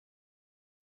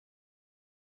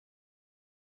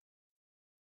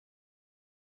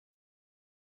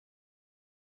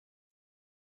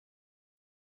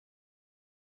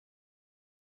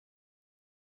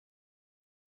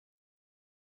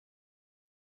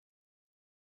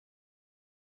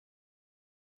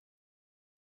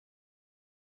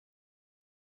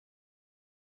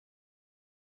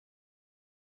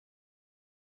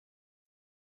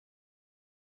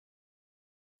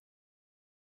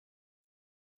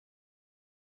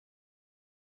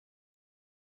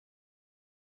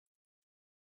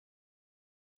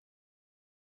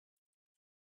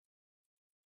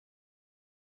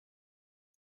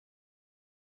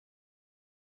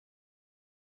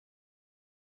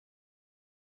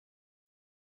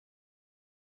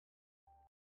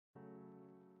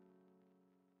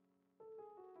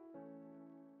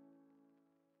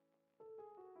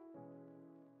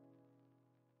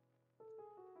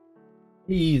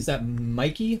Hey, is that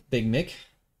Mikey? Big Mick?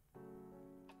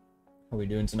 How are we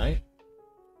doing tonight?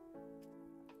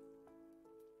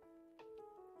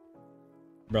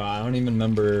 Bro, I don't even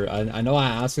remember. I know I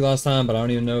asked you last time, but I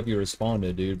don't even know if you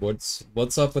responded, dude.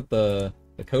 What's up with the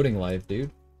coding life,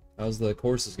 dude? How's the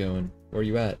courses going? Where are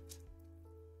you at?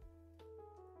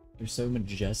 You're so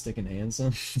majestic and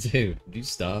handsome. Dude, would you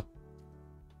stop?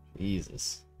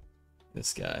 Jesus.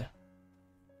 This guy.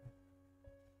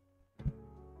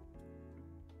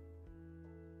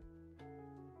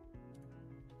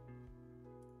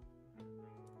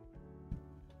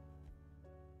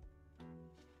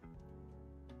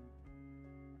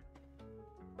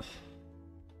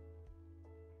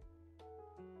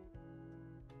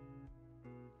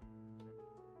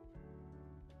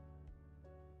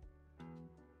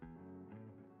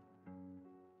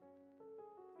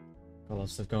 Got a lot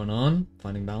of stuff going on.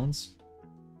 Finding balance.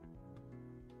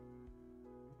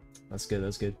 That's good,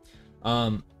 that's good.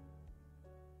 You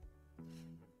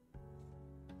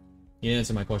didn't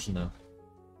answer my question though.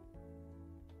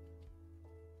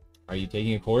 Are you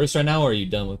taking a course right now or are you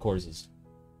done with courses?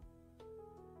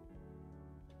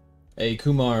 Hey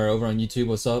Kumar over on YouTube,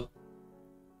 what's up?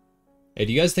 Hey,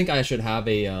 do you guys think I should have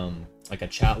a like a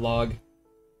chat log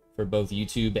for both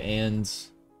YouTube and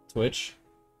Twitch?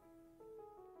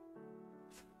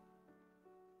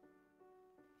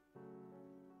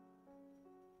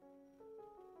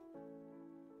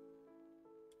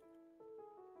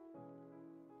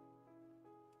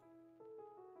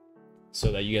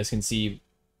 So that you guys can see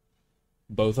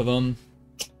both of them.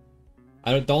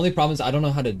 The only problem is I don't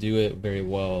know how to do it very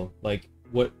well. Like,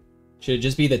 what should it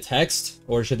just be the text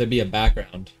or should there be a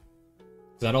background?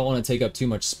 Because I don't want to take up too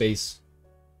much space.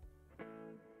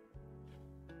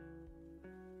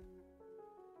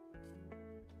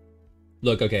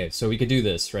 Look, okay, so we could do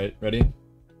this, right? Ready?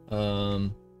 Let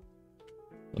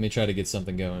me try to get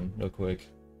something going real quick.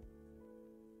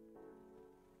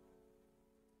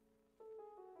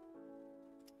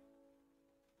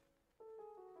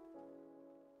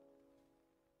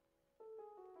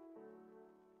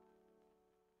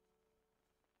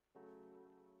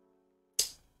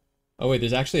 Oh wait,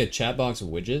 there's actually a chat box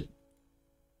widget.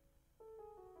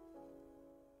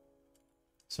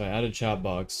 So I added chat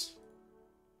box.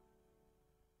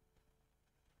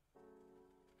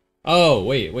 Oh,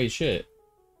 wait, shit.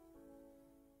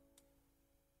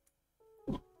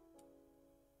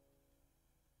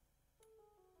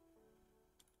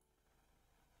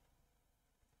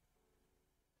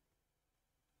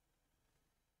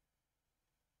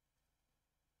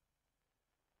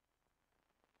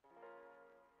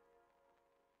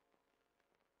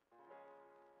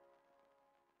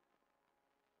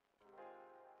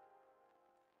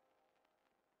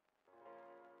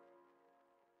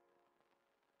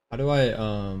 How do I,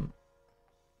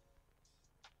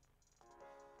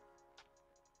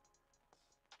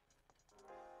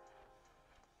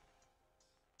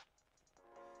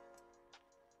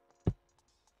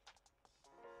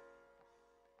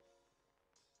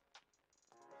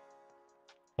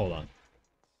 hold on.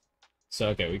 So,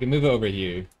 okay, we can move it over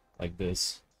here, like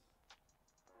this.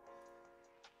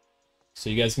 So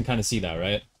you guys can kind of see that,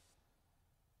 right?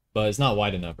 But it's not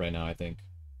wide enough right now, I think.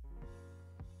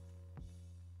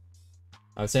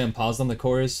 I would say I'm paused on the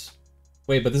chorus.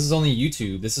 Wait, but this is only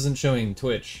YouTube. This isn't showing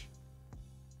Twitch.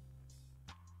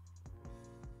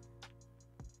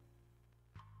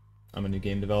 I'm a new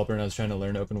game developer and I was trying to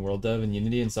learn open world dev in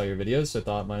Unity and saw your videos, so I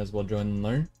thought might as well join and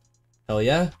learn. Hell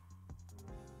yeah.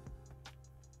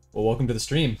 Well, welcome to the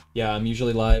stream. Yeah, I'm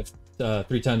usually live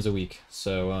 3 times a week.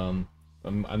 So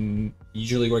I'm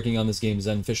usually working on this game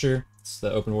Zen Fisher. It's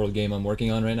the open world game I'm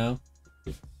working on right now.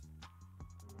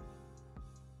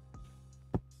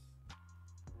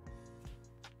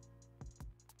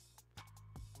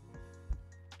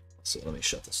 So let me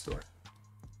shut this door.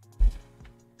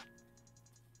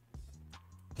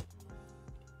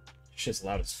 Shit's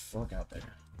loud as fuck out there.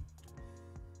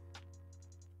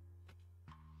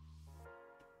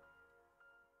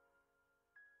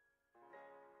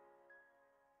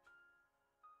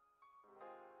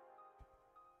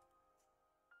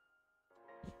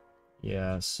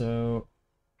 Yeah, so...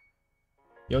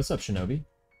 Yo, what's up, Shinobi?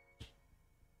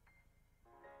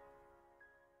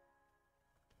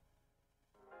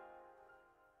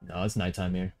 No, it's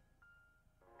nighttime here.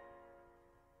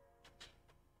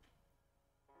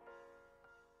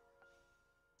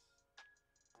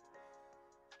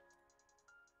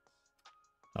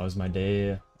 How was my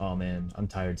day? Oh man, I'm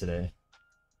tired today.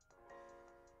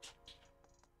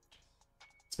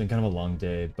 It's been kind of a long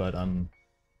day, but I'm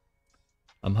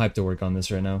hyped to work on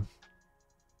this right now.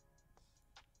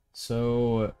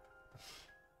 So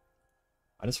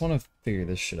I just want to figure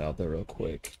this shit out though real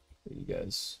quick for you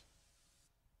guys.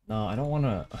 No, I don't want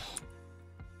to... I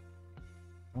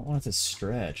don't want it to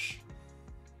stretch.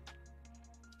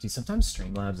 Dude, sometimes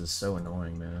Streamlabs is so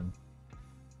annoying, man.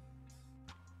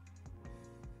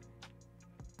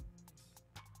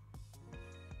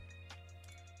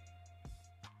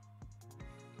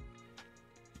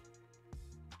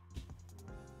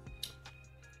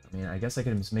 I mean, I guess I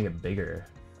could just make it bigger,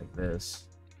 like this.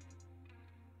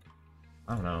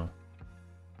 I don't know.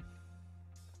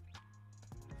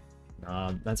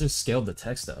 Nah, that just scaled the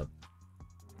text up.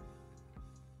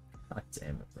 God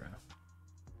damn it, bro.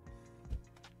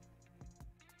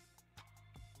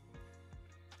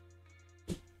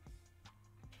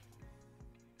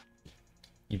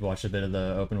 You've watched a bit of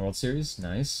the open world series?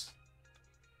 Nice.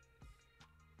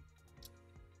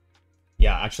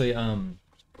 Yeah, actually,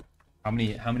 how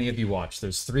many have you watched?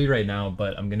 There's 3 right now,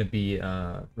 but I'm gonna be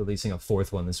releasing a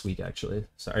 4th one this week, actually.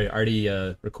 Sorry, I already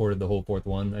recorded the whole 4th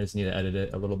one. I just need to edit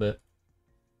it a little bit.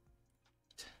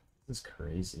 This is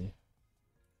crazy.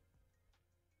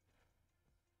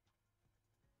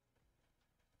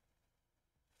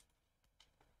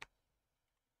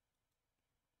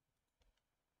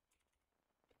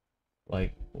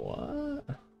 Like, what?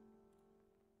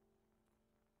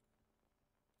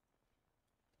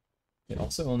 It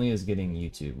also only is getting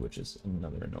YouTube, which is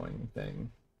another annoying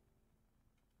thing.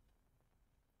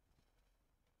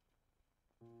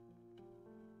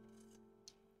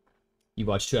 You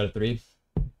watched 2 out of 3?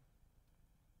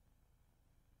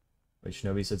 Wait,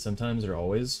 Shinobi said sometimes or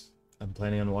always? I'm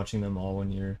planning on watching them all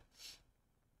 1 year.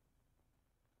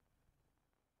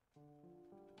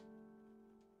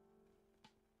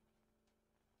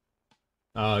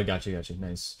 Oh, gotcha.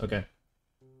 Nice. Okay.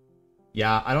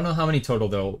 Yeah, I don't know how many total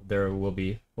though there will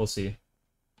be. We'll see.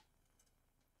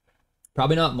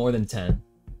 Probably not more than 10.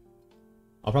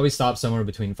 I'll probably stop somewhere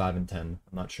between 5 and 10. I'm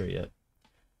not sure yet.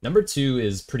 Number 2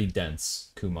 is pretty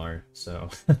dense, Kumar, so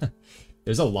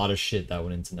there's a lot of shit that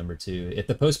went into number 2. If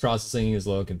the post-processing is a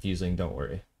little confusing, don't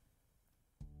worry.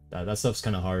 That stuff's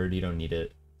kind of hard. You don't need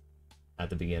it at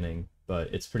the beginning,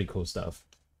 but it's pretty cool stuff.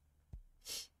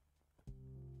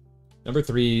 Number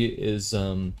 3 is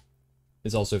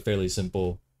also fairly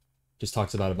simple. Just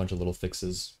talks about a bunch of little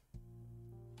fixes.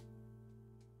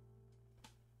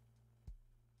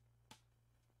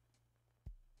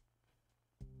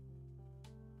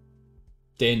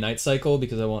 Day and night cycle,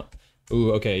 because I want...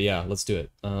 Ooh, okay, yeah, let's do it.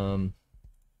 I'll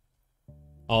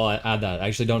add that. I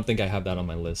actually don't think I have that on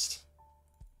my list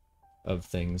of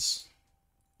things.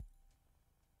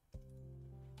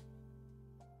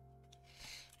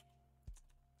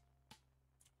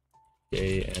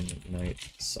 Day and night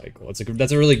cycle.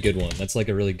 That's a really good one. That's like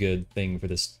a really good thing for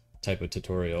this type of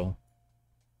tutorial.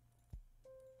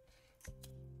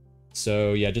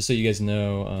 So yeah, just so you guys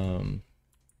know,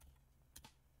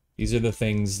 these are the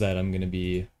things that I'm gonna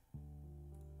be...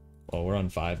 Well, we're on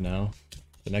 5 now.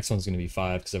 The next one's gonna be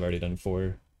 5 because I've already done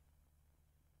 4.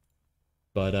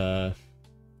 But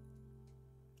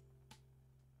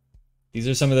these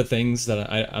are some of the things that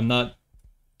I'm not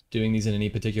doing these in any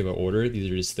particular order.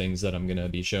 These are just things that I'm gonna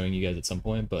be showing you guys at some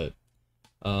point. But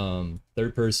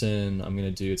third person, I'm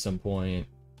gonna do at some point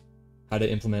how to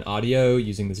implement audio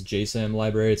using this JSAM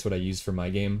library. It's what I use for my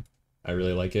game. I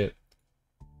really like it.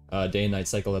 Day and night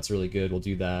cycle, that's really good. We'll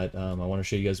do that. I want to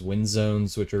show you guys wind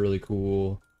zones, which are really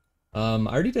cool.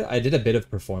 I did a bit of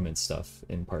performance stuff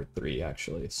in part 3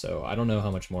 actually, so I don't know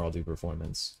how much more I'll do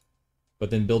performance. But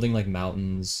then building like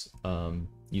mountains,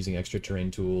 using extra terrain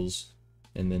tools,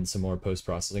 and then some more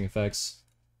post-processing effects.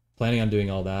 Planning on doing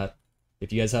all that.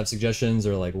 If you guys have suggestions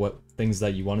or like what things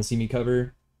that you want to see me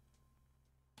cover,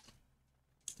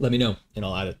 let me know and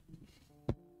I'll add it.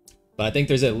 But I think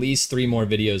there's at least 3 more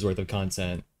videos worth of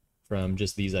content from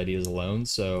just these ideas alone,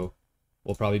 so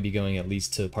we'll probably be going at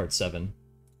least to part 7.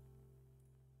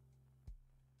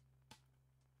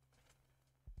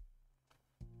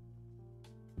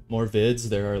 More vids,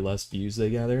 there are less views they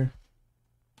gather.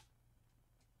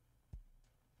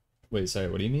 Wait,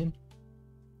 sorry, what do you mean?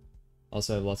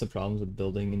 Also, I have lots of problems with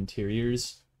building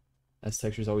interiors, as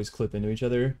textures always clip into each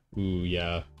other. Ooh,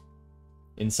 yeah.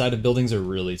 Inside of buildings are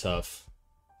really tough.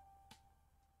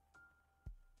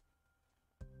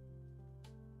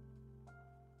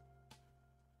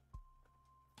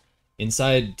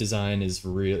 Inside design is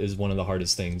one of the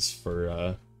hardest things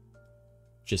for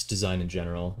just design in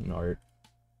general and art.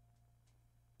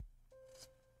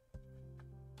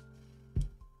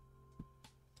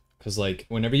 Because, like,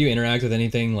 whenever you interact with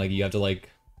anything, like, you have to, like,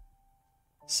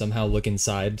 somehow look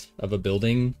inside of a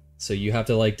building. So you have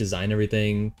to, like, design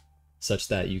everything such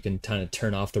that you can kind of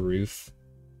turn off the roof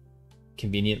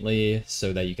conveniently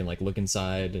so that you can like look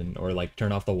inside and or like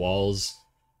turn off the walls.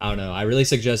 I don't know. I really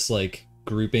suggest like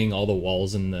grouping all the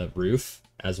walls in the roof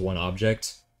as one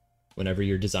object whenever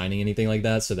you're designing anything like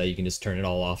that so that you can just turn it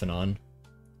all off and on.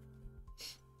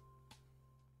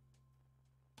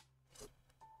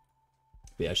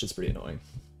 But yeah, it's just pretty annoying.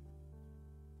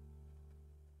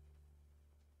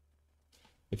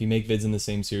 If you make vids in the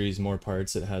same series, more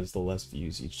parts, it has the less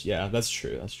views each. Yeah, that's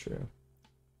true. That's true.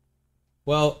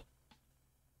 Well,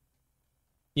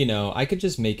 you know, I could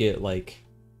just make it like...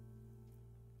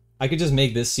 I could just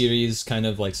make this series kind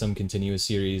of like some continuous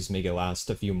series, make it last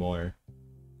a few more.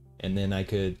 And then I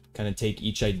could kind of take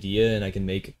each idea and I can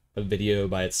make a video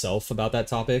by itself about that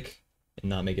topic and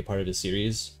not make it part of the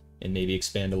series. And maybe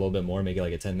expand a little bit more, make it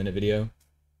like a 10-minute video.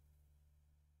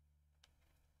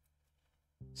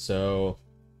 So...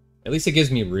 at least it gives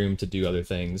me room to do other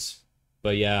things.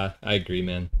 But yeah, I agree,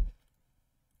 man.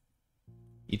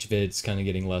 Each vid's kind of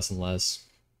getting less and less.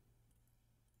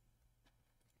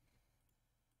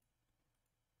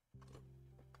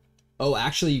 Oh,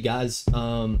 actually, you guys,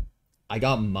 I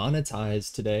got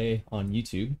monetized today on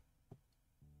YouTube.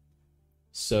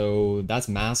 So that's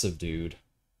massive, dude.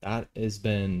 That has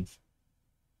been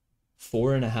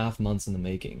 4.5 months in the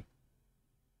making.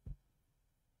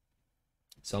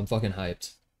 So I'm fucking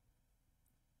hyped.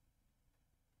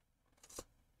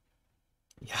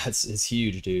 Yeah, it's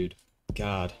huge, dude.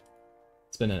 God.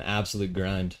 It's been an absolute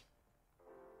grind.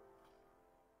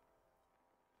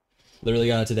 Literally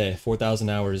got it today. 4,000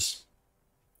 hours.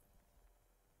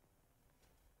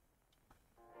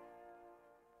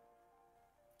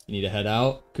 You need to head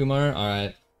out, Kumar?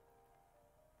 Alright.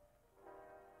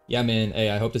 Yeah, man.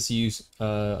 Hey, I hope to see you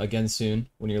again soon.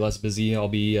 When you're less busy, I'll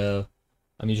be,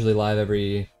 I'm usually live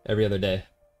every other day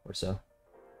or so.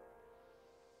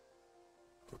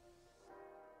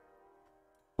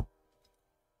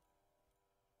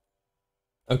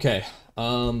 Okay,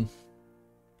 well,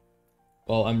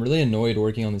 I'm really annoyed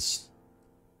working on this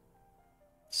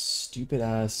stupid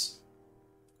ass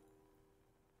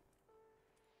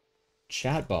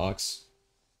chat box.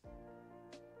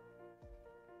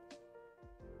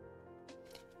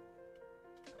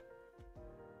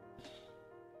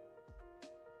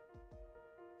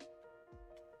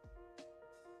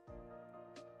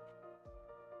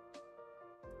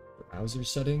 Browser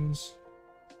settings?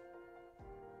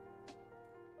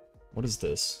 What is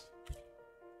this?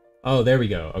 Oh, there we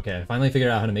go. Okay, I finally figured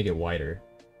out how to make it wider.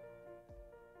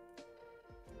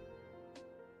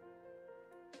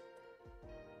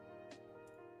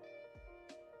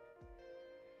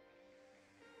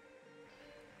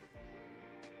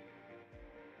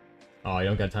 Oh, you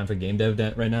don't got time for game dev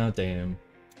right now? Damn.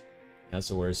 That's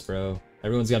the worst, bro.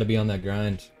 Everyone's got to be on that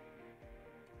grind.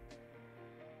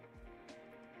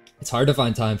 It's hard to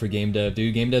find time for game dev,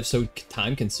 dude. Game dev's so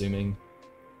time consuming.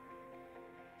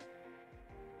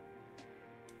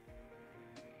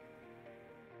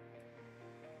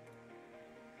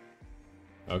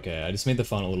 Okay, I just made the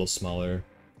font a little smaller,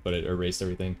 but it erased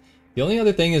everything. The only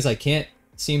other thing is I can't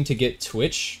seem to get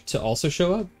Twitch to also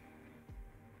show up.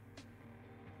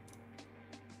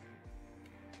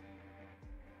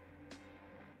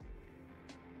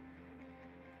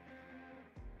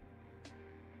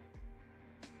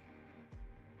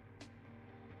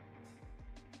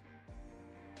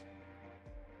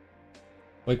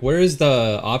 Like, where is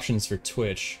the options for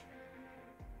Twitch?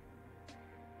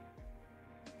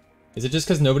 Is it just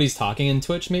because nobody's talking in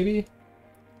Twitch, maybe?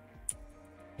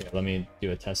 Here, let me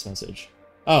do a test message.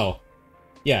 Oh,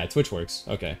 yeah, Twitch works.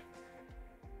 Okay.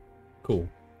 Cool.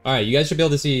 Alright, you guys should be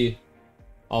able to see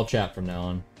all chat from now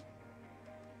on.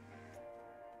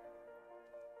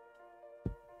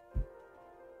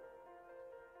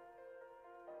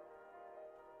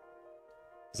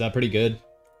 Is that pretty good?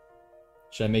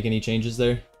 Should I make any changes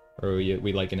there? Or are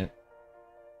we liking it?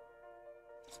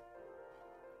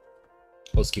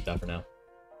 We'll just keep that for now.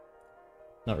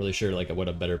 Not really sure like what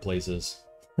a better place is.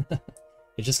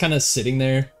 It's just kind of sitting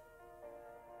there.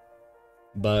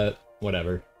 But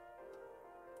whatever.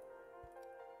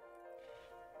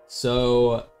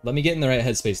 So let me get in the right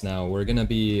headspace now.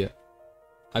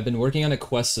 I've been working on a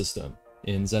quest system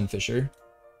in Zenfisher.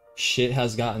 Shit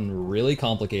has gotten really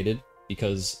complicated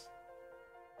because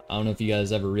I don't know if you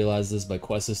guys ever realized this, but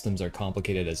quest systems are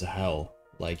complicated as hell.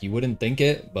 Like, you wouldn't think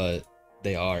it, but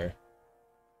they are.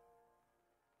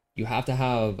 You have to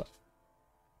have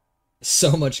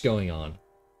so much going on.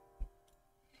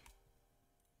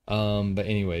 But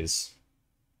anyways.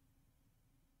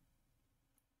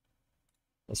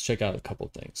 Let's check out a couple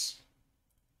things.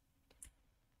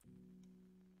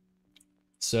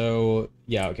 So,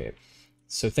 yeah, okay.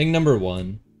 So thing number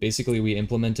one basically we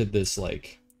implemented this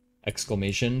like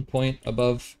exclamation point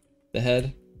above the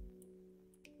head.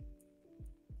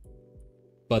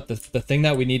 But the thing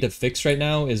that we need to fix right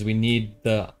now is we need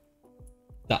the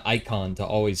icon to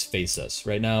always face us.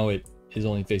 Right now it is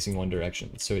only facing one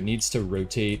direction, so it needs to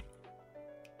rotate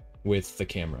with the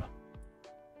camera.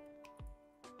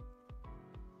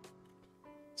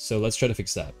 So let's try to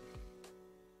fix that.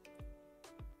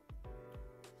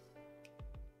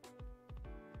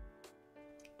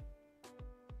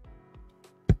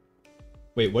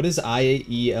 Wait, what is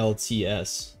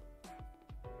IELTS?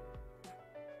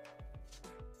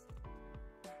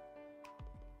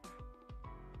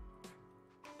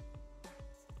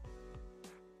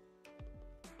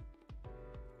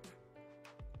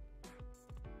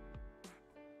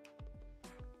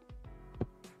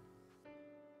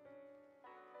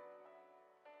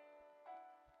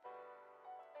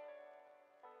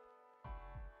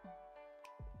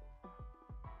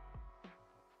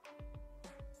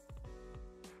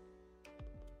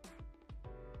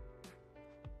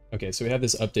 Okay, so we have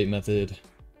this update method.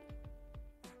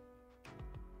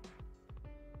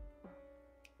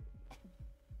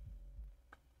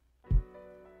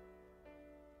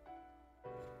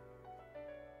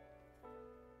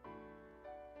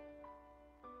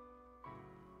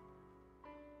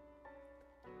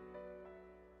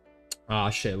 Ah,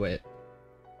 shit, wait.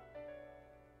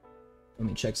 Let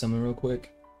me check something real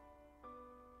quick.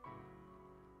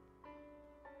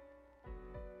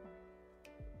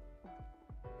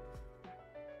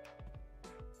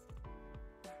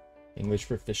 English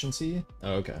proficiency?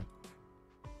 Oh, okay.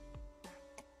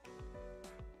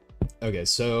 Okay,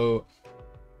 so...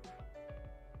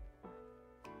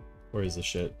 where is this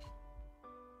shit?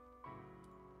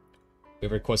 We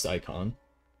have a request icon.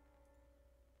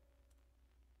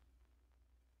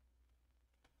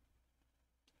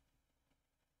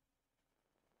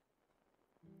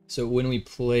 So when we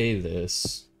play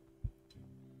this...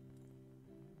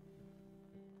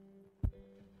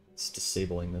 it's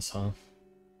disabling this, huh?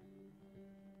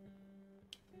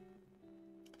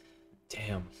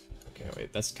 Damn. Okay,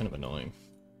 wait, that's kind of annoying.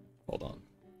 Hold on.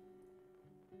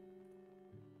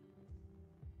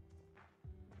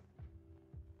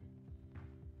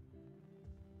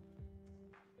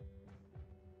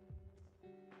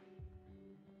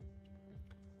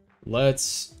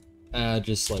 Let's add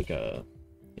just like a...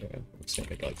 yeah, I'm just gonna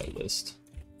make like a list.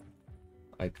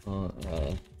 Icon,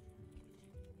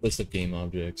 list of game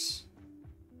objects.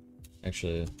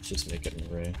 Actually, just make it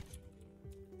an array.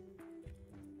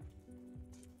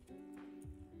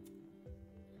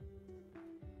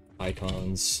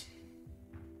 Icons.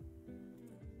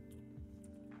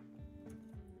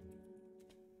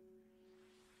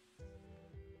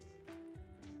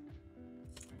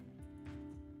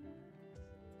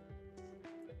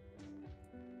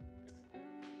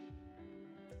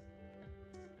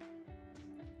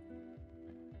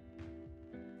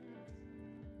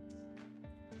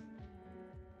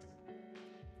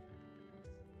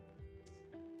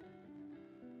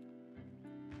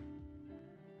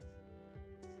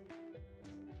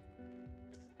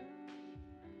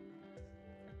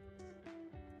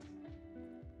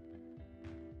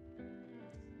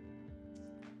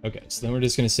 Okay, so then we're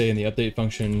just going to say in the update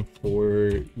function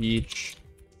for each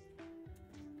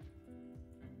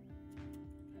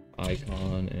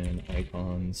icon and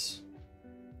icons,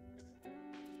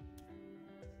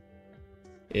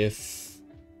 if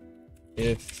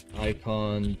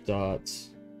icon dot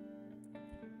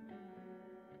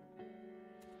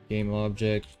game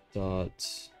object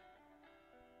dot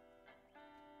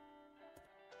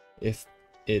if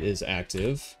it is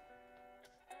active,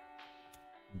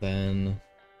 then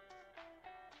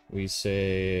we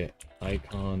say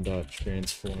icon dot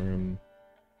transform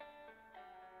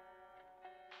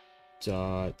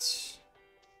dot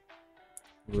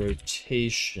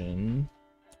rotation.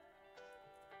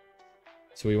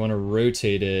 So we want to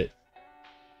rotate it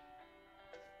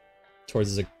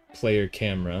towards the player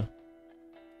camera.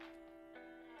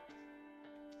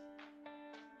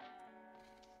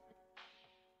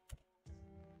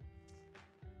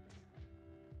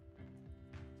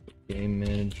 Game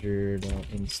manager dot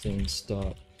instance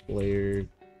dot player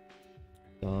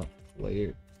dot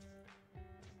player.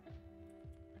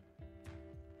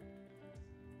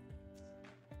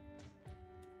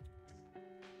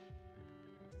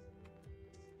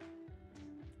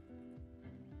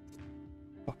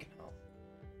 Fucking hell.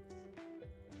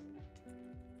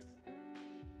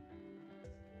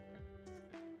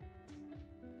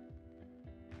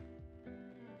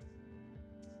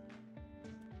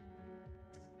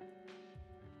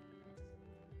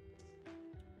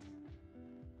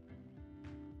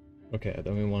 Okay,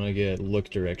 then we want to get look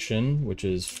direction, which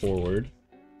is forward.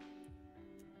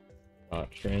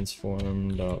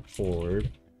 Transform forward.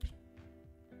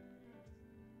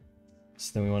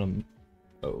 So then we want to.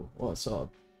 Oh, what's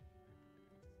up?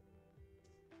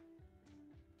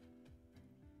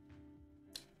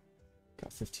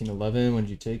 Got 1511. When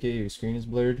did you take it? Your screen is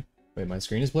blurred. Wait, my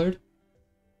screen is blurred?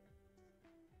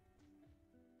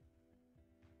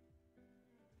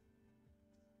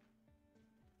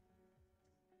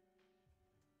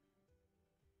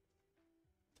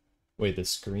 Wait, the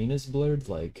screen is blurred?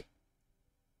 Like...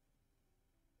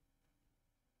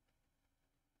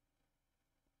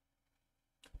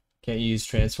 Can't use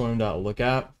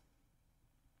transform.lookup?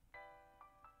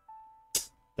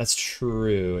 That's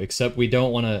true, except we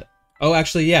don't want to... Oh,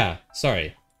 actually, yeah.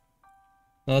 Sorry.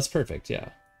 No, that's perfect, yeah.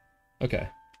 Okay,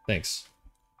 thanks.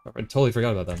 I totally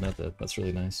forgot about that method. That's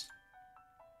really nice.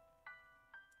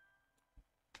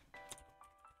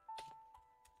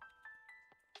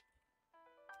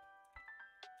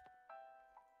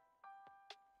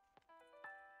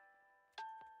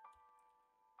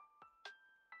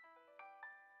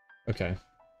 Okay.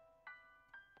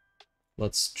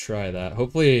 Let's try that.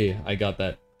 Hopefully I got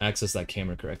that, access that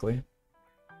camera correctly.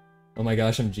 Oh my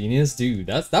gosh, I'm genius? Dude,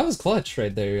 that was clutch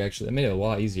right there, actually. That made it a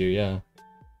lot easier, yeah.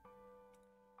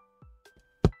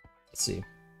 Let's see.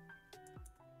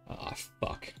 Ah,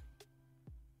 fuck.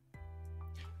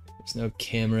 There's no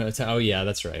camera. Oh yeah,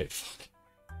 that's right. Fuck.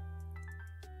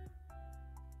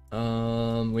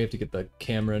 We have to get the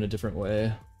camera in a different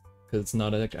way. Because it's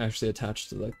not actually attached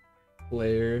to the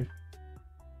player.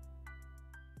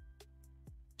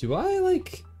 Do I,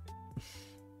 like...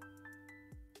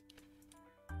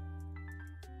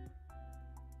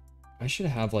 I should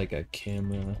have, like, a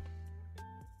camera.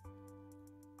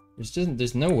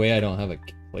 There's no way I don't have a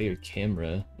player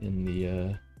camera in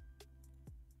the,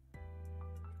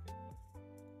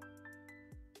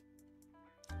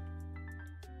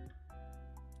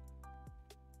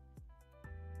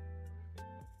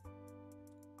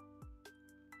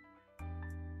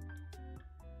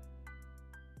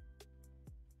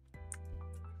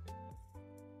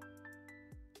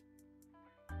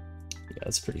 Yeah,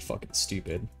 that's pretty fucking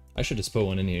stupid. I should just put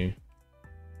one in here.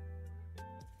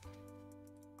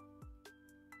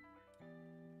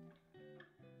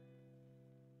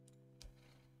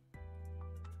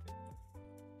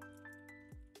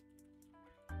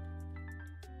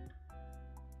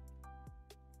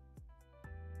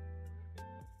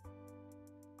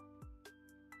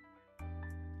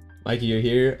 Mikey, you're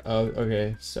here? Oh,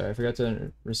 okay. Sorry, I forgot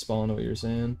to respond to what you were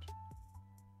saying.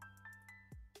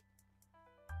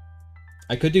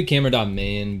 I could do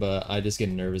camera.main, but I just get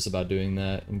nervous about doing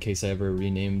that in case I ever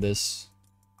rename this.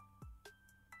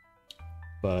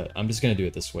 But I'm just gonna do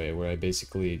it this way, where I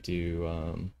basically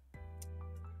do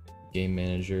game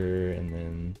manager, and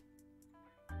then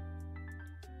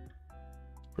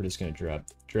we're just gonna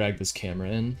drag this camera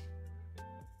in.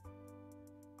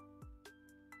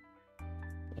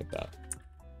 Like that.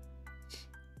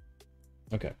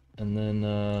 Okay, and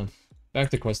then back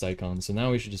to quest icon. So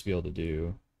now we should just be able to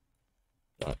do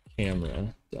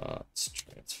 .camera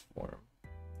transform.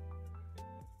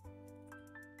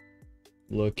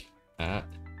 Look at.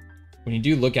 When you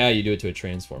do look at, you do it to a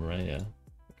transform, right? Yeah.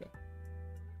 Okay.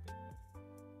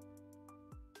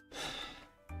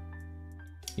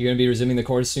 You're gonna be resuming the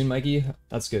course soon, Mikey?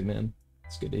 That's good, man.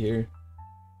 It's good to hear.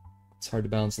 It's hard to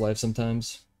balance life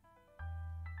sometimes.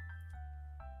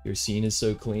 Your scene is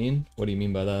so clean? What do you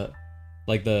mean by that?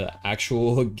 Like the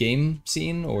actual game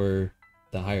scene or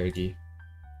the hierarchy?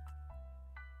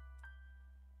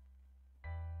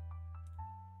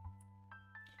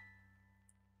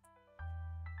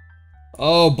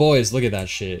 Oh, boys, look at that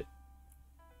shit.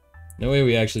 No way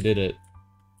we actually did it.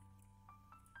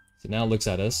 So now it looks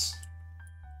at us.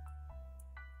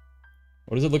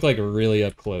 What does it look like really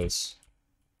up close?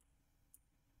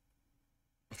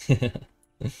 No,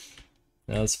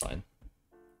 that's fine.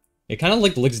 It kind of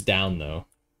like looks down though.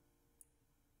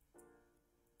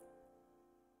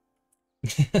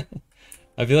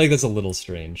 I feel like that's a little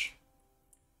strange.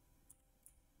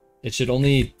 It should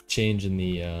only change in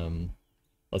the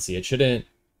let's see, it shouldn't...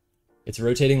 It's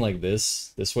rotating like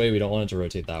this way. We don't want it to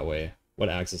rotate that way. What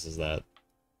axis is that?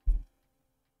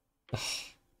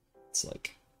 It's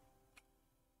like...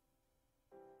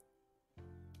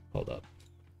 Hold up.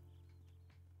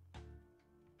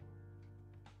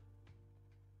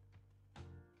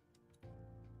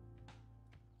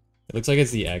 It looks like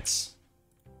it's the X.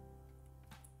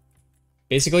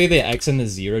 Basically, the X and the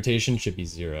Z rotation should be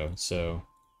 0, so...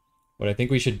 What I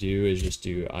think we should do is just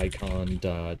do icon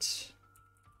dot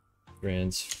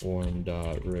transform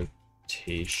dot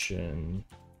rotation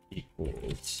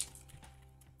equals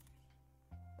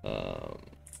we'll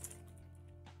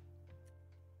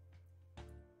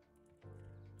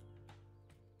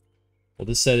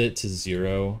just set it to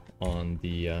 0 on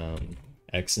the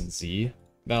X and Z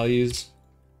values.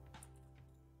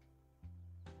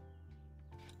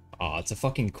 Aw, it's a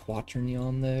fucking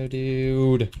quaternion though,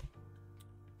 dude.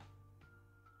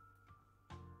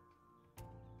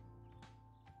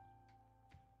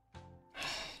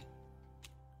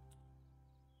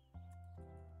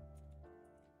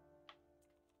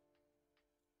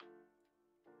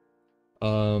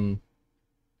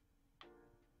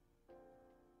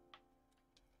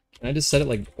 Can I just set it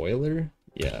like Euler?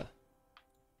 Yeah.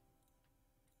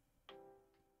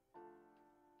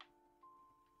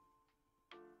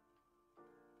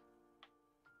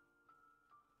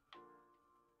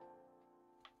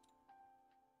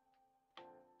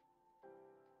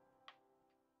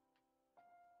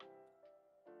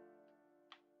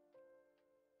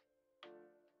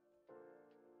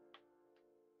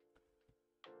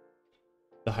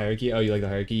 The hierarchy? Oh, you like the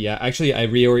hierarchy? Yeah, actually, I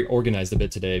reorganized a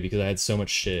bit today because I had so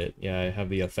much shit. Yeah, I have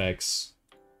the effects.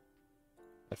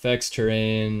 Effects,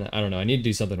 terrain. I don't know. I need to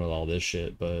do something with all this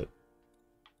shit, but...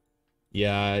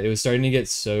 Yeah, it was starting to get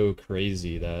so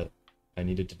crazy that I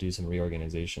needed to do some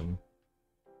reorganization.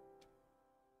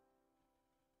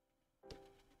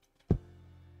 Do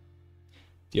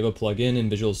you have a plugin in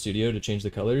Visual Studio to change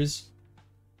the colors?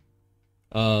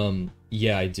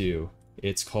 Yeah, I do.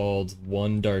 It's called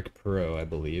One Dark Pro, I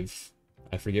believe.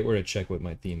 I forget where to check what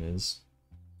my theme is.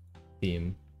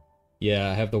 Theme.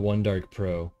 Yeah, I have the One Dark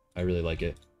Pro. I really like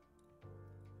it.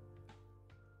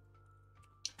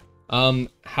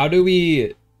 How do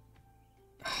we...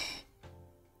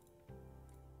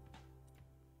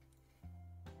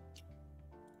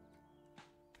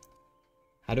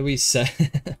 How do we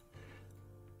set...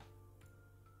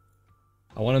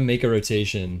 I want to make a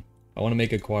rotation. I want to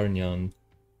make a quaternion.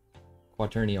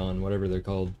 Quaternion, whatever they're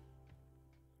called.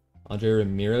 Andre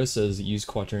Ramiro says use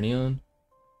quaternion.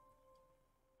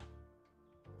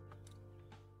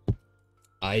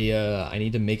 I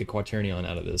need to make a quaternion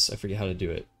out of this. I forget how to do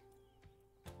it.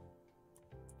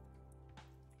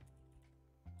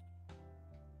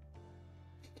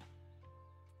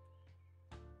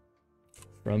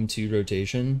 From to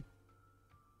rotation.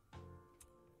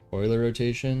 Euler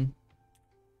rotation.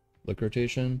 Look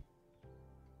rotation.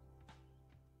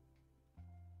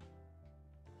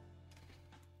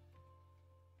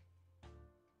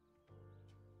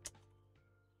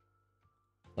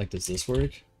 Like, does this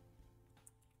work?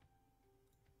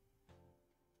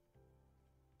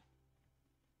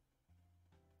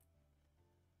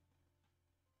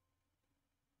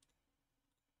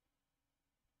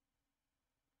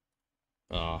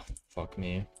 Ah, oh, fuck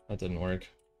me. That didn't work.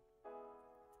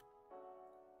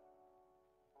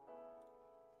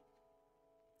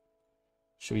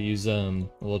 Should we use a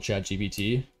little chat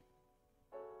GPT?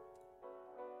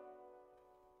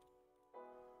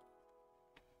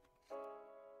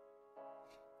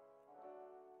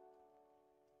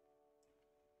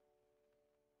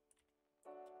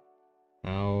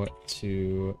 How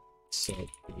to set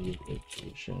the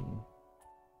rotation.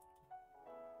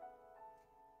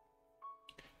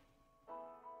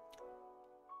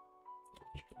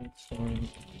 Transform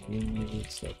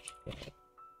such that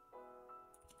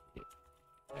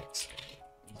X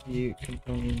Z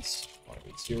components are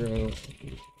 0 and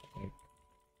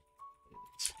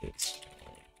it's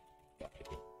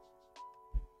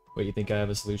Wait, you think I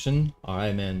have a solution?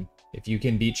 Alright, man. If you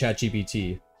can beat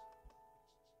ChatGPT.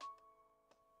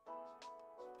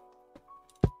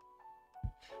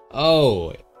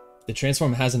 Oh, the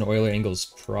transform has an Euler angles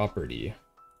property.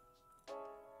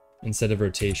 Instead of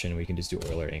rotation, we can just do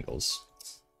Euler angles.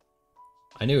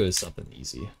 I knew it was something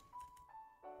easy.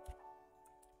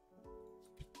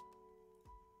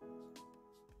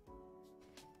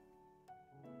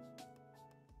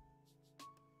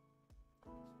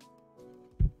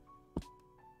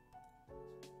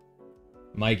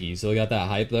 Mikey, you still got that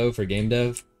hype though for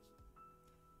Gamedev?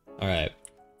 Alright.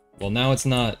 Well, now it's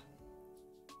not...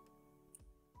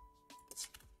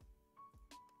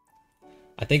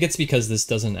 I think it's because this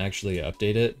doesn't actually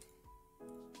update it.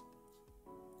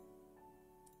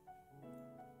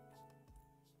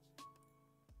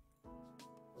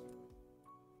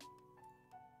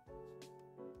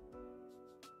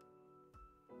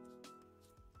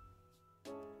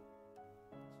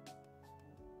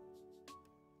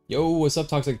 Yo, what's up,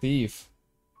 Toxic Thief?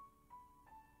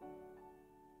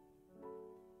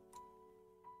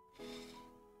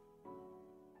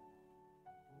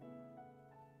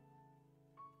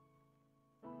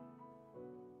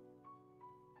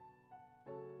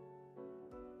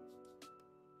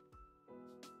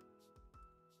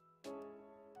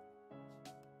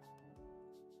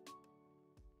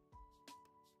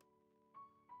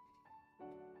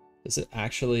 Does it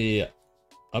actually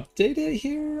update it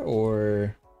here,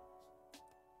 or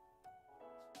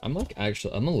I'm like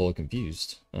actually I'm a little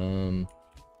confused.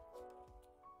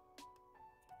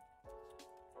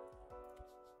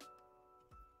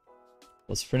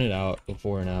 Let's print it out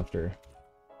before and after.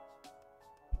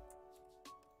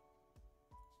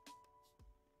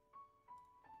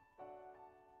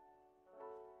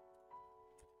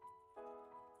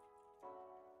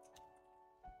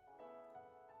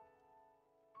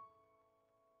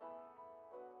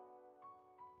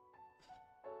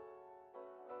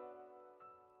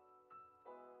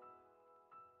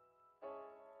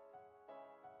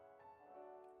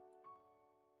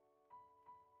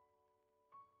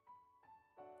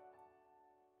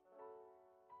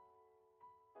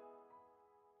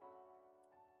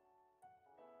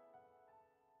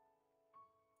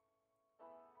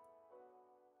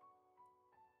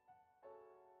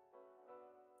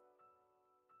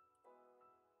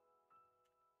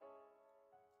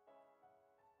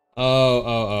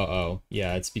 Oh.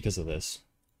 Yeah, it's because of this.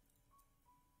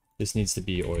 This needs to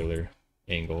be Euler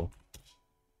angle.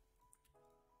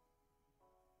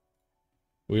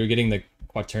 We were getting the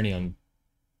quaternion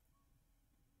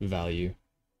value,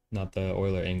 not the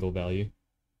Euler angle value.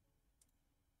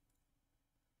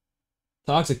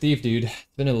 Toxic Thief, dude. It's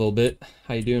been a little bit.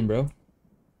 How you doing, bro?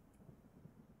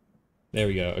 There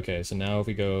we go. Okay, so now if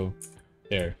we go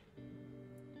there,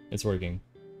 it's working.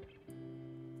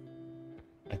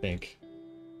 I think.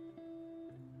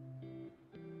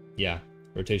 Yeah,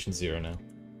 rotation 0 now.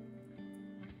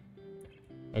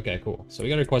 Okay, cool. So we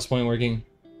got our quest point working.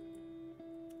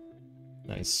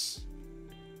 Nice.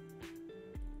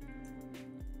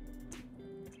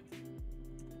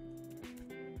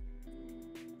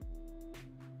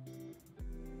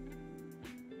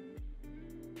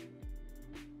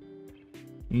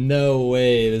 No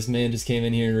way, this man just came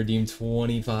in here and redeemed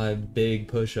 25 big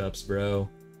push-ups, bro.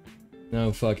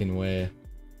 No fucking way.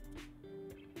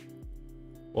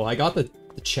 Well, I got the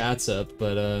chats up,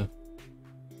 but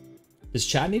does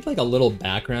chat need like a little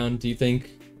background, do you think?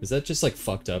 Is that just like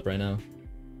fucked up right now?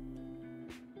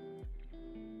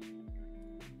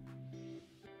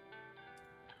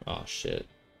 Oh shit.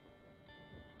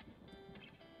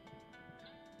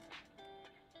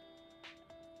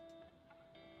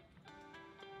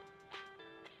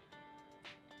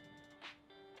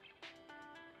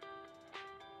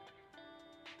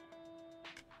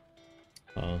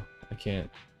 Oh, I can't.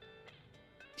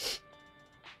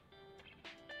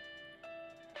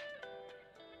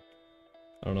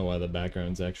 I don't know why the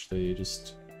background's actually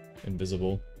just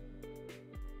invisible.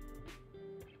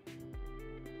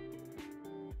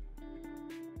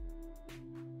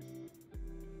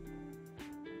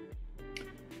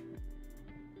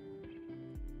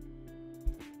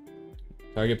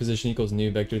 Target position equals new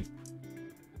vector.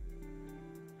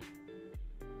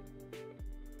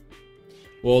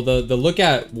 Well, the look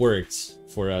at worked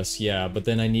for us, yeah, but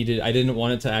then I didn't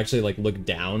want it to actually like look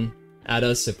down at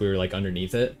us if we were like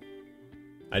underneath it.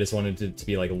 I just wanted it to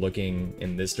be like looking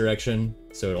in this direction,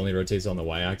 so it only rotates on the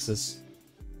y-axis.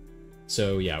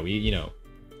 So yeah, we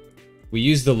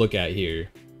use the look at here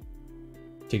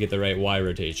to get the right y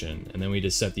rotation, and then we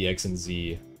just set the x and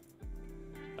z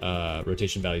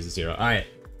rotation values to 0. All right,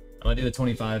 I'm gonna do the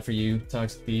 25 for you,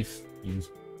 Toxic Thief.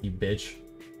 You bitch.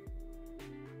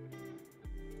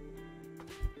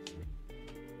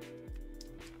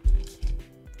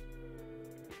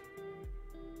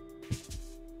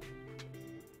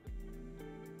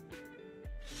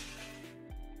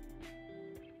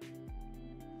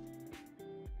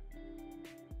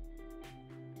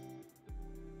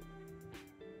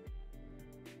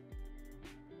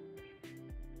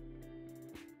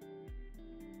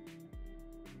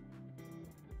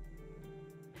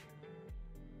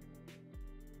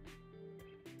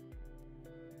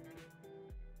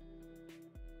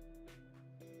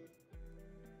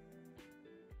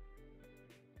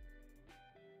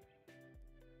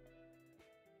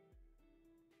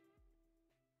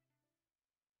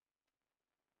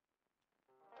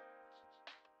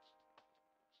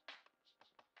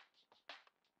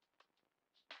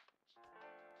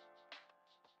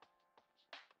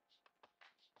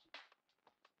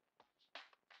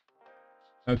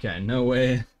 Okay, no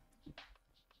way.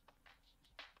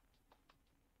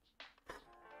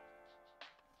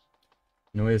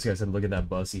 No way this guy said, look at that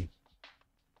bussy.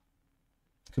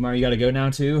 Kumar, you gotta go now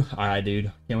too? Alright,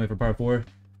 dude. Can't wait for part 4.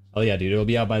 Oh yeah, dude. It'll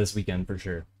be out by this weekend for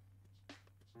sure.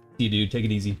 See you, dude. Take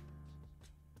it easy.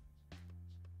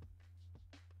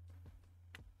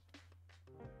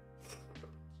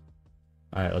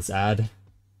 Alright, let's add.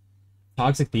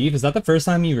 Toxic Thief? Is that the first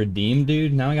time you redeemed,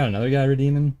 dude? Now I got another guy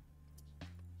redeeming?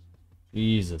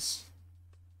 Jesus.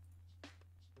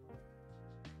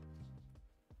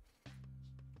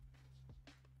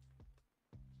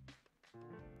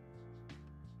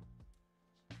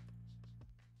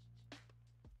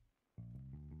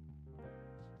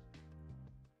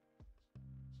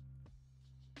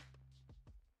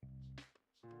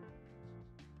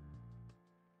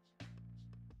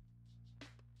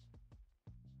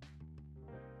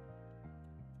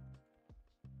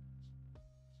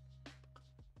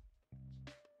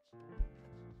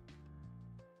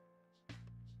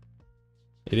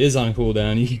 It is on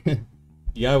cooldown.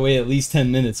 You gotta wait at least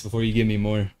 10 minutes before you give me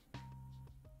more.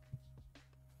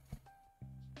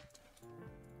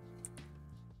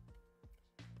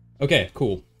 Okay,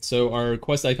 cool. So our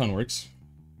quest icon works.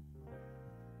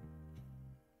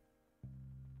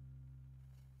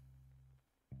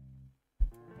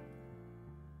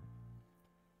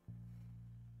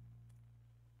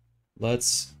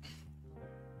 Let's...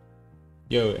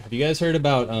 Yo, have you guys heard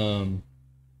about,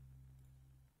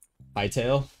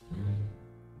 Hightail?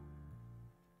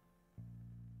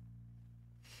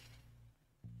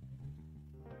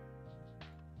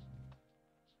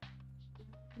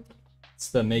 It's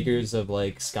the makers of,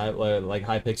 like, like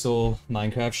Hypixel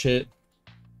Minecraft shit.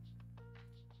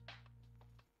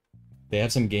 They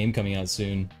have some game coming out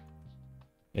soon.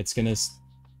 It's gonna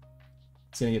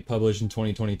get published in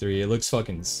 2023. It looks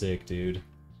fucking sick, dude.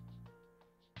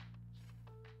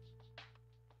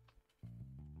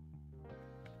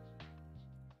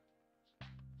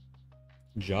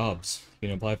 Jobs. You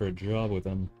can apply for a job with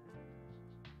them.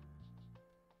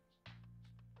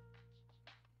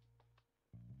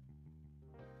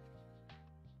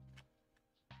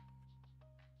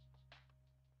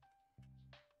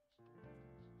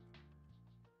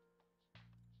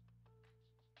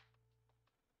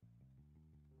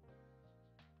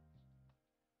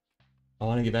 I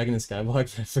want to get back into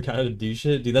Skyblock, but I forgot how to do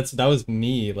shit. Dude, that was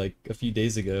me, like, a few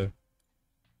days ago.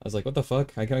 I was like, what the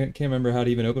fuck? I can't remember how to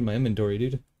even open my inventory,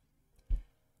 dude.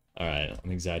 Alright,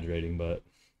 I'm exaggerating, but...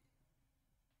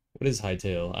 What is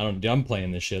Hightail? I'm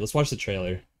playing this shit. Let's watch the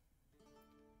trailer.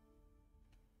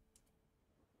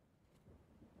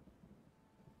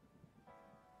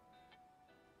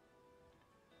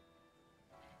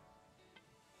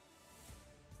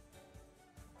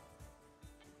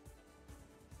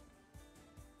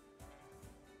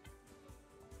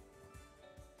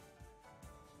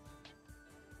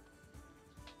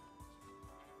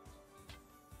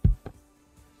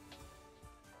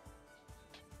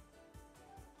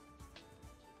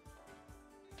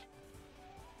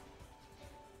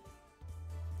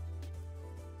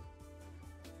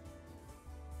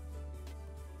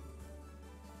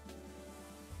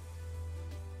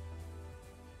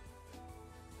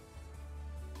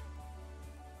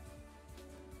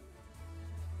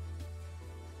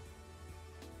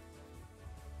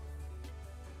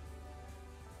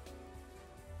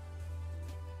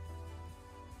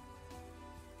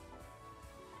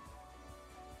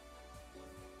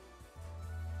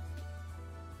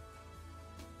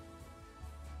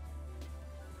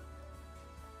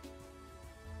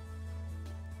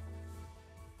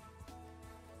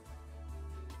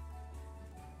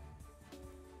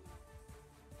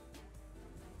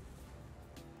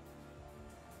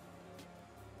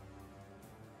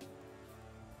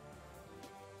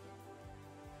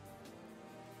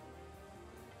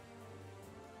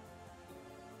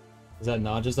 Is that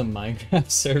not just a Minecraft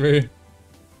server?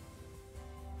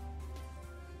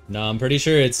 No, I'm pretty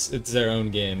sure it's their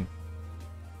own game.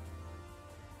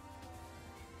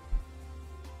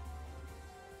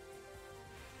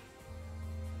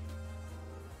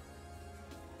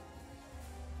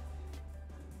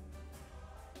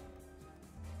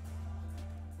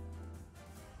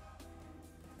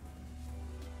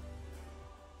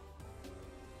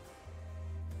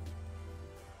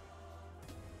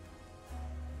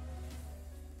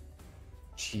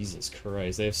 Jesus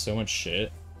Christ, they have so much shit.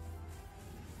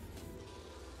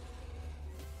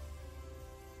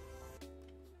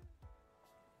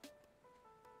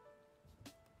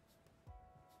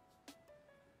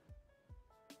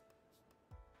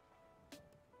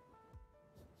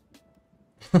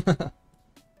 Can't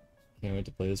wait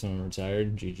to play this when I'm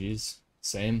retired. GG's.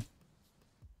 Same.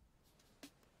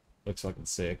 Looks fucking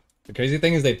sick. The crazy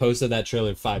thing is they posted that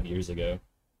trailer 5 years ago.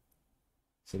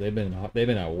 So they've been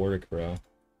at work, bro.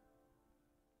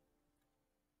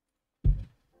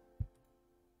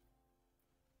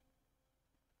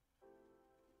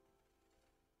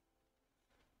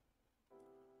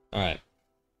 Alright.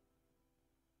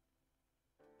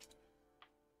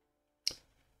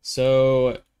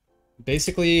 So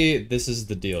basically, this is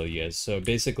the deal, you guys. So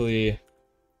basically,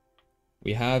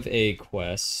 We have a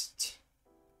quest.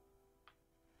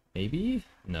 Maybe?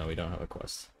 No, we don't have a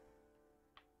quest.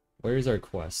 Where's our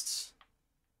quests?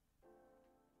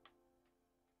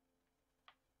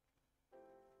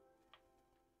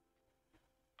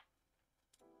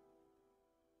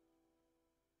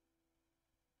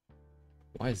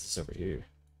 Why is this over here?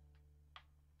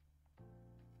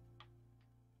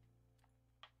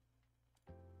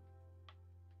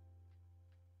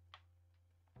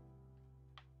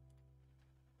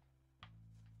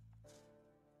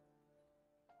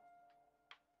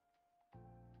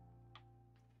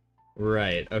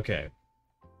 Right, okay.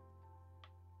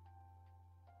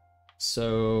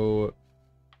 So...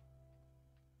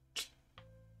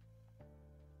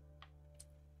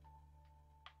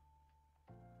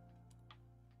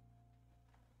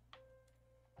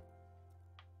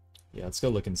 yeah, let's go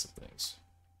look into some things.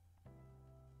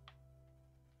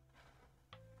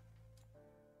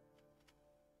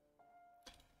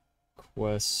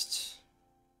 Quest...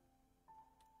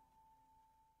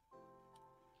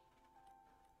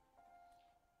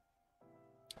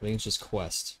 I think it's just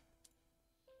quest.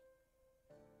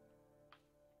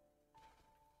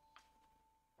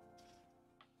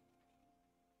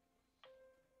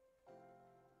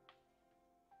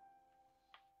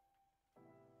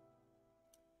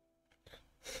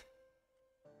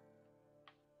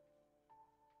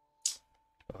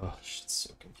 Oh, shit's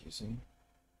so confusing.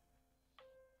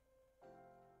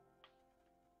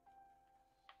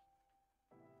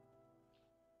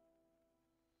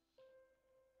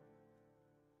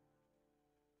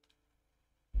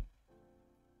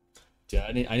 Yeah,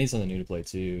 I need something new to play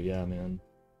too. Yeah, man.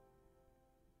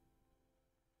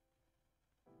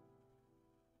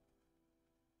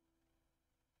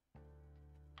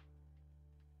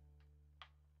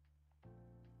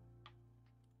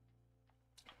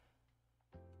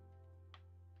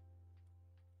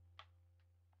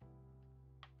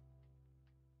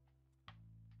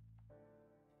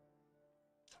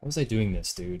 How was I doing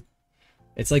this, dude?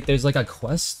 It's like there's like a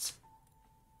quest.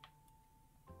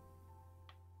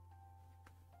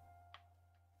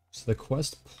 So the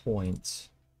quest point.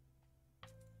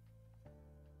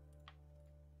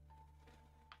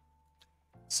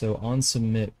 So on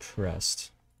submit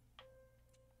pressed.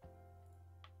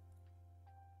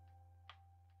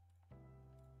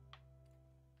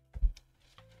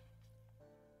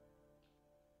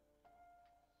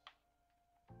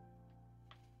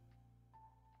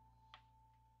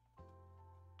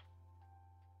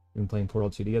 We've been playing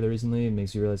Portal 2 together recently. It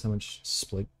makes you realize how much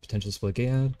potential Splitgate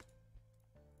had.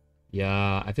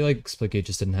 Yeah, I feel like Splitgate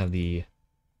just didn't have the...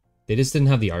 They just didn't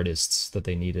have the artists that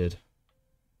they needed.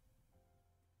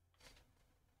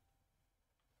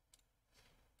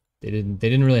 They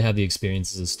didn't really have the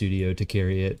experience as a studio to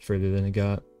carry it further than it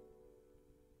got.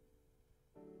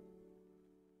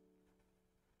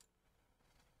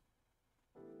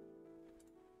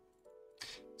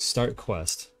 Start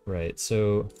quest. Right,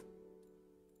 so...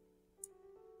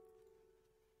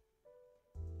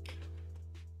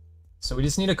 So we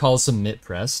just need to call submit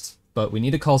pressed, but we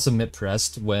need to call submit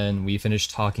pressed when we finish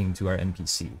talking to our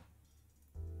NPC.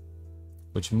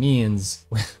 Which means...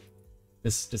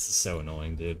 this is so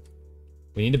annoying, dude.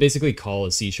 We need to basically call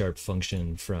a C#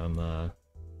 function from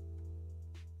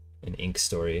an ink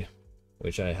story,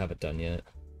 which I haven't done yet.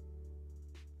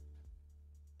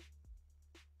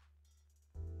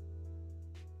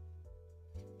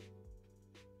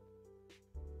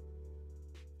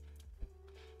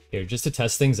 Here, just to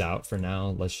test things out for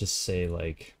now, let's just say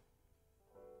like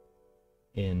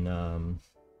in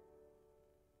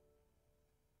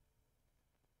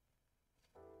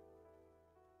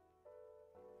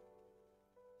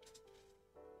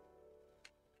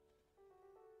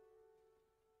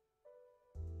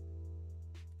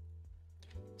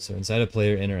so inside of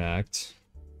player interact,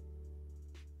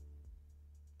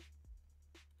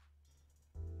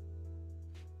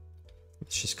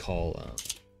 let's just call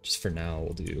just for now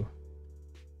we'll do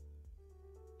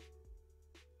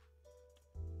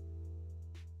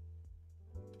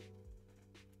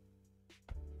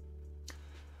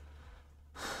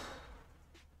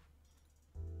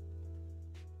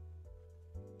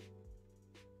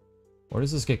what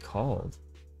does this get called?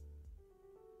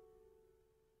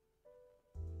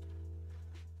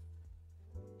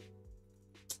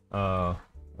 Oh,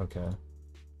 okay.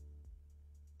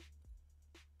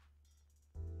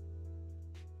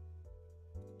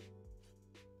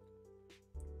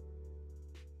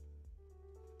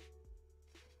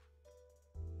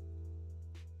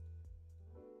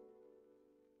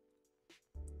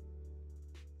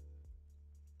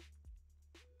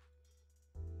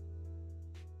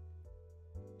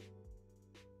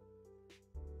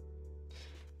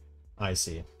 I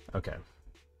see. Okay.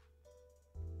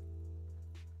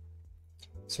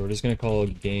 So we're just gonna call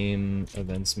game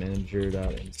events manager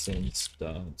dot instance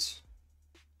dot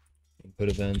input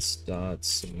events dot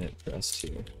submit press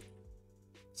here.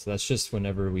 So that's just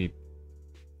whenever we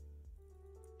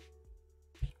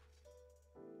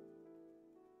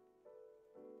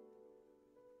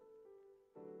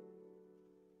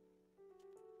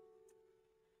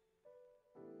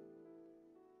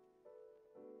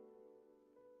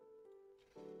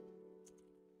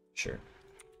sure.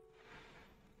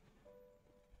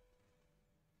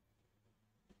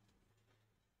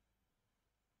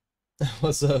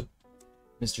 What's up,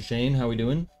 Mr. Shane? How we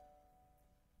doing?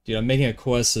 Dude, I'm making a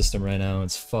quest system right now.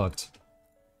 It's fucked.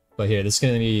 But here, this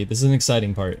is an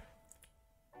exciting part.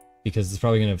 Because it's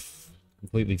probably gonna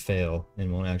completely fail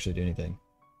and won't actually do anything.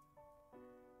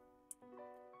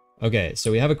 Okay,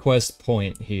 so we have a quest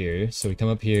point here. So we come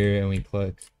up here and we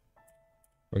click.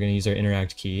 We're gonna use our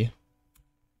interact key.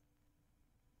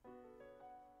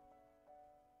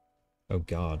 Oh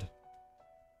god.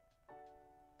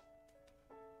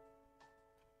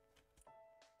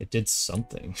 It did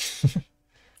something.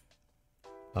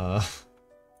 What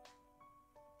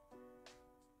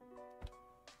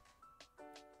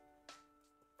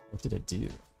did it do?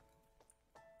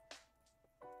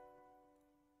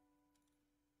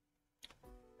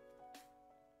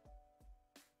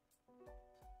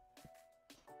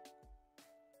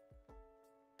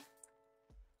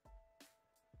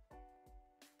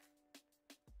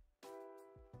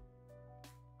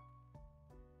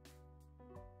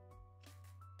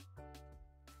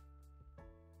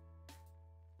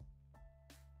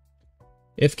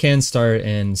 If can start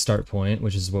and start point,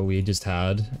 which is what we just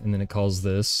had, and then it calls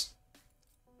this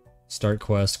start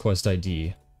quest, quest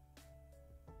ID.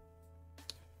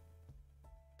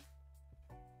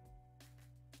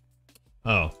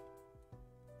 Oh.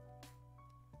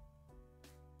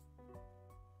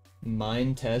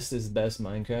 Mine test is best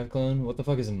Minecraft clone? What the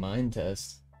fuck is a mine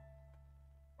test?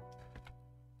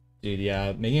 Dude,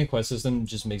 yeah, making a quest system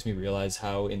just makes me realize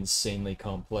how insanely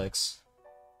complex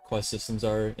quest systems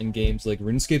are in games. Like,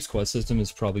 RuneScape's quest system is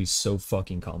probably so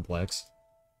fucking complex.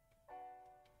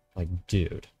 Like,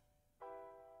 dude.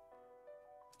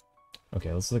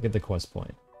 Okay, let's look at the quest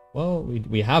point. Well,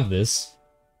 we have this.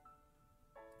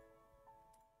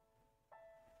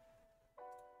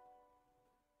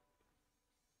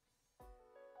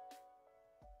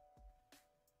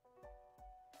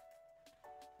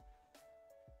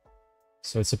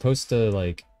 So it's supposed to,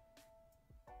 like...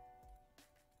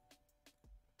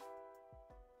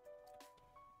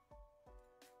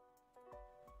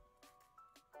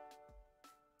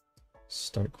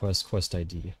 Start quest, quest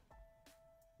ID.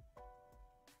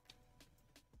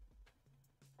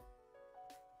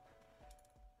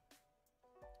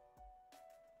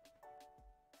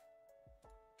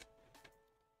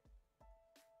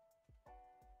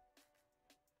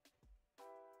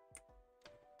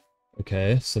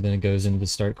 Okay, so then it goes into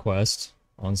start quest,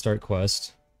 on start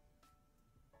quest.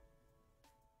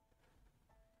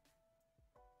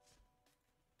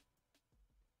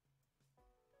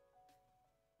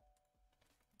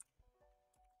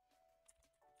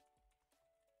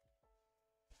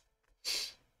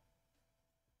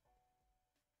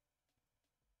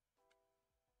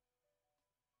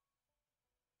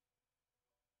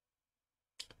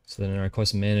 So then in our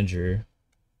quest manager,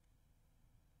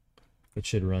 it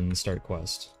should run start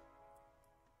quest.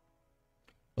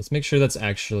 Let's make sure that's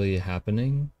actually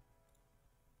happening.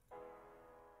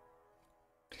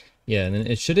 Yeah, and then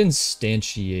it should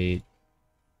instantiate.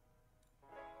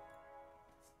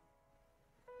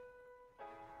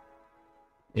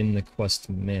 In the quest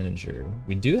manager.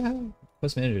 We do have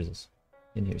quest managers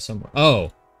in here somewhere.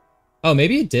 Oh! Oh,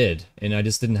 maybe it did, and I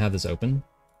just didn't have this open.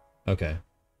 Okay.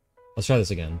 Let's try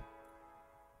this again.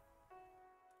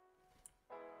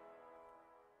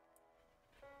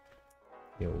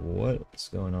 Yo, what's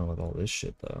going on with all this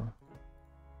shit, though?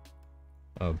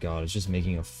 Oh god, it's just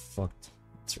making a fucked...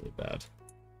 It's really bad.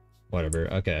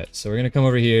 Whatever, okay. So we're gonna come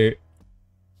over here.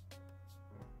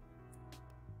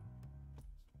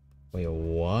 Wait,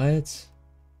 what?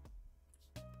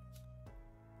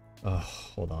 Oh,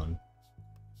 hold on.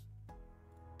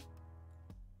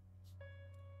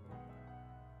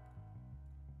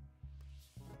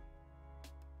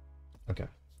 Okay.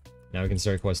 Now we can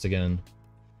start quest again.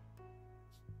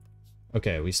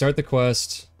 Okay, we start the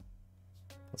quest.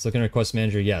 Let's look in our quest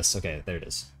manager. Yes, okay, there it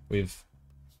is. It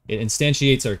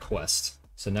instantiates our quest.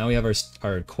 So now we have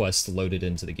our quest loaded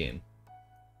into the game.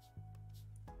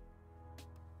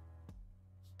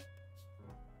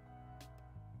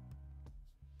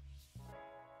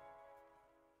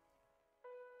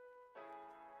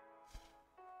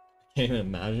 can't even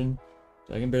imagine.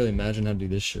 I can barely imagine how to do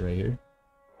this shit right here.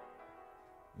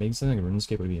 Making something like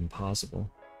RuneScape would be impossible.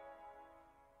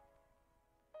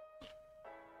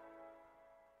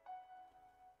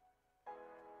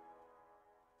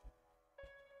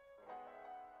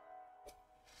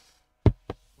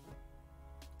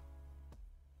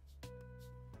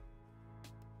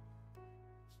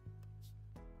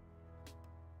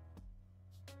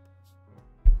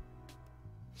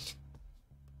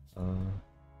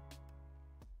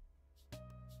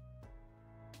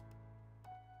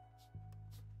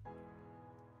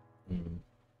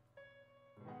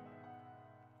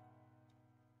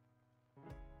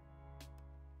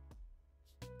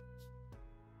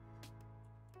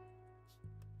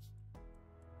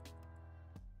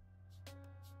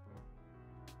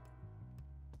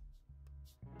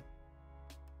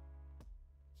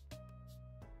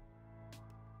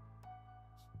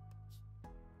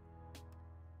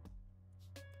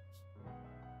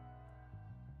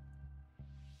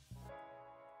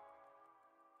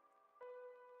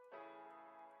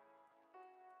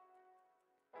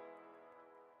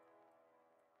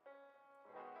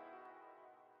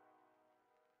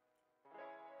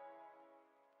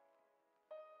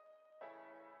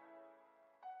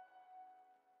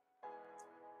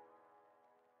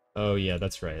 Oh yeah,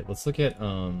 that's right. Let's look at we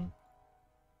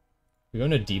go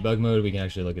into debug mode, we can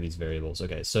actually look at these variables.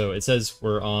 Okay, so it says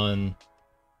we're on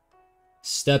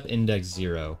step index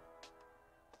 0.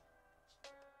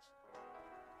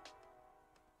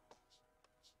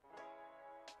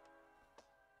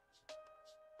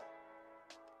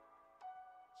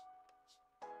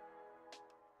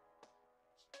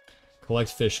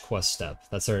 Collect fish quest step.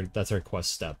 That's our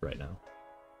quest step right now.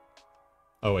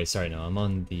 Oh wait, sorry, no, I'm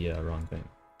on the wrong thing.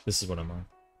 This is what I'm on.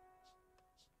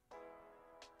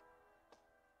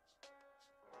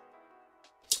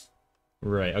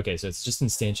 Right, okay, so it's just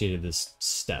instantiated this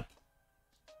step.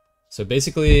 So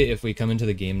basically, if we come into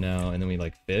the game now and then we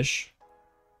like fish,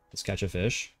 let's catch a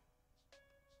fish.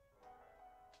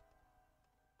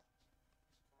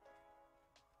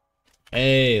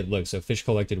 Hey, look, so fish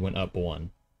collected went up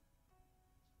 1.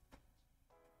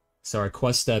 So our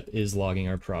quest step is logging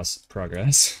our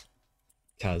progress.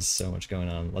 God, so much going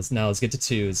on. Let's get to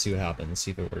 2 and see what happens. See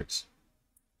if it works.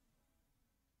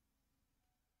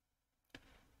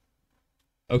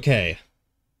 Okay.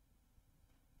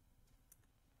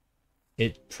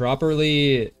 It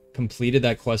properly completed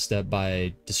that quest step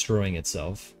by destroying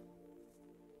itself.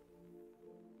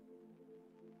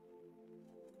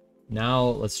 Now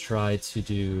let's try to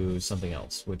do something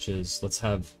else, which is let's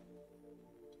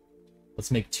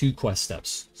make 2 quest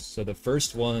steps. So the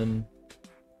first one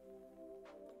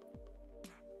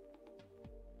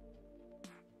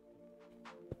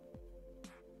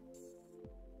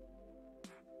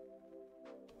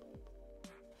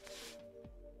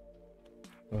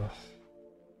ugh.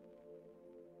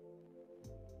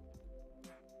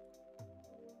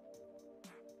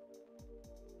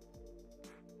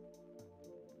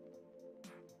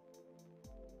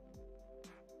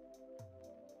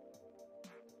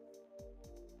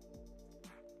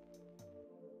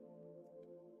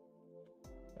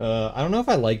 I don't know if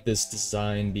I like this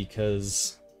design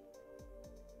because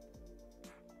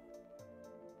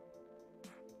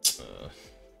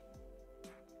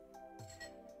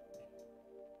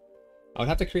I would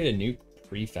have to create a new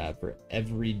prefab for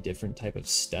every different type of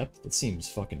step. That seems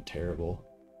fucking terrible.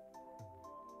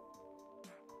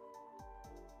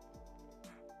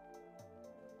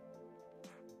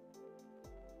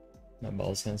 My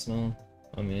balls can't smell.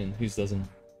 I mean, whose doesn't?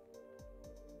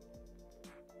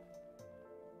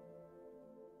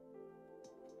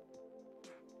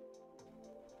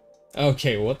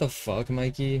 Okay, what the fuck,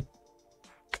 Mikey?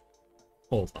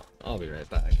 Hold on, I'll be right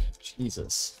back.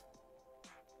 Jesus.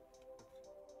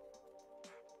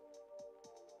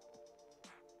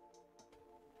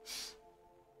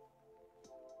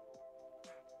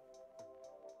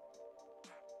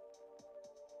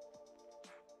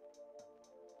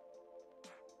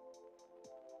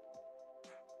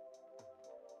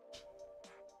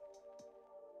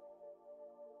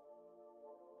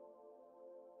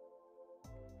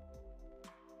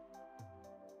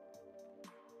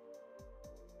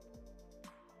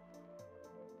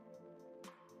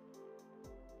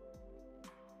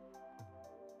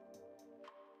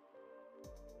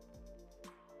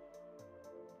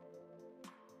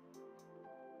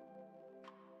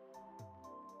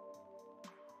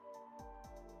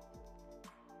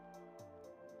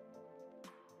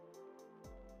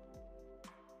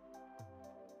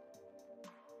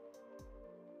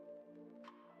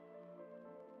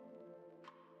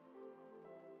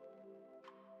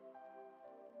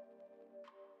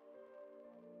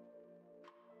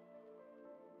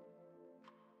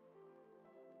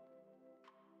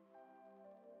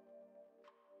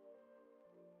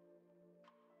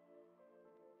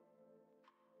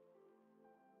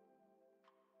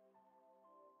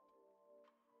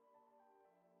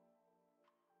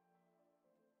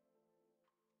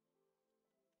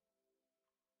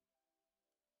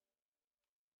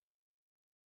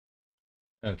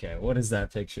 Okay, what is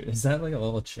that picture? Is that like a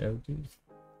little choke, dude?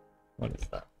 What is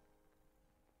that?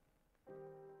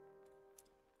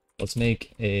 Let's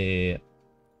make a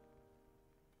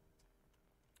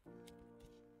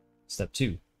step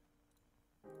 2.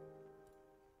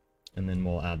 And then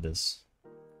we'll add this.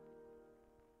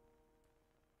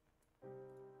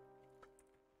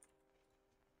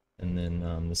 And then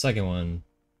the second one.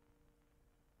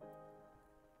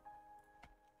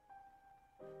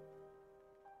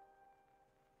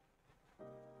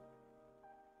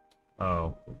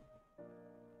 Oh.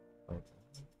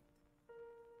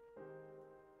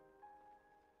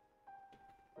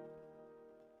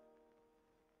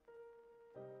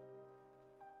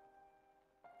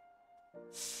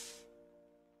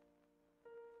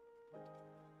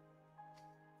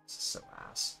 This is so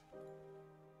ass.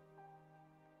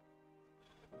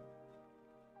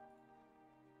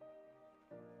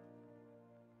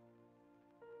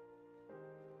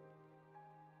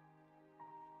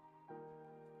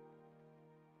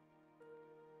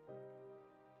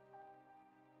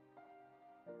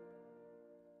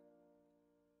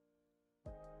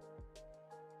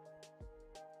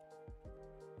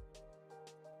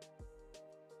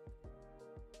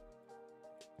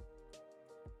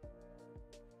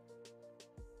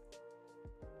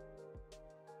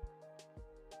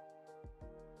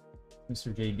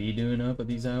 Mr. JB doing up at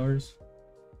these hours?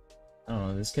 I don't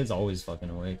know, this kid's always fucking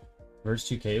awake. Verse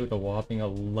 2K with a whopping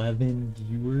 11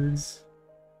 viewers?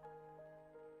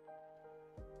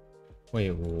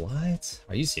 Wait, what?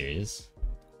 Are you serious?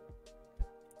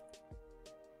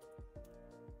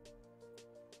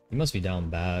 You must be down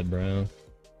bad, bro.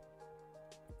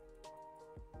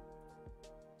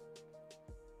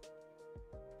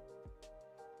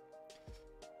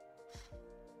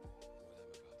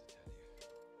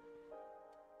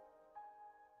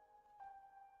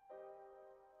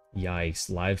 Yikes,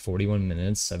 live 41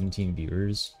 minutes, 17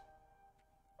 viewers.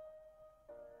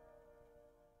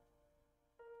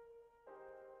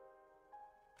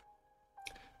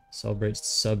 Celebrate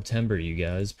September, you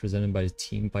guys, presented by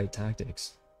Team Fight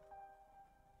Tactics.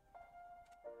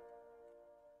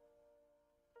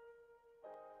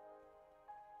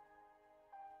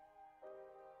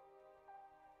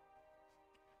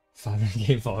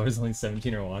 $500K followers, only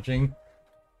 17 are watching.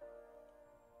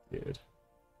 Dude.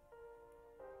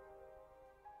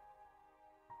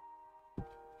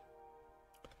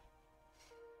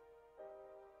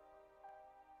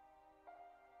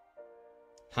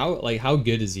 How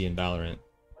good is he in Valorant?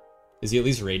 Is he at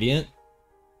least Radiant?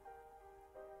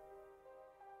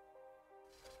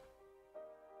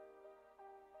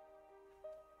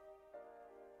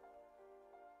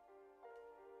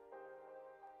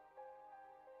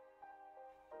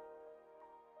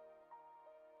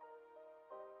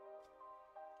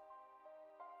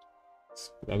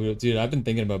 Dude, I've been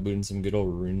thinking about booting some good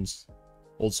old runes.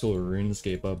 Old school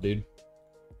RuneScape up, dude.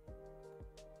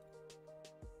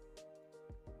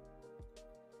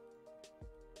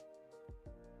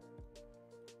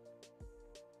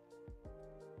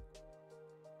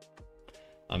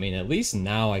 I mean, at least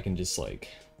now I can just, like,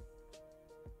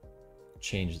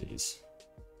 change these.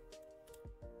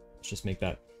 Let's just make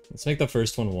that... Let's make the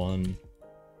first one 1.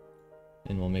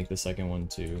 And we'll make the second one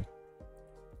 2.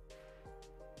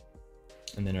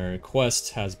 And then our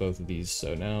quest has both of these,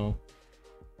 so now...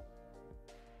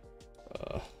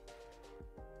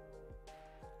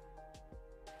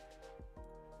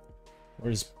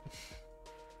 Where's...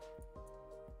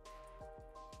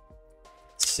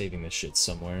 Saving this shit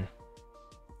somewhere.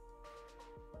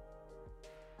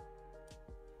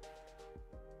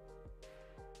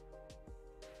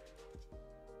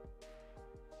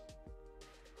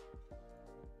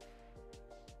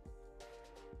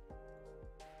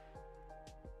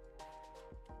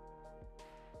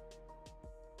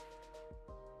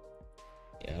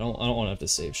 Yeah, I don't want to have to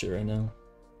save shit right now.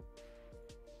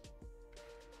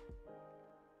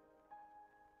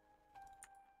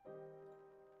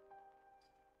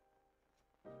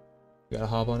 Gotta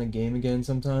hop on a game again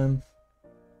sometime.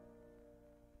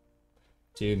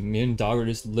 Dude, me and Dog were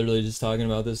just literally just talking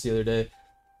about this the other day.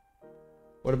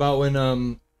 What about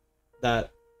when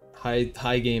that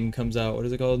high game comes out? What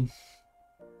is it called?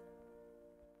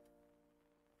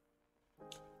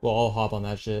 We'll all hop on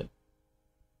that shit.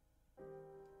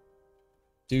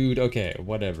 Dude, okay,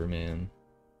 whatever, man.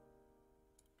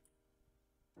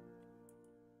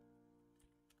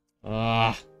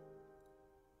 Ah.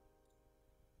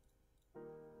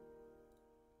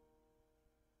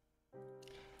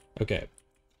 Okay.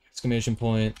 Exclamation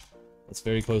point. Let's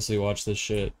very closely watch this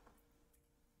shit.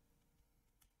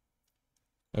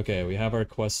 Okay, we have our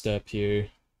quest step here.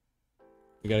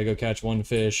 We gotta go catch one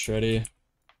fish. Ready?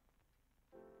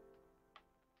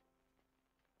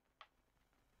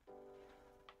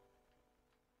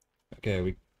 Okay,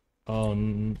 we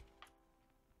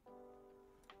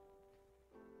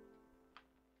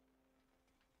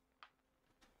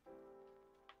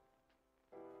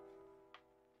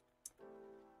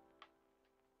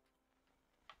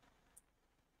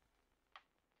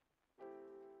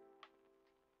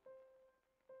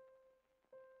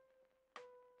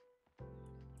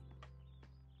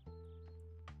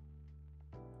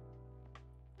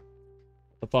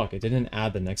the fuck, it didn't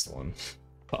add the next one.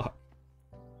 Fuck.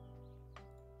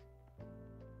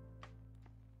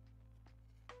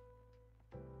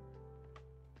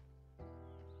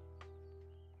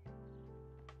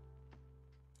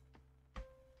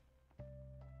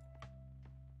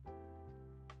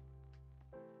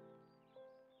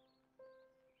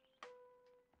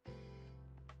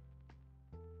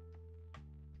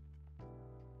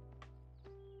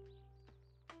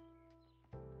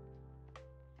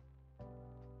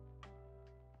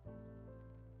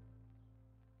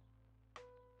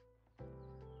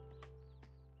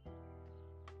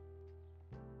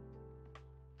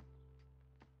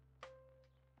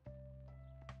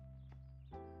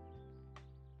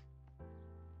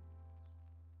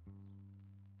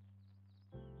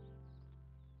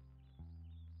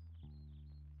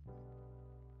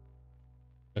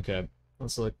 Okay,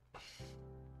 let's look.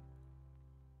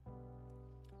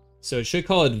 So it should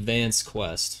call advanced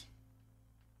quest.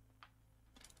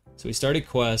 So we started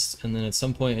quest, and then at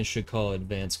some point it should call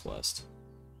advanced quest.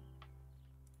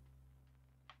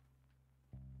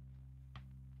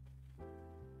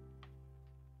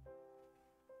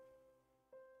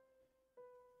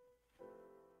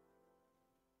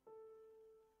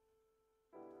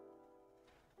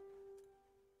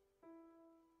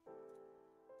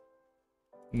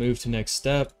 Move to next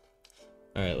step.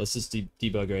 Alright, let's just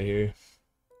debug right here.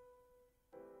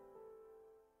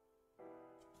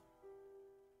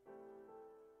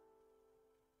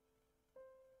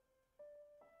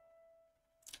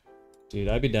 Dude,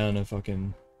 I'd be down to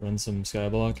fucking run some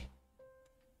Skyblock.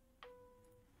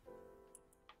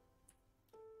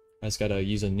 I just gotta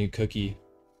use a new cookie.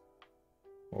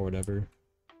 Or whatever.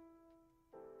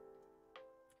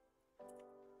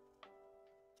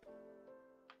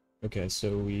 Okay,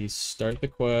 so we start the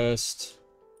quest.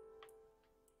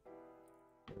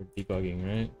 We're debugging,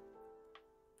 right?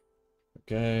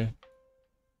 Okay.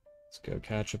 Let's go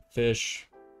catch a fish.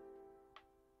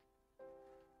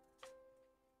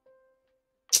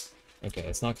 Okay,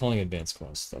 it's not calling advanced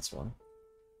quest, that's why.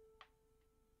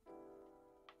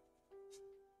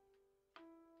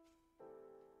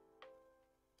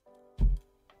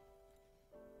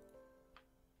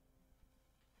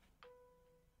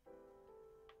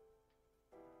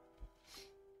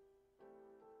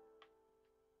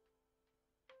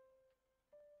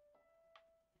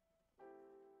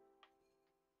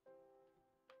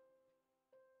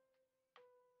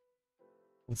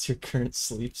 What's your current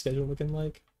sleep schedule looking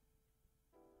like?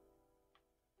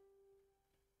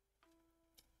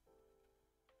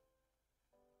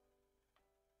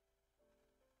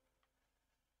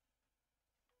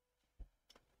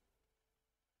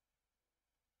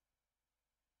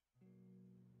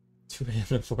 Two AM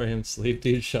to 4 AM sleep,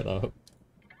 dude, shut up.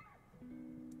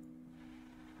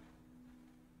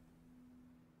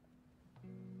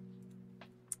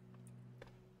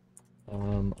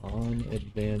 On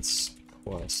advanced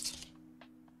quest.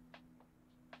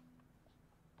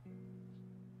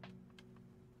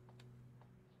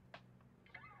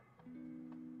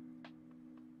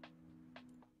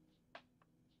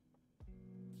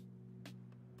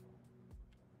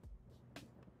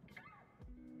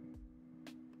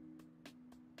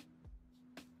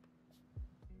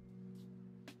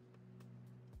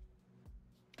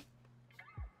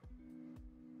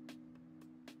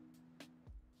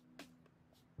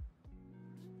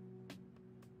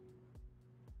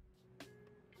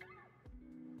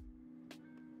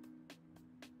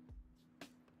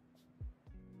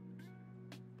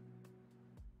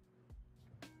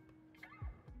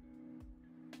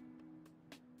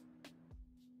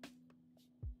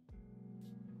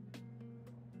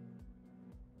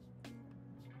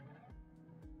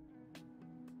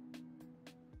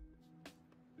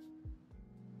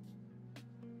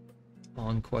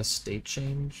 On quest state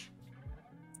change.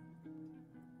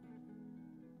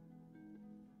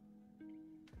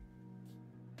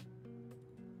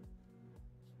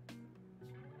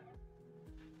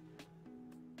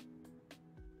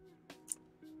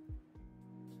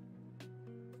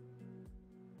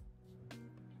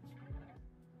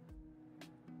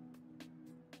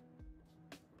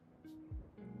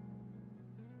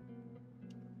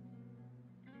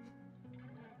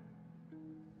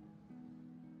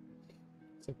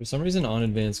 So for some reason on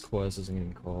advanced quest isn't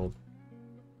getting called.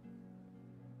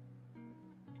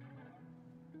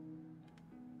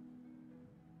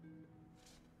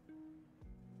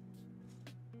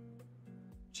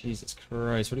 Jesus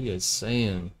Christ, what are you guys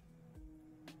saying?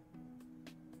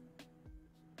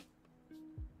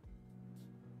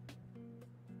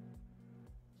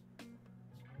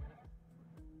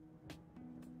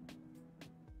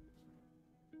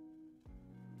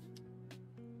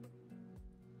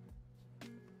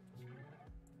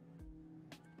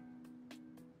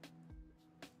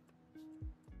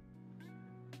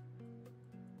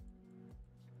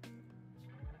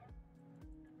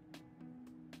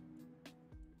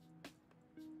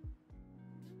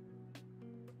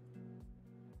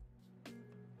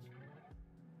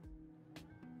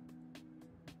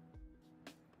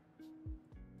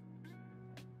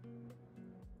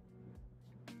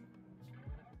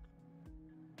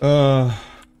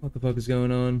 What the fuck is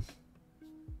going on?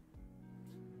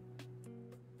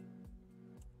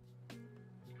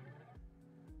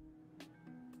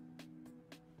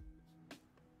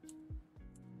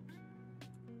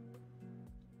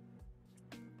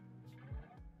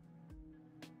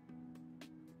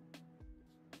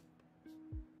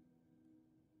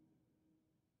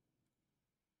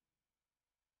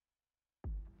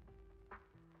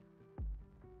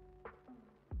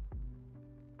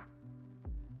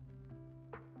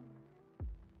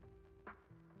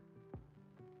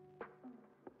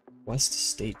 West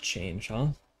state change, huh?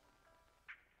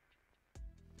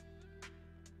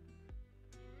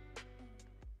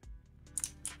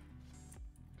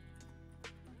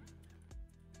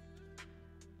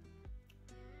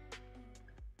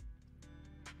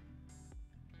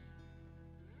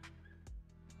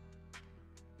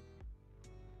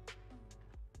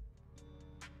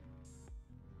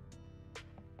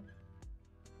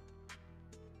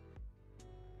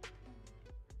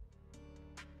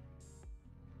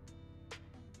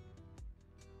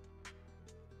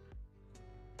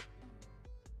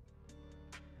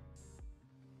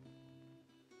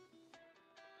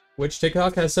 Which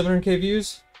TikTok has 700k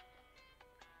views?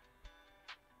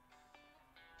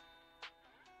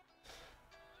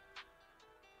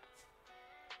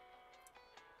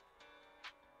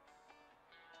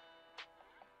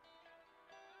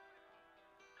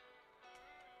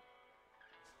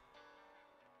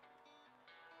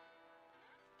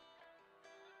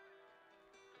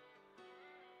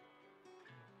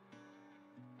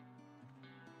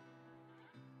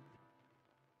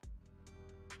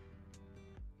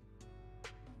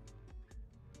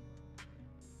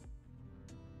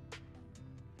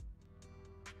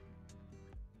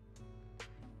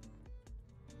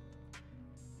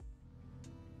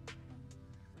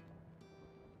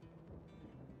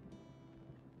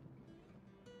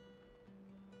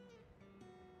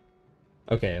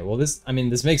 Okay, well this, I mean,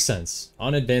 this makes sense.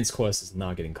 On Advanced Quest is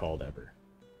not getting called ever.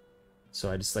 So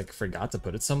I just like forgot to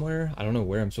put it somewhere. I don't know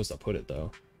where I'm supposed to put it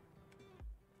though.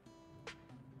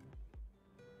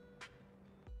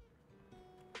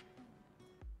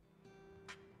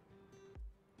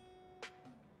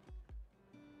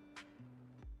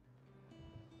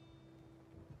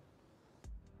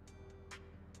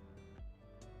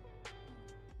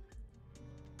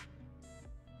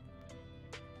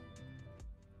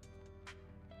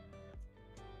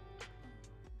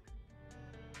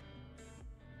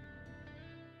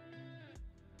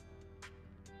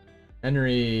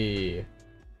 Henry.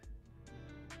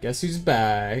 Guess who's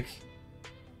back?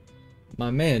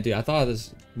 My man, dude, I thought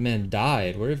this man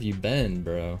died. Where have you been,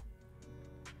 bro?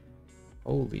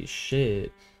 Holy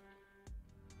shit.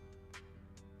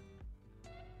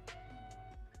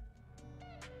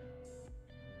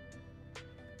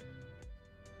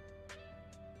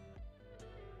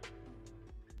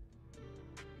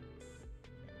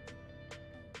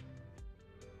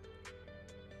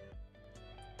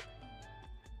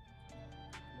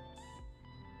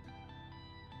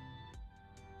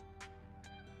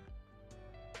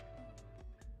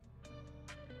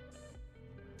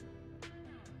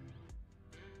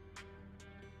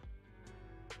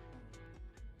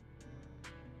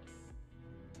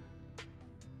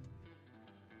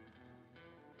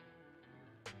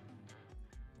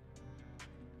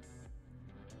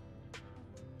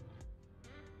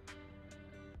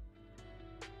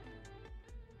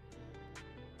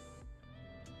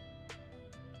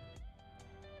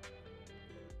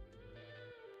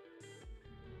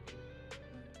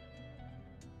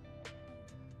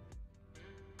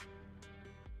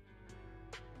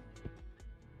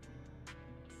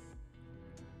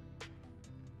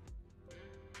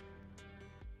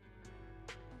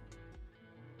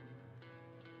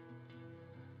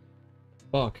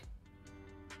 Fuck.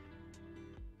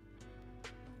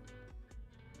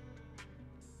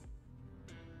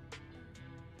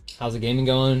 How's the gaming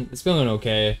going? It's going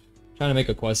okay. Trying to make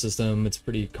a quest system. It's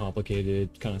pretty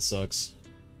complicated. Kind of sucks.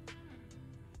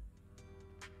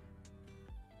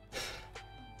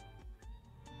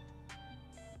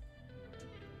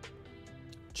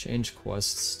 Change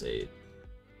quest state.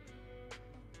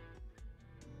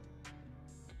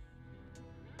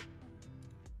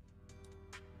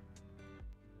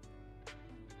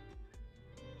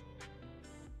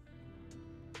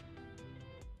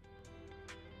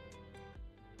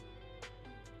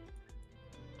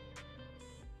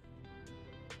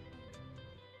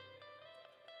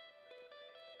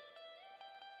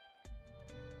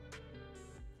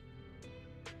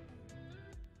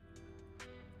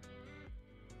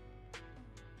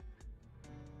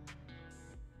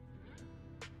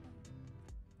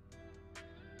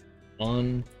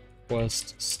 On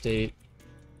quest state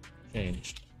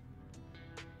changed.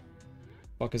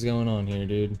 Fuck is going on here,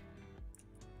 dude?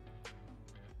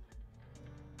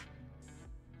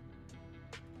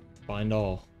 Find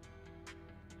all.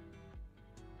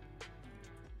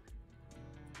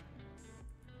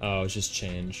 Oh, it's just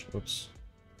change. Whoops.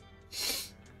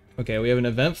 Okay, we have an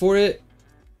event for it.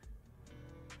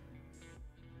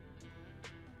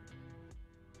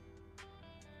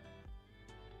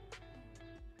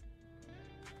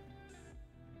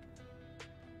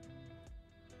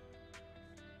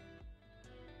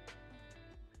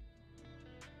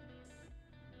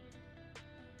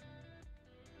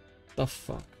 The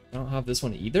fuck? I don't have this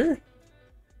one either?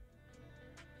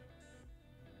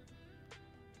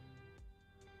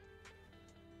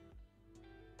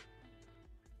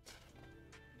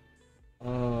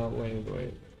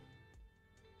 Wait.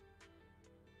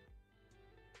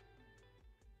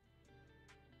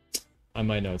 I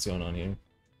might know what's going on here.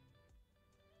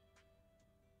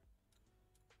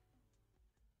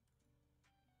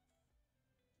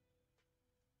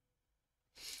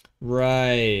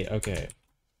 Right, okay.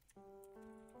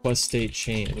 Quest state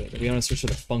change. We want to switch to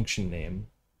the function name,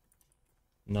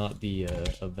 not the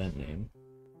event name.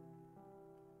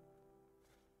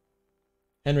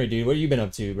 Henry, dude, what have you been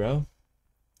up to, bro?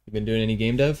 You been doing any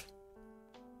game dev?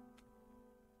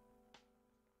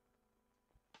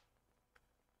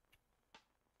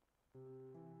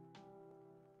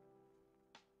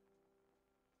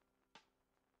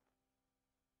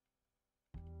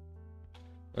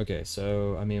 Okay,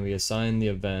 so, I mean, we assign the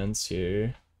events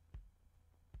here.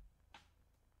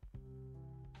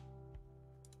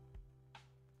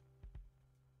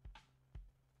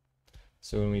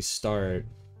 So when we start,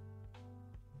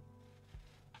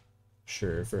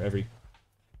 sure, for every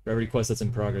quest that's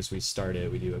in progress, we start it,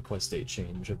 we do a quest state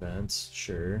change event,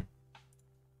 sure.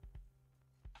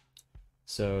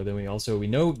 So then we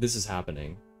know this is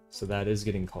happening, so that is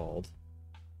getting called.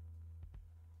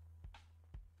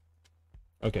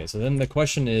 Okay, so then the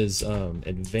question is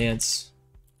advance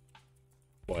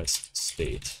quest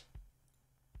state.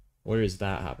 Where is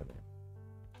that happening?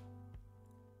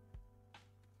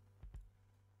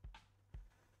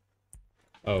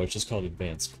 Oh, it's just called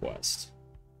advanced quest.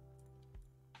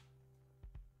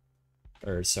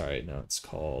 Or sorry, no, it's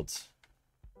called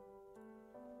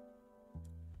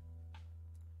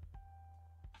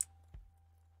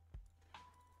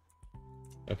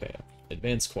okay,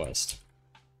 advanced quest.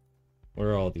 Where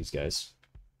are all these guys?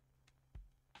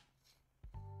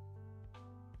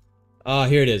 Ah,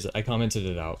 here it is. I commented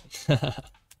it out.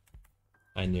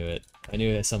 I knew it. I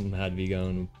knew that something had to be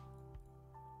going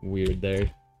weird there.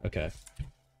 Okay.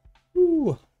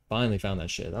 Woo! Finally found that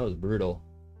shit. That was brutal.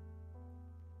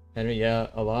 Henry, yeah,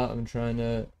 a lot. I'm trying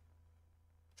out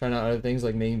other things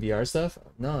like making VR stuff.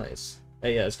 Nice.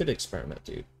 Hey, yeah, it's good to experiment,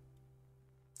 dude.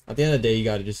 At the end of the day, you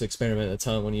gotta just experiment a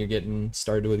ton when you're getting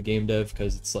started with game dev,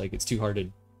 because it's like, it's too hard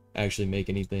to actually make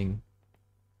anything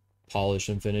polished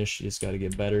and finished. You just gotta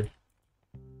get better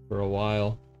for a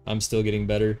while. I'm still getting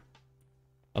better.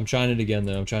 I'm trying it again,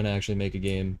 though. I'm trying to actually make a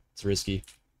game. It's risky.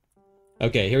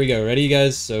 Okay, here we go. Ready, you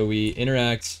guys? So we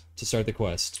interact to start the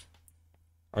quest.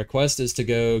 Our quest is to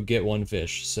go get one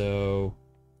fish, so...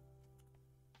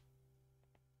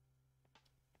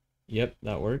 Yep,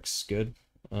 that works. Good.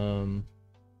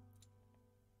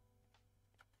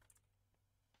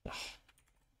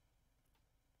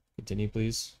 Continue,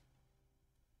 please.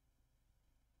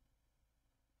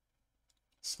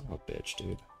 Son of a bitch,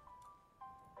 dude.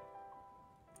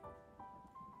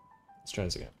 Let's try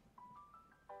this again.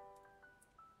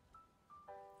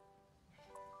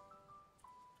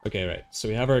 Okay, right. So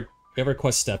we have our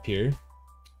quest step here.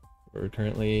 We're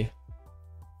currently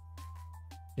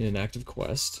in an active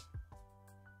quest.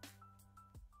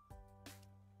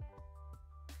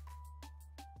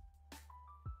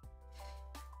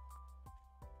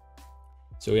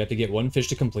 So we have to get one fish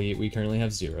to complete. We currently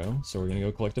have 0, so we're gonna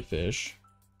go collect a fish.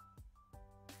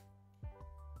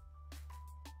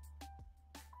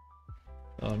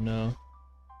 Oh no.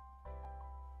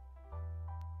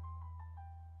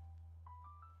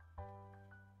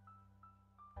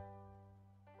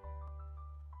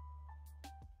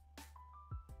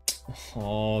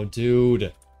 Oh,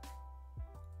 dude.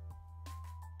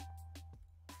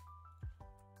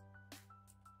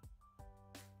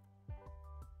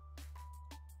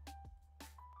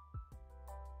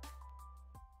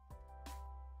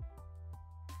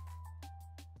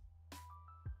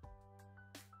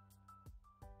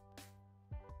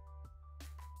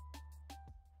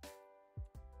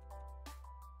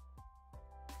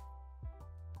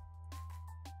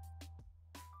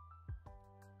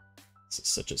 This is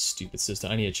such a stupid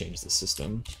system. I need to change the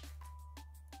system.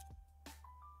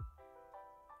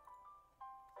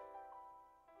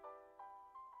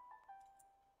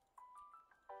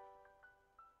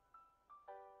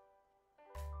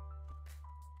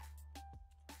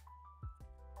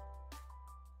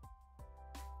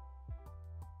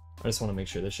 I just want to make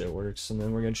sure this shit works, and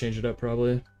then we're gonna change it up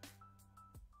probably.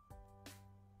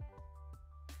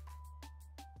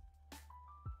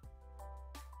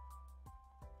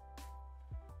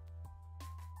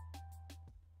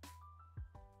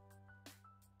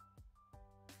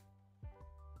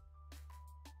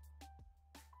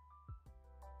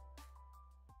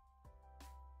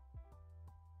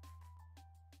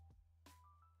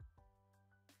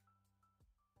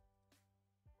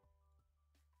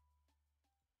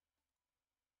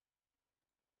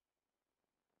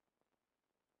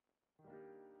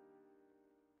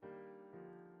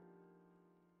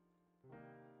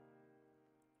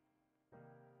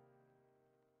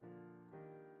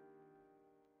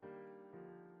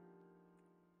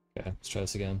 Okay, let's try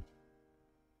this again.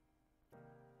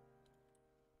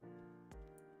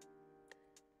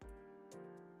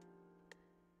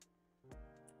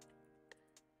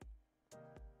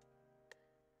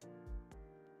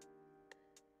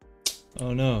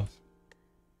 Oh no.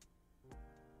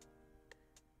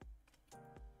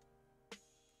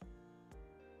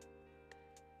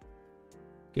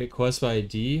 Get quest by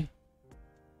ID.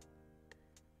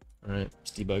 Alright,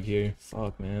 let's debug here.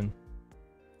 Fuck, man.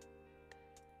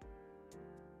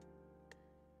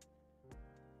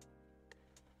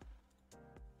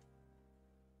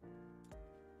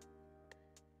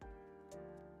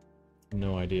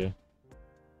 No idea.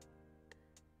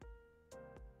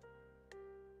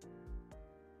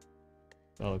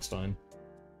 That looks fine.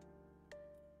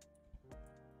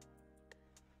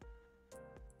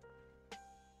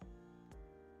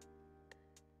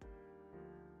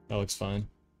 That looks fine.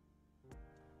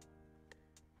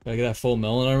 Gotta get that full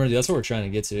melon armor? Dude, that's what we're trying to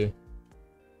get to.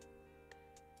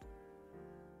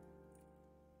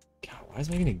 God, why is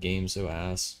making a game so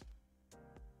ass?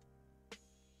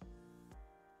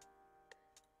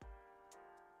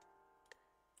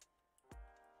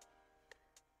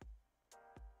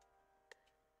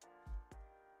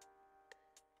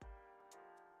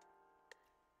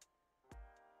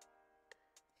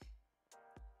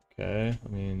 Okay, I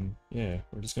mean, yeah,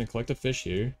 we're just gonna collect a fish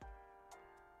here.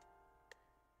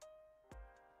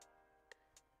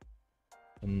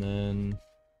 And then...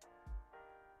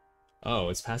 Oh,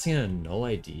 it's passing in a null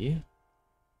ID?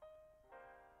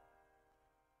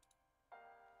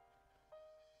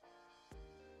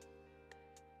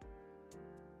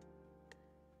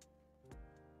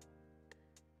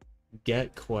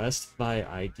 Get quest by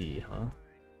ID, huh?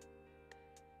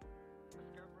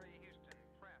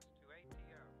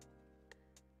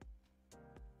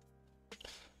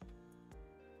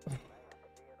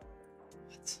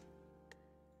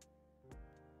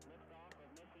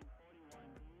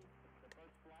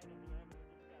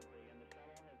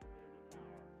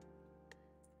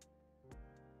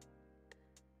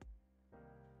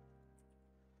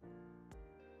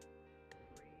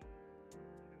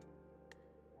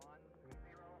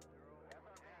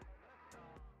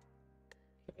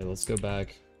 Okay, let's go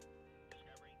back.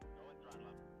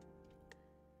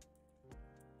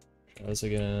 Try this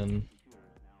again.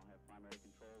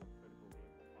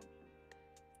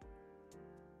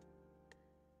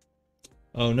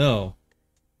 Oh no.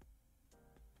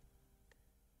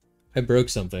 I broke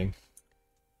something.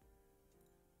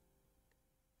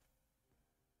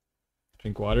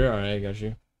 Drink water? Alright, I got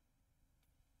you.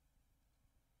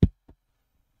 Is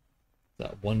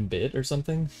that 1 bit or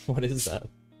something? What is that?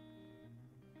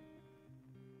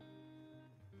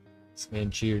 This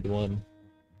man cheered 1.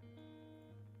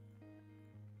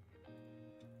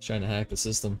 He's trying to hack the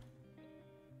system.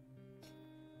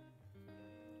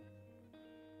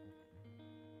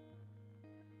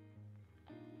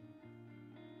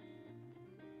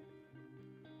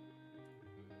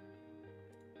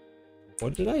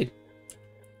 What did I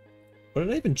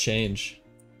even change?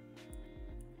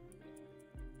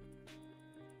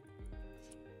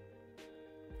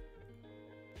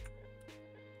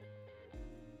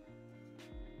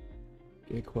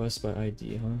 Get quest by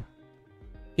ID, huh?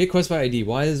 Get quest by ID.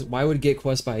 Why would get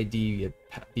quest by ID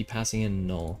be passing in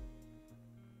null?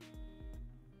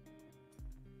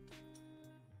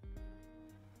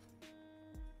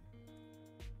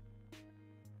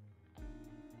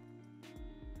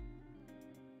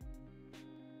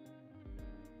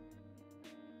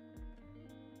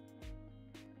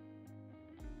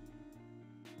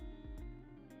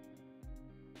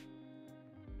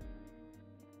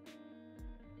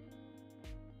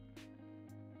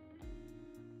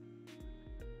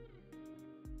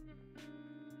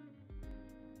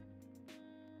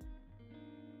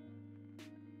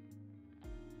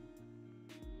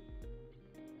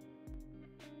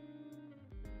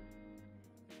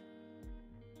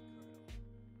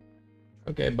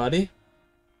 Okay, buddy.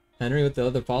 Henry with the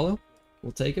other follow.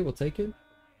 We'll take it, we'll take it.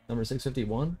 Number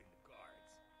 651.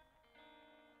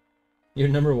 You're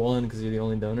number 1 because you're the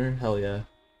only donor? Hell yeah. If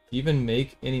you even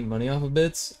make any money off of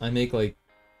bits, I make like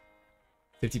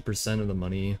 50% of the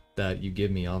money that you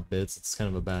give me off bits. It's kind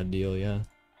of a bad deal, yeah.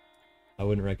 I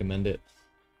wouldn't recommend it.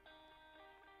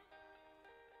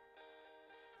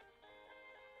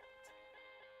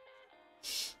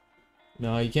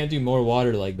 No, you can't do more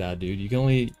water like that, dude. You can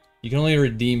only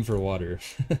redeem for water.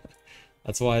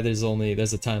 That's why there's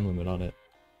a time limit on it.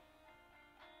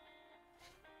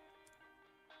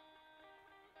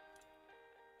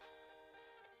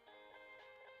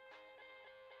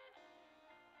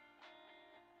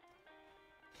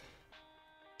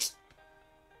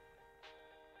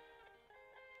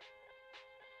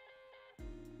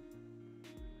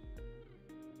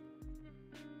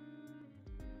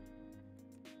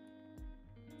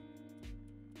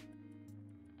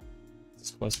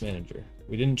 Quest Manager.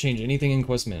 We didn't change anything in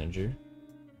Quest Manager.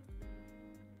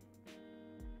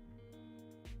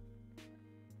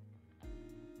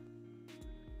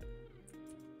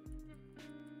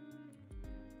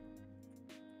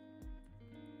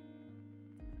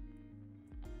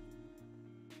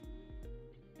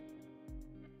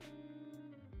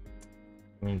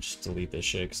 I'm gonna just delete this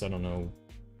shit because I don't know.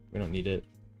 We don't need it.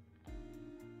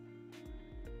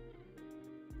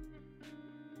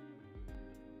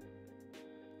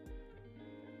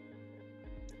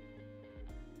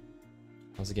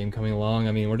 How's the game coming along?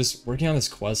 I mean, we're just working on this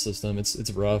quest system. It's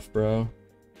rough, bro.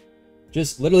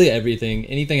 Just literally everything.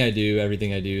 Everything I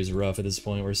do is rough at this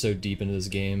point. We're so deep into this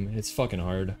game. It's fucking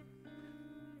hard.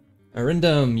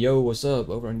 Arindum, yo, what's up?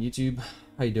 Over on YouTube.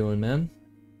 How you doing, man?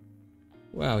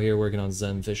 Wow, here working on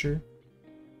Zen Fisher.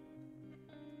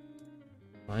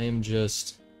 I am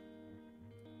just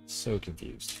so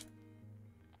confused.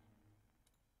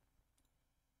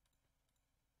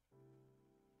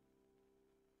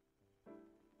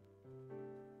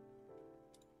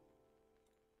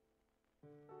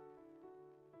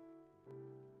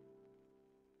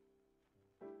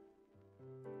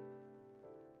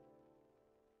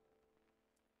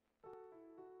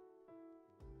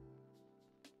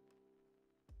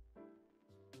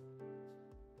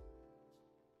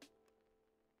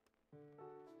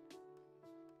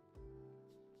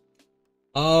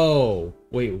 Oh,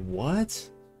 wait, what?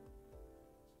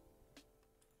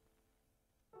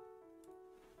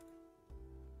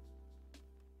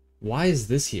 Why is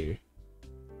this here?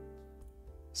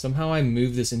 Somehow I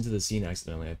moved this into the scene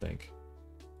accidentally, I think.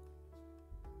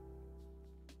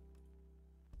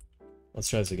 Let's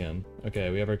try this again.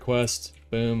 Okay, we have our quest.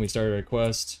 Boom, we started our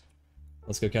quest.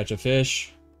 Let's go catch a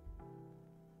fish.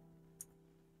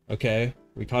 Okay,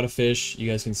 we caught a fish.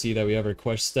 You guys can see that we have our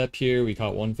quest step here. We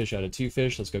caught 1 fish out of 2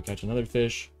 fish. Let's go catch another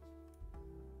fish.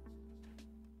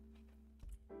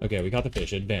 Okay, we caught the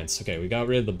fish. Advance. Okay, we got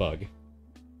rid of the bug.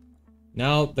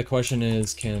 Now the question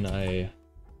is, can I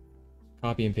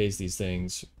copy and paste these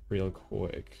things real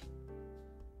quick?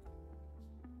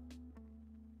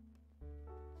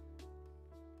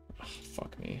 Oh,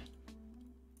 fuck me.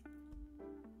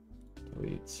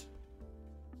 Delete.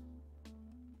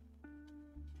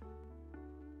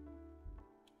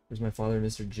 Where's my father,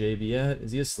 Mr. JB at?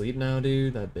 Is he asleep now,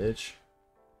 dude? That bitch.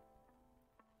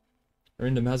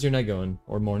 Arindam, how's your night going?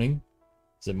 Or morning?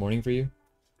 Is it morning for you?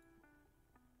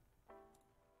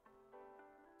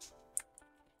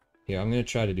 Here, I'm gonna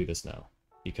try to do this now,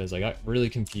 because I got really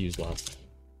confused last time.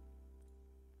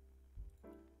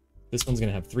 This one's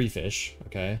gonna have 3 fish,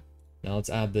 okay? Now let's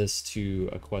add this to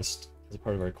a quest as a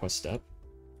part of our quest step.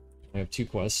 We have 2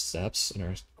 quest steps in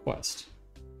our quest.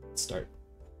 Let's start.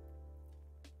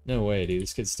 No way, dude.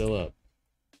 This kid's still up.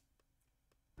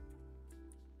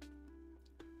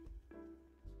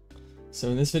 So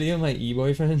in this video, my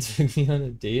e-boyfriend took me on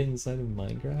a date inside of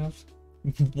Minecraft?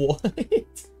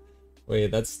 What?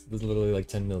 Wait, that's literally like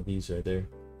 10 mil views right there.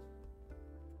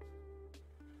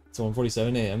 It's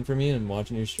 1:47 a.m. for me and I'm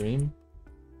watching your stream.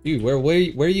 Dude,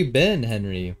 where you been,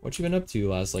 Henry? What you been up to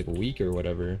last like week or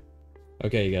whatever?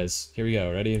 Okay, you guys, here we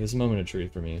go. Ready? This is a moment of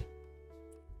truth for me.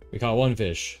 We caught one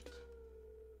fish.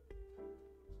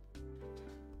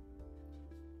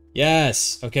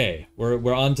 Yes. Okay,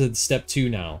 we're on to step 2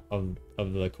 now of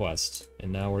the quest,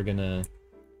 and now we're gonna.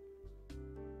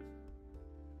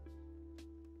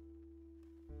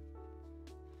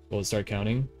 Will it start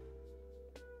counting?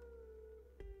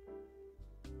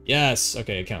 Yes!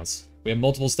 Okay, it counts. We have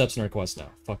multiple steps in our quest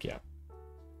now. Fuck yeah.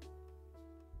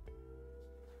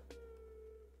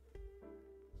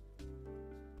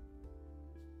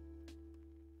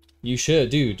 You should,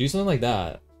 dude. Do something like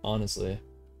that, honestly.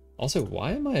 Also,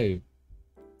 why am I...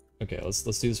 Okay, let's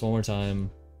do this one more time.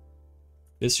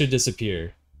 This should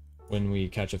disappear when we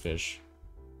catch a fish.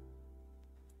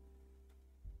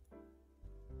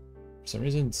 For some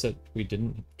reason it said we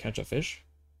didn't catch a fish?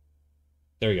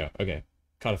 There we go. Okay.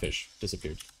 Caught a fish.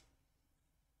 Disappeared. For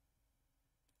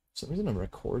some reason I'm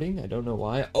recording? I don't know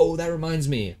why. Oh, that reminds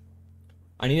me.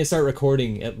 I need to start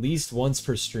recording at least once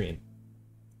per stream.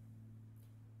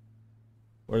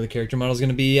 What are the character models going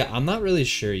to be? I'm not really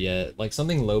sure yet. Like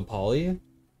something low poly.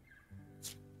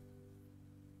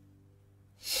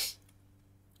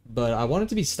 But I want it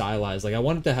to be stylized. Like I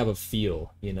want it to have a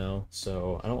feel, you know?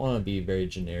 So I don't want to be very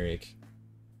generic.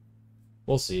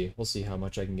 We'll see. We'll see how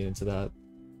much I can get into that.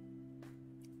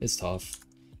 It's tough.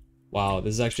 Wow,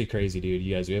 this is actually crazy, dude.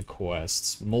 You guys, we have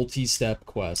quests. Multi-step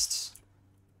quests.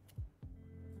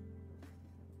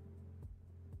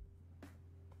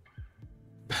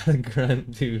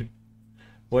 Grunt, dude.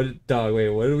 What, dog, wait,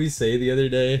 what did we say the other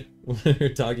day when we were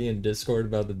talking in Discord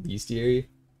about the bestiary?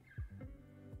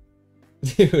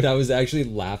 Dude, I was actually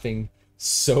laughing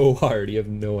so hard, you have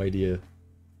no idea.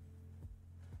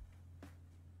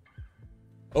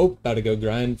 Oh, about to go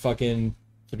grind fucking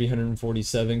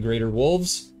 347 greater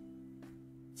wolves.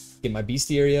 Get my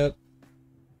bestiary up.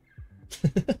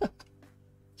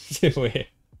 Wait.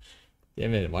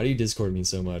 Damn it, why do you Discord me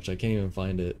so much? I can't even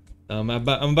find it. I'm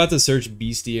about to search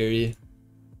bestiary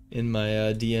in my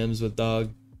DMs with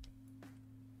dog.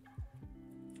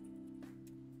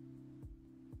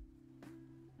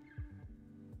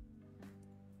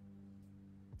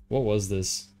 What was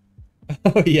this?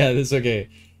 Oh yeah, this okay.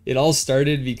 It all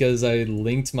started because I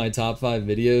linked my top 5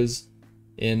 videos,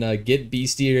 and get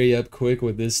bestiary up quick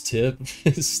with this tip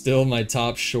is still my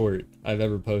top short I've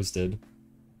ever posted.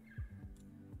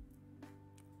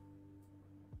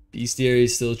 Bestiary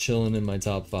is still chilling in my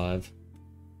top 5.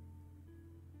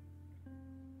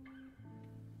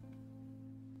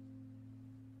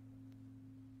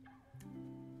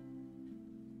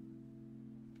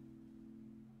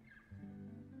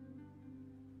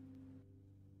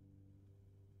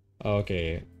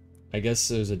 Okay, I guess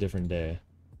it was a different day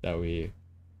that we...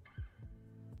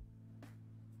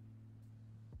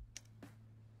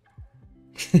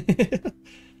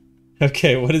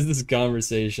 Okay, what is this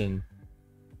conversation?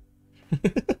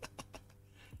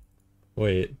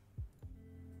 Wait.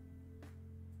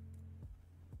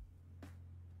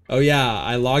 Oh yeah,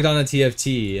 I logged on to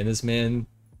TFT and this man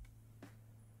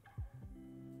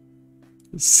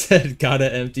said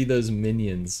gotta empty those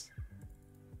minions.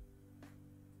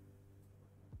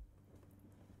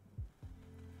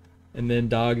 And then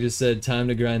dog just said time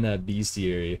to grind that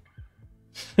bestiary.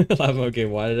 I'm okay,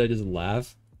 why did I just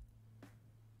laugh?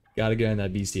 Gotta grind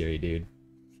that bestiary, dude.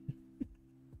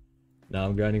 Now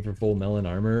I'm grinding for full melon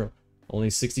armor. Only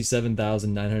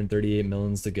 67,938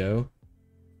 melons to go.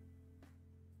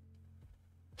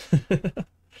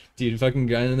 Dude, fucking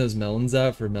grinding those melons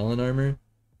out for melon armor.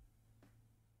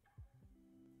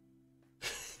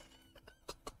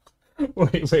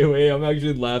 Wait, I'm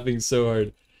actually laughing so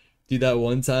hard. Dude, that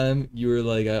one time you were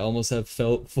like, I almost have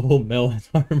felt full melon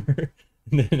armor.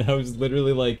 And then I was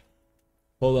literally like,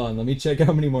 hold on, let me check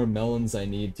how many more melons I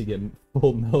need to get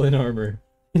full melon armor.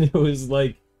 And it was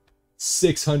like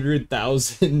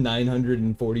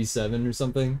 600,947 or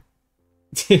something.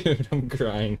 Dude, I'm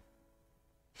crying.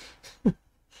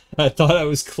 I thought I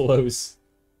was close.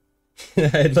 I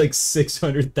had like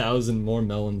 600,000 more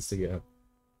melons to go.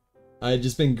 I had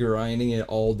just been grinding it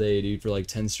all day, dude, for like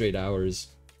 10 straight hours.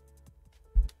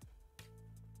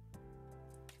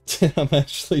 I'm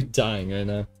actually dying right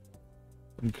now.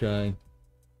 I'm crying.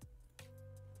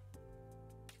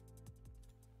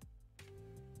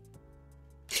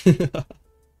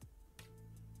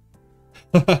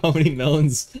 How many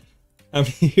melons? I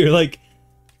mean, you're like,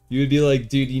 you would be like,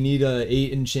 dude, you need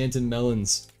 8 enchanted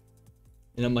melons.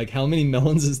 And I'm like, how many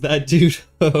melons is that, dude?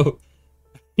 Oh,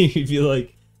 you'd be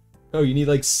like, oh, you need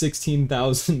like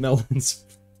 16,000 melons.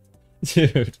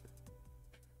 Dude.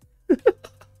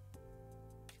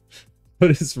 What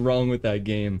is wrong with that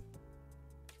game?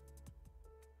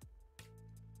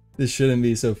 This shouldn't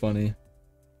be so funny.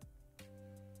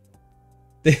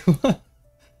 They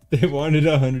they wanted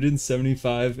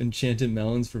 175 enchanted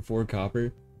melons for 4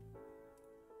 copper.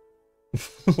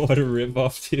 What a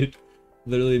ripoff, dude.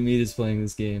 Literally me just playing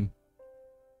this game.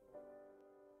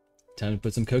 Time to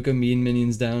put some Cocoa Mean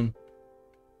minions down.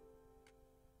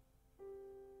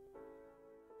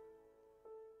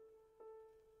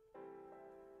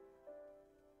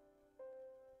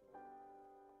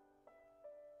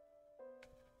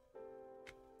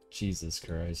 Jesus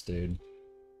Christ, dude.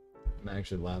 I'm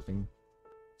actually laughing.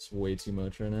 It's way too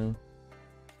much right now.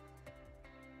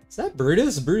 Is that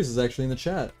Brutus? Brutus is actually in the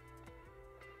chat.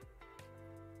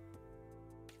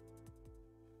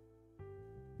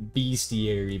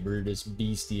 Bestiary, Brutus.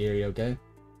 Bestiary, okay?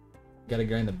 Gotta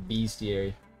grind the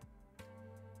bestiary.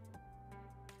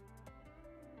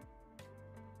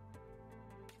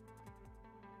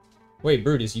 Wait,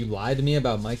 Brutus, you lied to me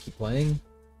about Mikey playing?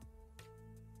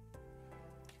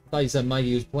 I thought you said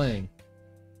Mikey was playing.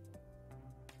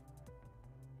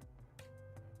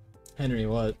 Henry,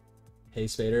 what? Hey,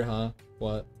 Spader, huh?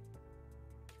 What?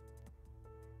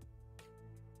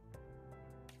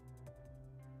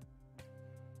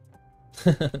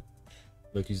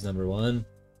 Look who's number 1.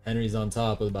 Henry's on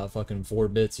top with about fucking 4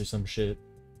 bits or some shit.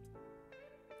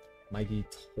 Mikey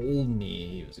told me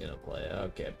he was gonna play.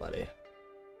 Okay, buddy.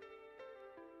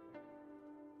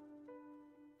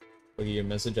 Look at your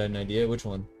message, I had an idea. Which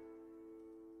one?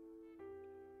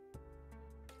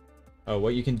 Oh,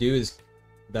 what you can do is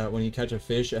that when you catch a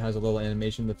fish, it has a little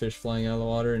animation of the fish flying out of the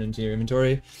water and into your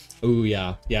inventory. Ooh,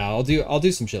 yeah. Yeah, I'll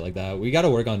do some shit like that. We gotta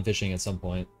work on fishing at some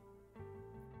point.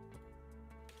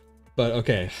 But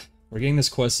okay, we're getting this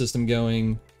quest system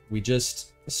going. We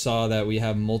just saw that we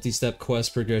have multi-step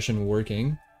quest progression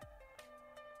working.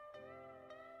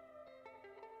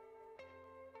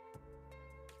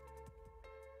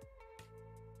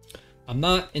 I'm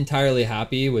not entirely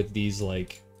happy with these,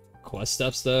 like, quest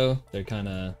steps, though. They're kind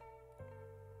of...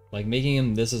 Like, making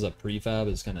him this as a prefab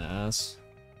is kind of ass.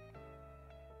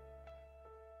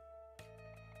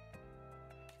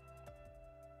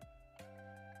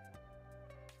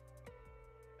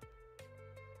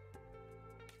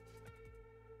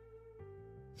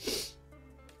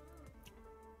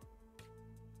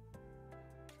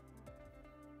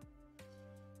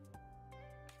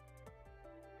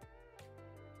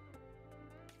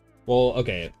 Well,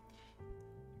 okay.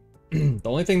 The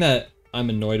only thing that I'm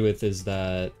annoyed with is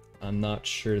that I'm not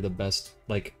sure the best,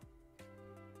 like...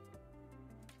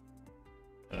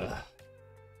 Ugh.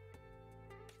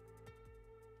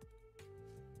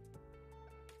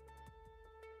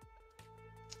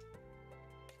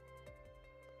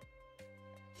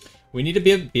 We need to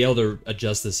be able to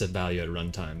adjust this at value at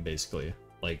runtime, basically.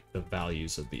 Like, the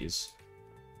values of these.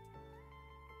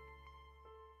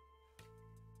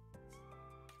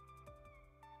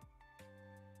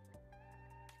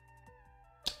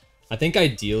 I think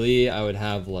ideally I would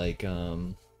have like I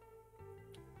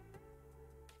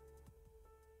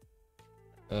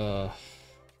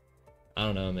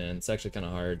don't know, man. It's actually kind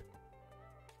of hard.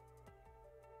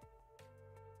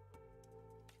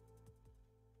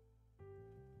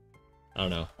 I don't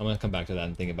know. I'm gonna come back to that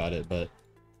and think about it, but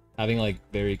having like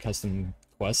very custom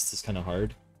quests is kind of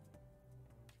hard,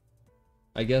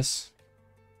 I guess.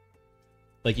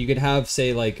 Like you could have,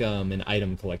 say, like an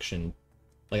item collection.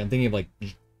 Like I'm thinking of like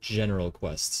general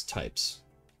quests types.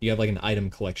 You have like an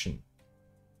item collection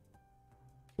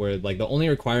where like the only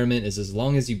requirement is as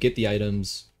long as you get the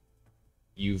items,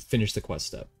 you finish the quest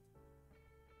step.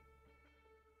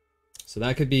 So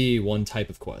that could be one type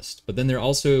of quest. But then there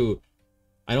also,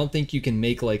 I don't think you can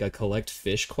make like a collect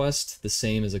fish quest the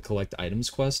same as a collect items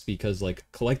quest, because like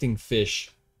collecting fish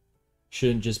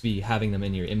shouldn't just be having them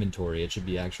in your inventory. It should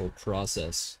be actual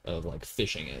process of like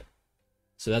fishing it.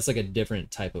 So that's like a different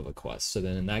type of a quest. So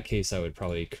then in that case, I would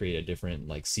probably create a different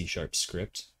like C#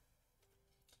 script.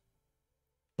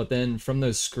 But then from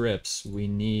those scripts, we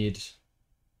need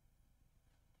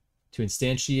to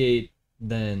instantiate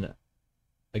then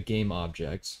a game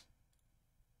object.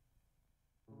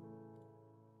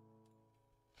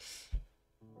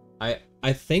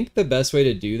 I think the best way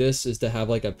to do this is to have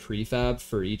like a prefab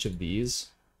for each of these,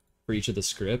 for each of the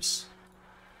scripts.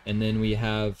 And then we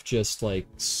have just like...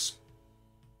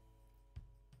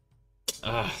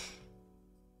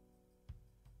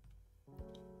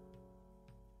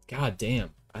 God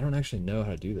damn, I don't actually know how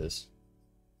to do this.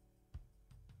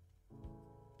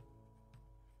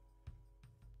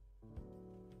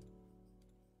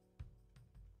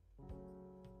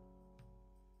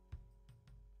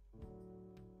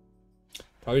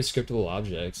 Probably scriptable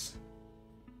objects.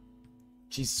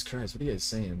 Jesus Christ, what are you guys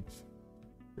saying?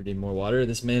 Redeem more water?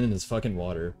 This man and his fucking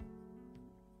water.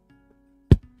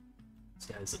 This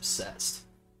guy's obsessed.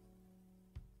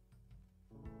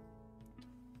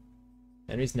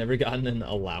 Henry's never gotten an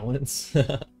allowance.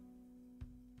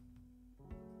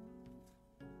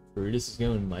 Brutus is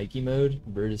going Mikey mode.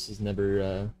 Brutus is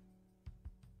never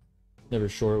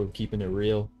short with keeping it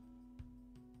real.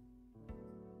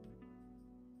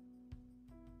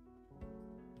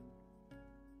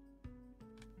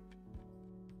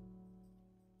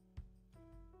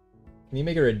 Can you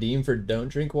make a redeem for don't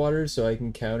drink water so I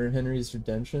can counter Henry's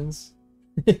redemptions?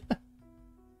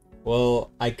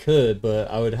 Well, I could,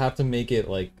 but I would have to make it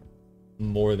like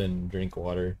more than drink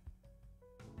water.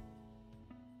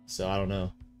 So I don't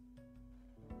know.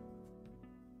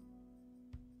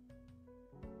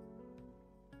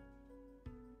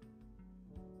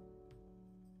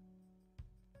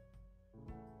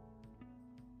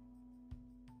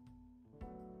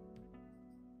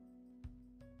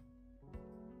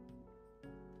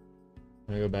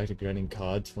 I'm gonna go back to grinding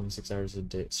COD 26 hours a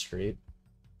day straight.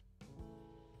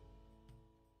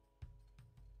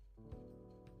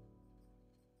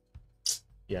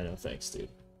 Yeah, no thanks, dude.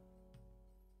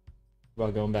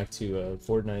 About going back to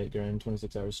Fortnite grind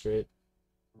 26 hours straight.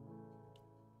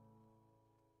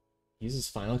 Uses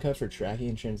Final Cut for tracking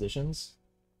and transitions.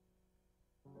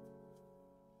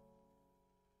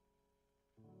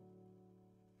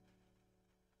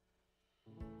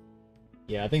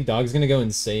 Yeah, I think Dog's gonna go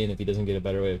insane if he doesn't get a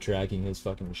better way of tracking his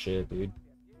fucking shit, dude.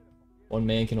 One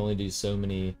man can only do so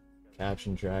many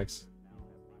caption tracks.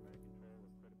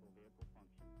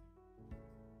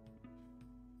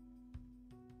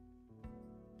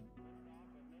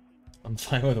 I'm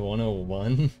fine with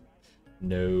 101.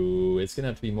 No, it's gonna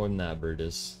have to be more than that,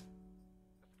 Virtus.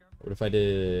 What if I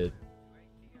did...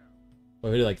 What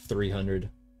if I did like 300?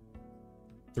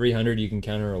 300 you can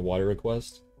counter a water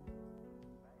request?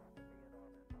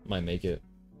 Might make it.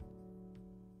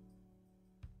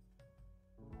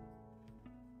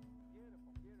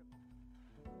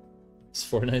 Is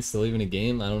Fortnite still even a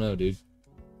game? I don't know, dude.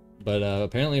 But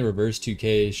apparently Reverse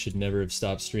 2K should never have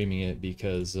stopped streaming it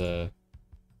because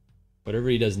whatever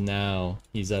he does now,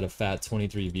 he's at a fat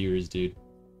 23 viewers, dude.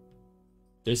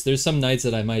 There's some nights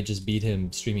that I might just beat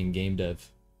him streaming Gamedev.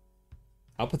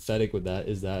 How pathetic would that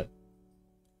is that?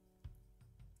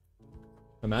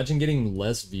 Imagine getting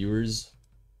less viewers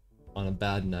on a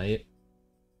bad night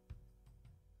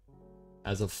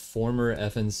as a former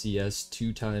FNCS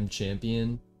 2-time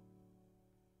champion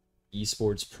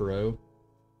esports pro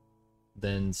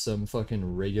than some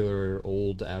fucking regular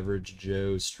old average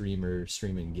Joe streamer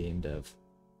streaming Gamedev.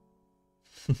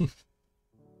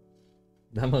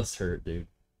 That must hurt, dude.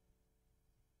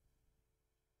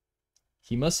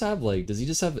 He must have like, does he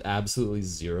just have absolutely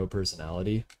zero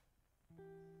personality?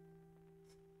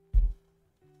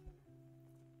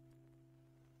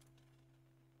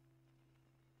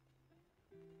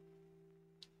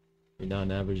 You're not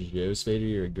an average Joe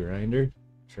Spader, you're a grinder.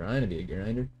 Trying to be a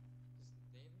grinder.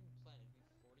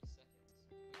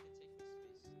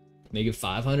 Make it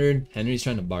 500. Henry's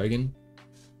trying to bargain.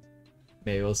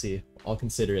 Maybe we'll see. I'll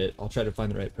consider it. I'll try to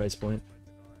find the right price point.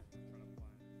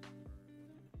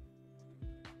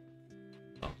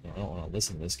 Oh, I don't want to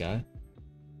listen to this guy.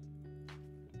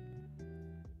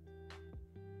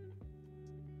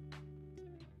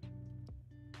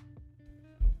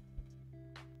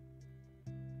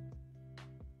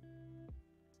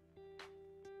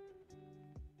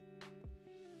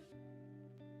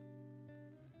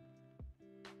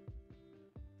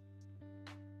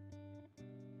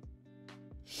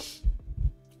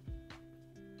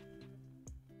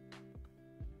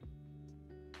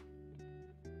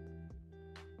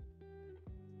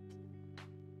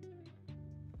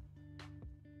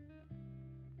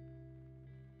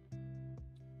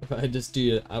 If I just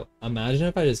do, imagine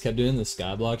if I just kept doing the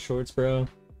Skyblock shorts, bro.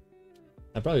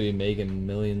 I'd probably be making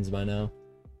millions by now.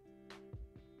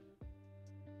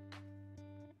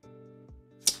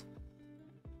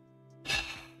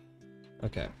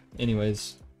 Okay.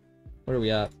 Anyways, where are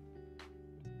we at?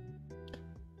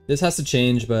 This has to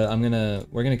change, but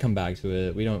we're gonna come back to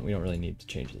it. We don't really need to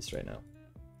change this right now.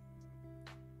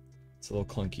 It's a little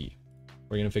clunky.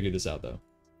 We're gonna figure this out though.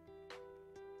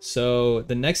 So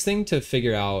the next thing to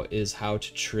figure out is how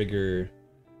to trigger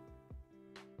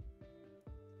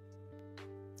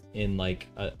in like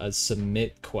a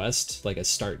submit quest, like a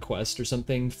start quest or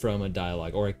something from a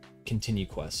dialogue, or a continue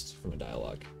quest from a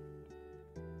dialogue.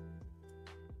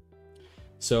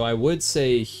 So I would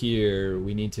say here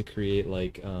we need to create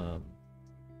like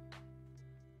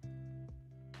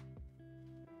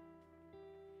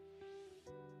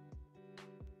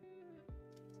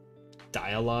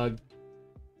dialogue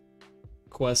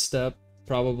quest step,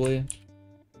 probably.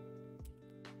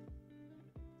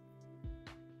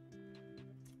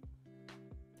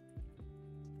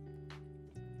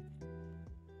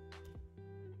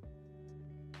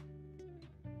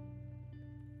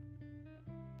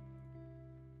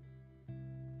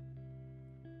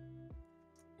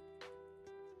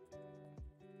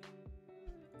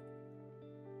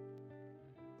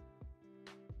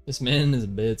 This man is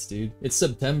bits, dude. It's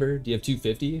September. Do you have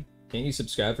 250? Can't you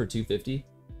subscribe for 250?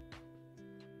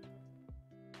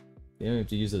 You don't have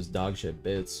to use those dog shit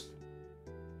bits.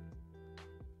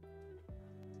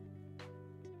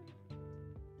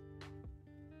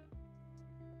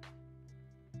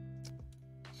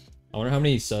 I wonder how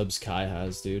many subs Kai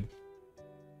has, dude.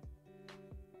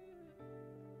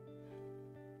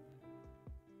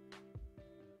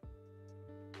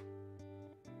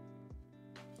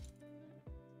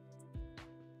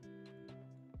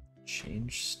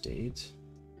 Change state.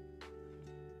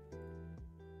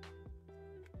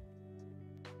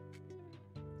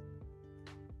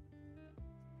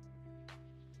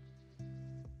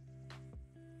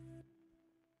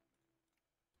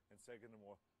 And second of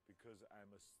all, because I'm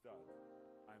a stud,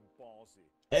 I'm ballsy.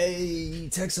 Hey,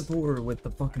 tech support with the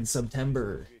fucking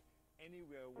September.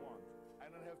 Anywhere I want. I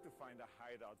don't have to find a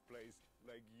hideout place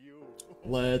like you.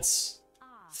 Let's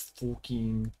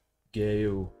fucking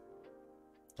go.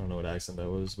 I don't know what accent that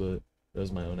was, but that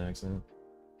was my own accent.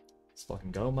 Let's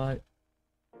fucking go, mate.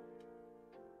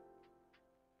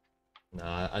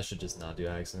 Nah, I should just not do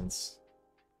accents.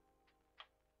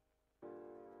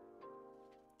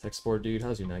 Tech support, dude,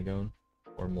 how's your night going?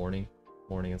 Or morning?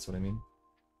 Morning, that's what I mean.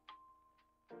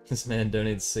 This man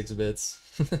donated 6 bits.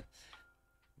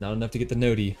 Not enough to get the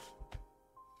noti.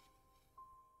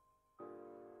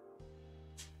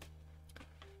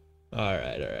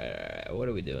 Alright. What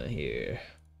are we doing here?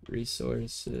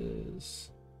 Resources.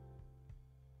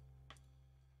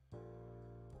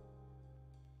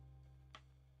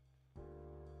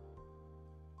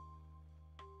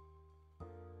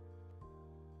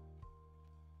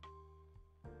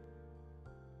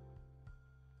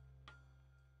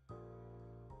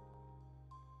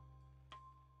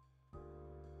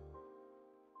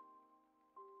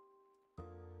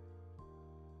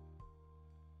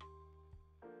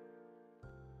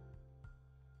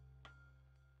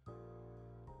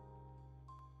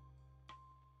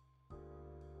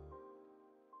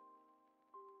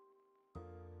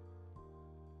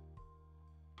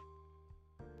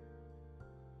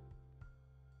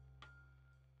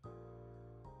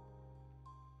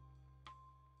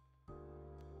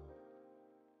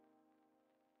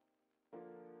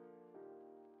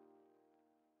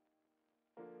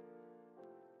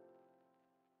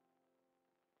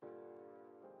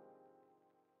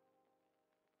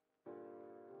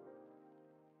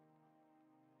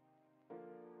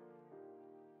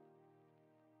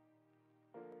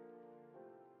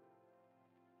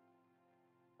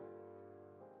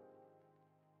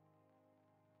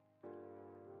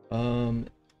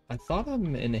 I thought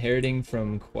I'm inheriting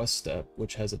from Quest Step,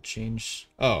 which has a change.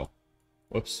 Oh,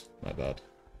 whoops, my bad.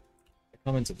 I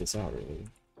commented this out earlier.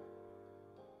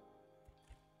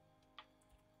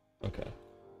 Okay.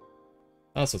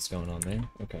 That's what's going on there.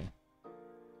 Okay.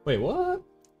 Wait, what?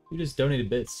 You just donated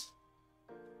bits.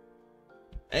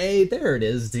 Hey, there it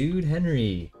is, dude.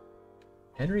 Henry.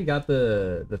 Henry got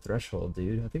the threshold,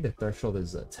 dude. I think the threshold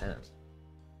is 10.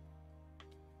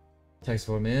 Text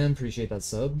for man, appreciate that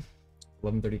sub.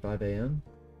 11:35 a.m.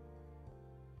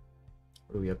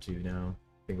 What are we up to now?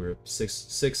 I think we're up six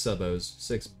subbos,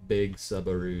 6 big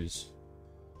subaroos.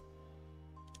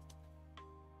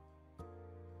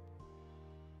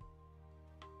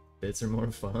 Bits are more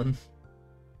fun.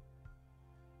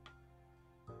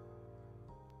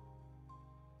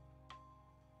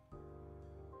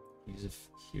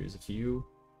 Here's a few.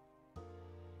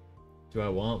 Do I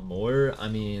want more? I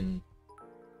mean,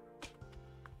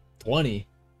 20.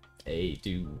 Hey,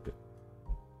 dude.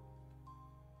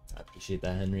 I appreciate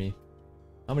that, Henry.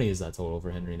 How many is that total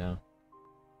for Henry now?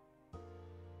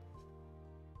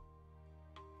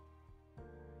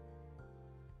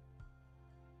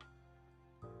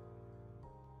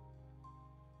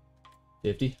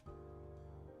 $50.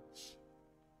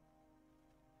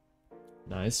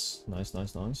 Nice.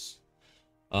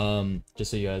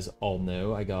 Just so you guys all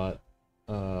know, I got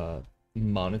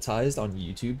monetized on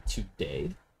YouTube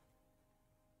today.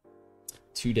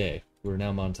 We're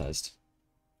now monetized.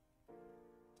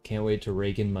 Can't wait to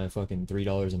rake in my fucking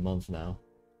 $3 a month now.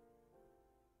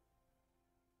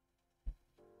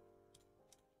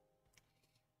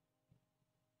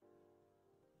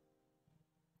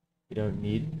 You don't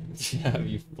need to have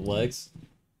you flex.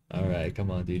 Alright, come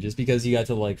on, dude. Just because you got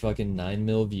to like fucking 9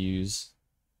 mil views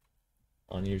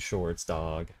on your shorts,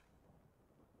 dog.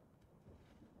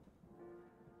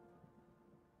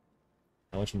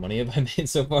 How much money have I made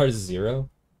so far? 0?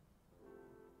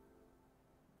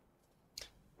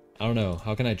 I don't know.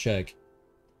 How can I check?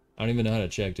 I don't even know how to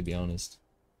check, to be honest.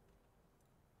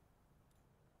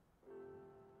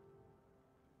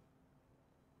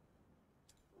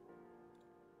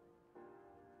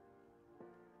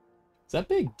 Is that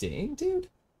big ding, dude?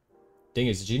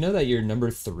 Dingus, did you know that you're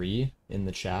number 3 in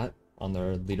the chat on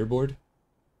the leaderboard?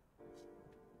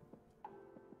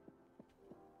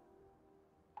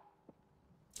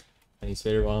 I need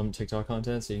Spader TikTok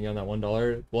content so you can get on that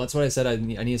 $1. Well, that's what I said I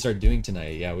need to start doing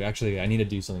tonight. Yeah, I need to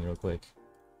do something real quick.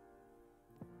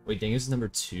 Wait, Dingus is number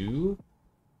 2?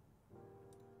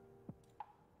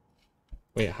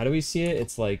 Wait, how do we see it?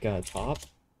 It's like top?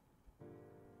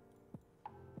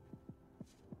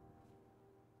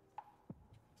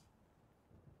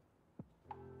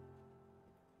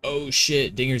 Oh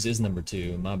shit, Dingers is number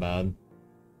 2. My bad.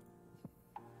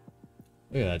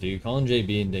 Look at that, dude. Colin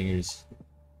JB and Dingers.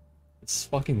 It's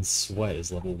fucking Sweat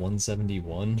is level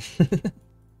 171.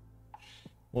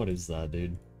 What is that,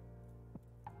 dude?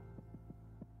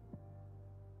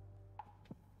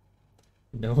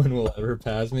 No one will ever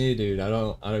pass me? Dude,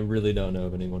 I really don't know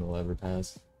if anyone will ever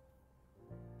pass.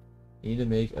 You need to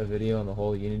make a video on the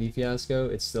whole Unity fiasco.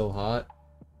 It's still hot.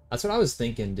 That's what I was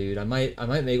thinking, dude. I might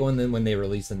make one then when they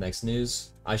release the next news.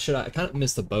 I kind of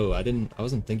missed the boat. I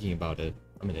wasn't thinking about it.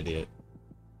 I'm an idiot.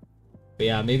 But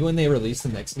yeah, maybe when they release the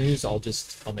next news, I'll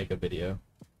make a video.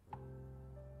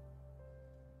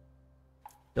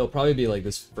 It'll probably be like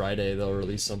this Friday, they'll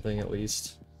release something at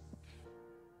least.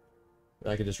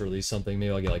 I could just release something,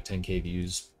 maybe I'll get like 10k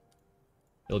views.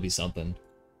 It'll be something.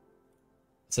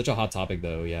 It's such a hot topic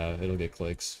though, yeah, it'll get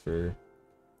clicks for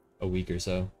a week or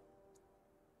so.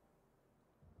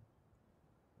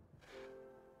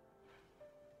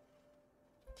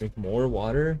 Drink more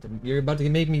water? You're about to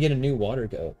make me get a new water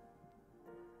go.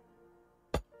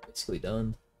 Basically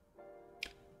done.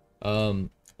 What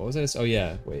was this? Oh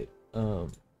yeah, wait.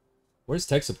 Where's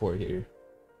tech support here?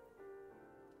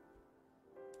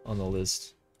 On the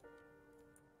list.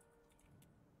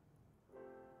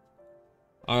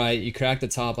 Alright, you cracked the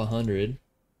top 100.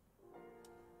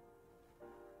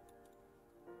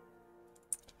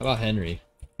 How about Henry?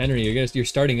 Henry, you're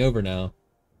starting over now.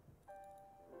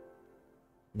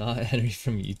 Not Henry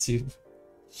from YouTube.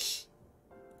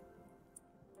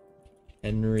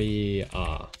 Henry,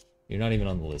 you're not even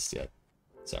on the list yet.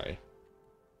 Sorry.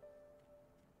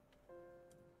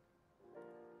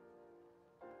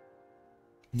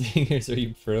 Dingers, are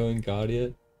you pro in God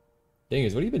yet?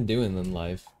 Dingers, what have you been doing in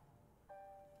life?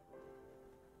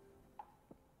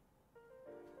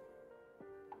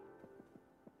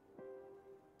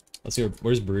 Let's see,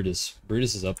 where's Brutus?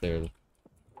 Brutus is up there.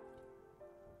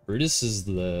 Brutus is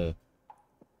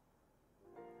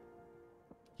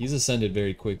he's ascended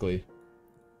very quickly.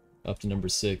 Up to number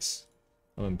 6.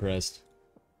 I'm impressed.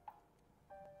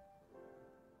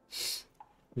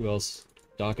 Who else?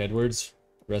 Doc Edwards.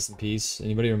 Rest in peace.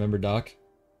 Anybody remember Doc?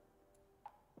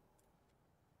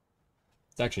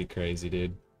 It's actually crazy,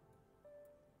 dude.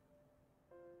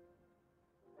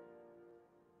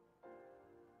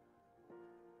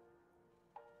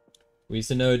 We used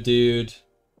to know a dude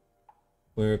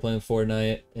when we were playing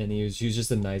Fortnite, and he was just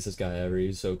the nicest guy ever. He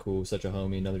was so cool, such a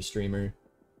homie, another streamer.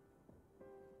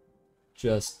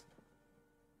 Just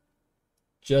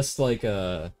like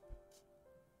I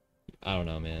don't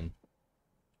know, man.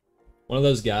 One of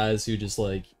those guys who just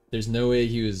like, there's no way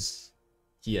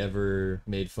he ever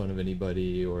made fun of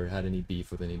anybody or had any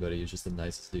beef with anybody. He was just the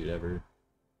nicest dude ever.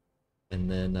 And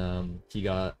then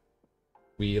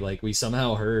we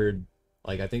somehow heard,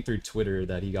 like I think through Twitter,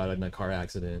 that he got in a car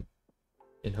accident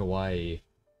in Hawaii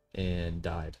and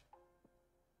died.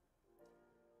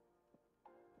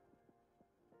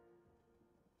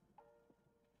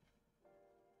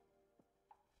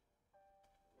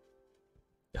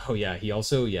 Oh yeah, he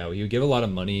would give a lot of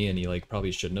money, and he like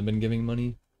probably shouldn't have been giving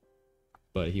money,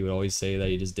 but he would always say that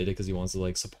he just did it because he wants to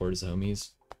like support his homies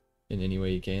in any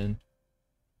way he can.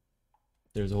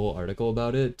 There's a whole article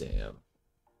about it. Damn.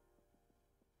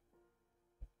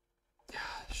 Yeah,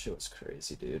 this shit was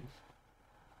crazy, dude.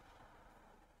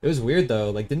 It was weird though.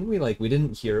 Like, we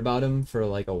didn't hear about him for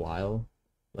like a while,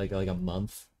 like a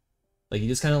month. Like he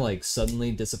just kind of like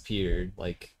suddenly disappeared.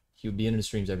 Like he would be in his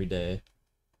streams every day.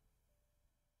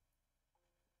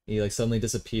 He like suddenly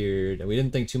disappeared, and we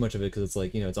didn't think too much of it because it's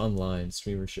like, you know, it's online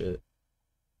streamer shit.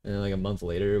 And then like a month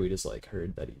later, we just like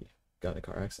heard that he got in a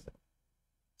car accident.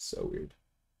 So weird.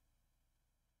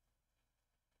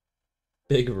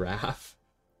 Big Raph?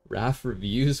 Raph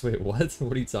reviews? Wait, what?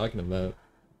 What are you talking about?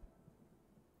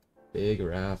 Big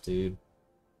Raph, dude.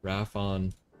 Raph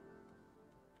on.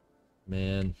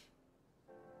 Man.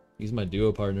 He's my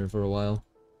duo partner for a while.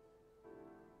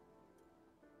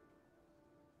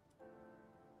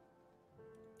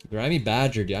 Grimy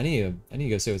Badger, dude. I need to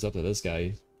go say what's up to this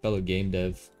guy. Fellow game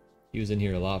dev. He was in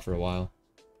here a lot for a while.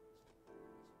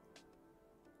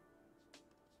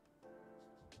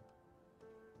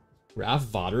 Raph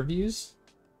VOD reviews?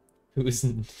 Who is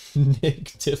Nick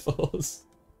Tiffles?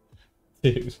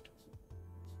 Dude.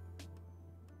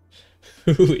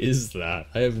 Who is that?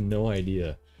 I have no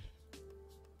idea.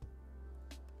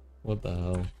 What the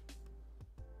hell?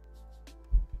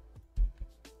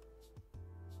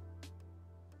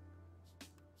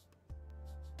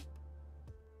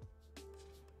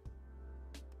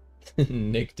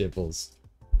 Nick Tiffles.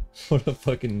 What a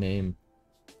fucking name.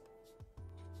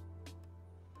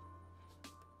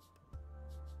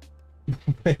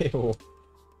 Wait,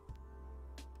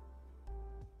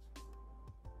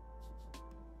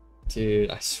 dude,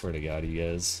 I swear to God, you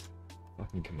guys.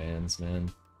 Fucking commands,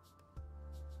 man.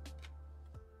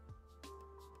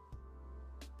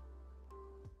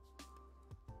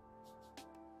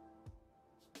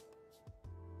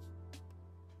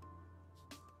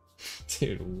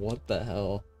 Dude, what the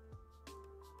hell?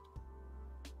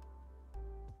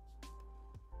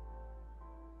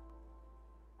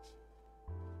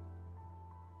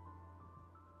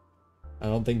 I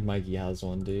don't think Mikey has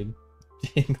one, dude.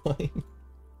 Dangling.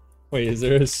 Wait, is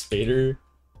there a Spader?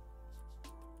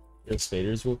 A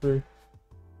Spader's Whooper?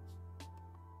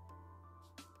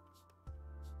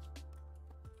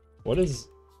 What is...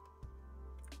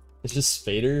 It's just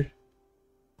Spader?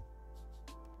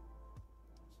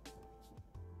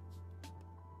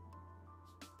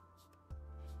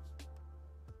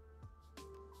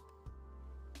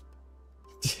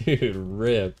 Dude,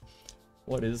 rip.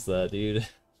 What is that, dude?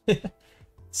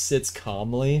 Sits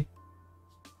calmly?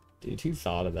 Dude, who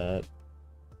thought of that?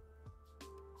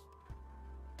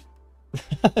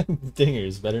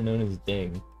 Dingers, better known as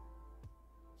Ding.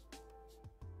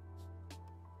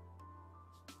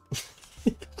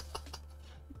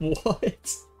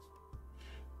 What?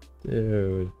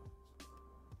 Dude.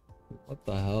 What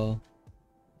the hell?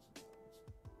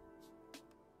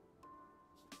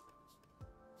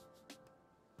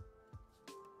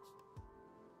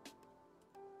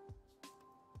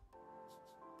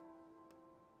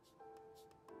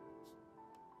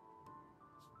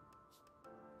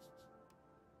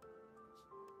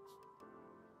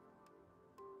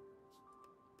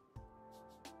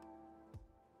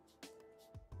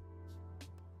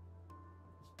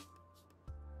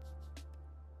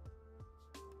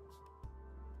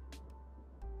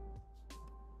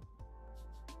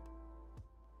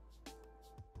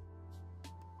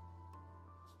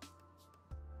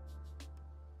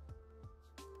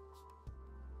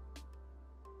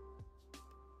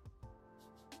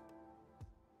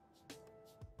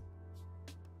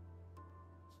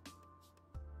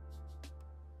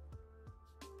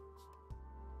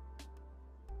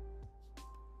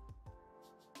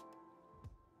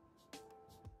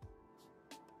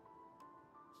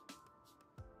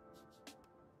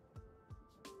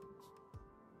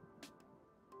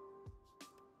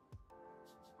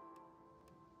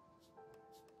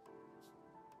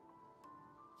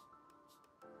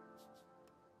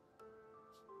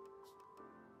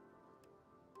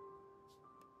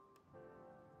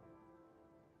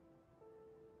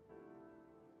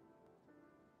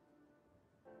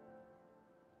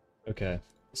 Okay,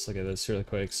 let's look at this really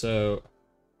quick. So,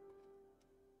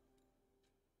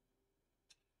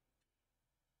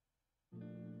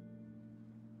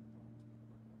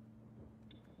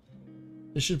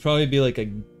 this should probably be like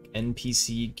a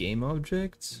NPC game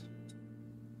object.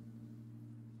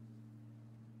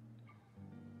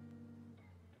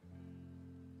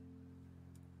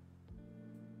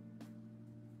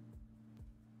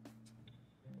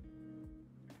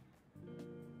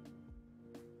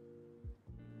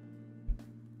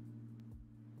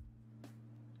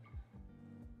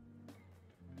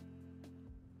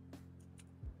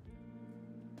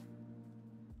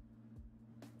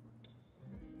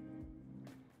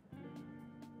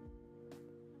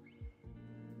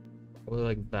 Probably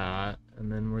like that,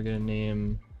 and then we're gonna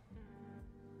name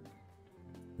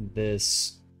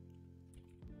this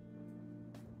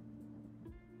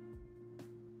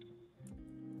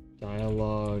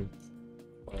dialogue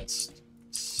quest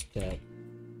step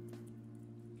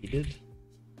needed.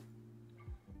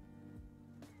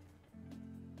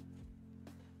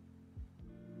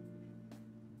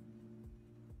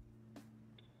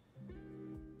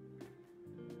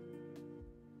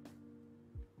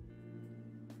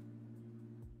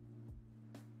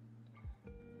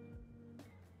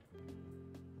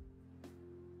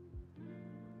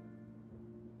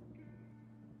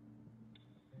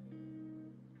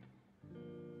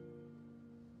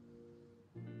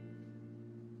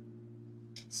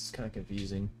 This is kind of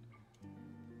confusing.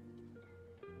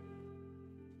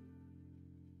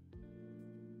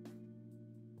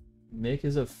 Mick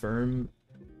is a firm...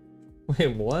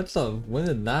 Wait, what the... When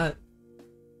did that...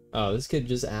 Oh, this kid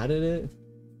just added it?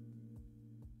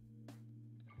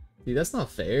 Dude, that's not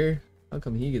fair. How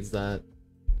come he gets that?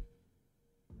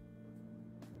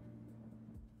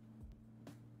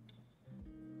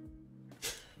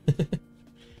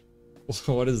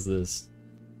 What is this?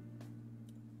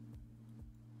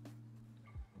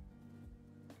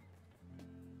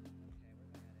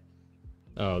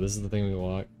 Oh, this is the thing we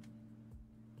walk.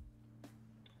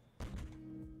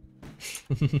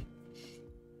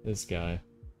 This guy.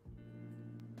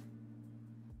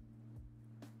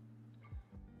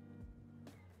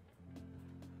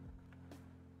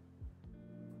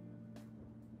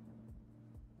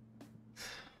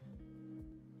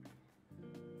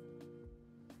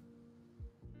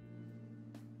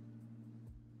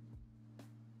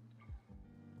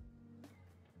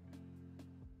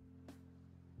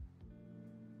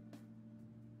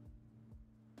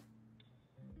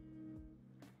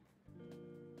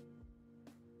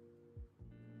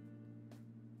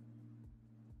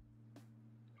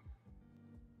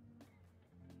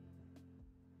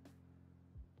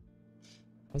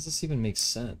 How does this even make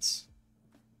sense?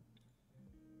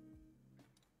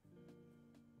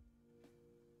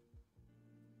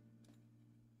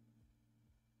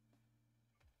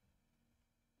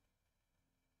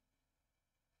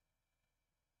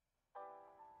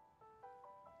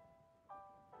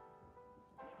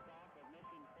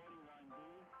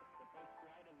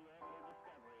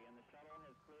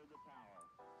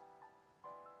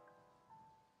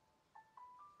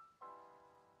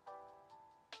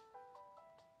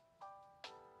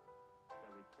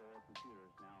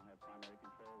 Computers now have primary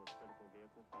control of critical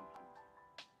vehicle functions.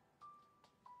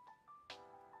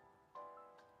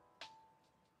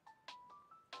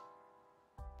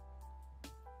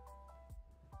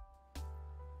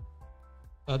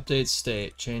 Update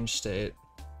state, change state.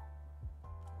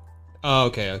 Oh,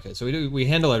 okay, okay. So we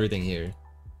handle everything here.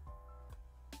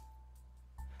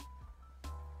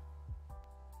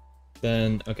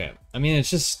 Then okay. I mean, it's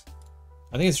just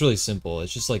I think it's really simple.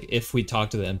 It's just like if we talk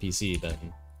to the NPC, then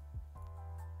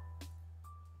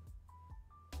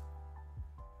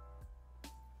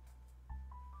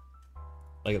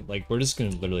like we're just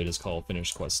gonna literally just call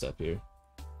finish quest step here.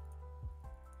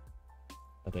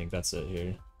 I think that's it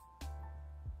here.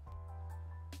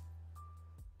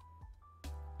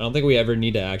 I don't think we ever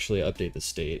need to actually update the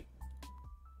state.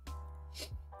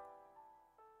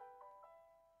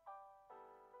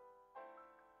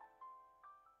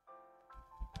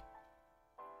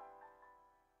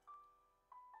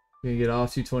 Gonna get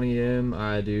off 2:20 a.m.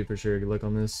 Alright, dude, for sure. Good luck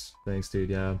on this. Thanks,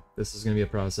 dude. Yeah, this is gonna be a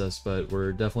process, but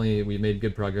we made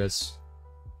good progress.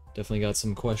 Definitely got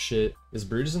some quest shit. Is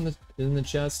Brutus in the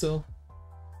chat still?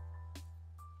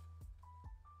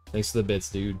 Thanks for the bits,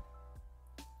 dude.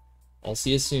 I'll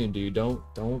see you soon, dude.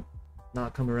 Don't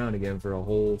not come around again for a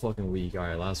whole fucking week.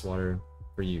 Alright, last water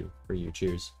for you.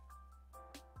 Cheers.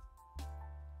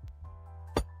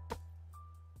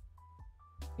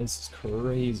 This is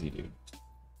crazy, dude.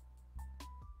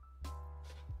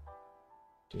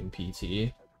 Doing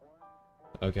PT.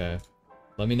 Okay.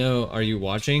 Let me know, are you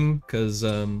watching? Because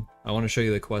I want to show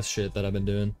you the quest shit that I've been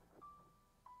doing.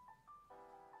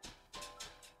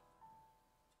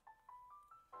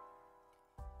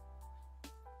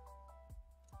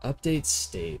 Update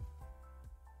state.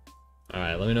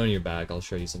 Alright, let me know when you're back. I'll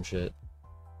show you some shit.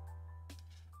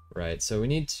 Right, so we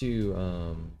need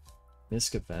to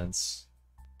misc events.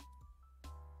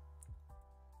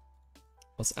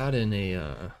 Let's add in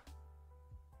a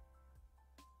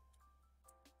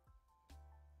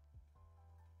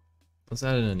let's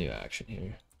add in a new action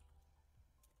here.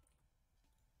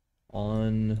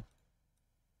 On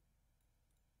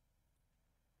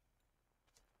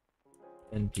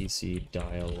NPC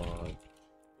dialogue.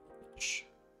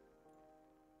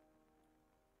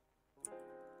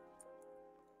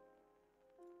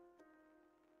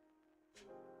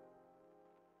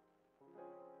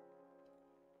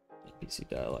 NPC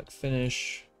dialogue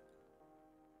finish.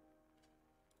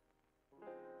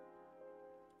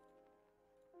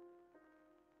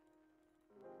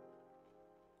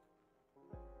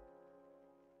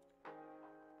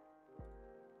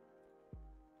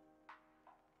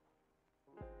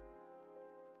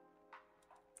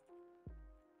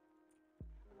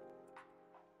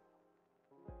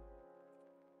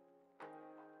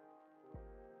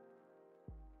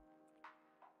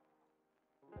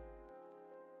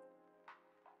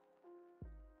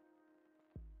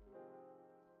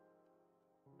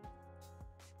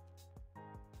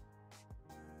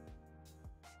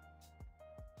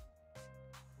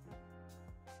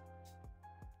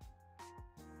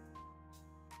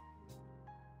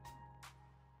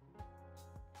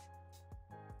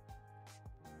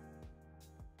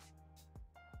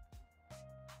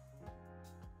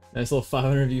 Nice little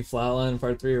 500 view flatline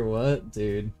part 3 or what?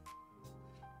 Dude.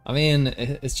 I mean,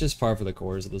 it's just par for the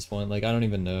course at this point. Like, I don't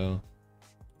even know.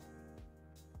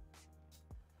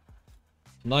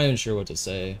 I'm not even sure what to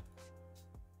say.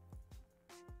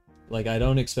 Like, I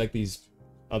don't expect these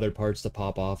other parts to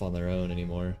pop off on their own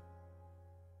anymore.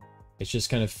 It's just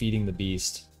kind of feeding the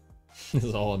beast. This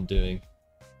is all I'm doing.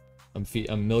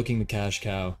 I'm milking the cash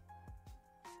cow.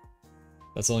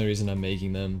 That's the only reason I'm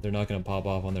making them. They're not gonna pop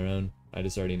off on their own. I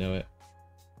just already know it.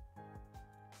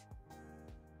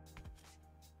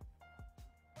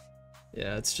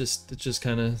 Yeah, it's just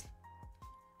kind of.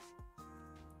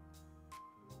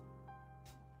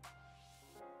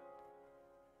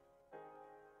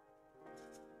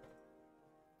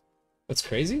 What's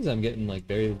crazy is I'm getting like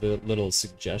very little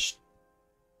suggested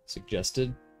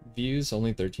views,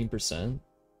 only 13%.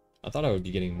 I thought I would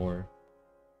be getting more.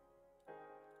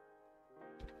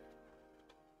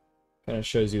 Kind of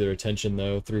shows you their attention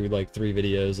though through like 3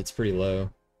 videos. It's pretty low.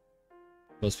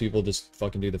 Most people just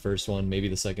fucking do the first one, maybe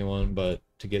the second one, but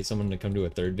to get someone to come to a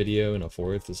 3rd video and a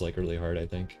 4th is like really hard, I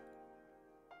think.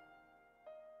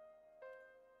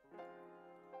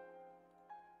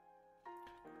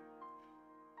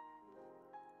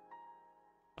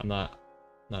 I'm not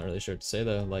really sure what to say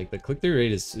though. Like the click-through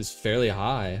rate is fairly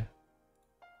high.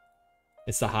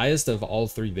 It's the highest of all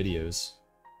 3 videos.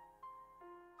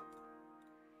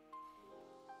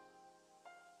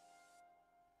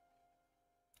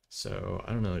 So,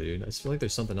 I don't know, dude. I just feel like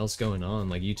there's something else going on.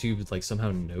 Like, YouTube, like,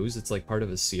 somehow knows it's, like, part of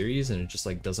a series and it just,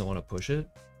 like, doesn't want to push it.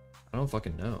 I don't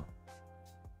fucking know.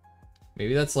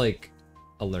 Maybe that's, like,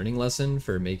 a learning lesson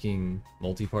for making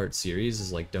multi-part series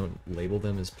is, like, don't label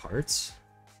them as parts.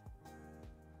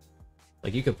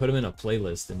 Like, you could put them in a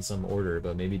playlist in some order,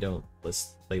 but maybe don't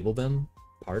label them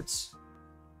parts.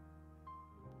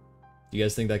 Do you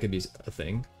guys think that could be a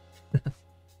thing?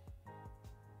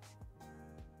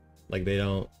 Like, they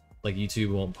don't... Like,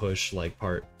 YouTube won't push, like,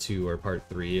 part 2 or part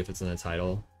 3 if it's in the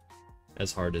title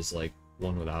as hard as, like,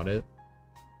 one without it.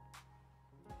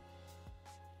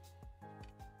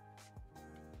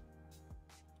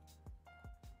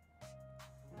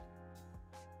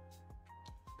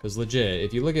 Because legit,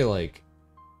 if you look at, like...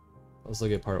 Let's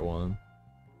look at part 1.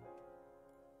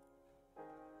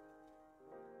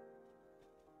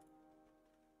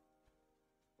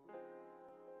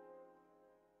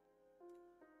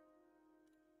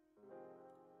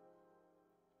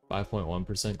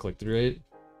 .1% click-through rate.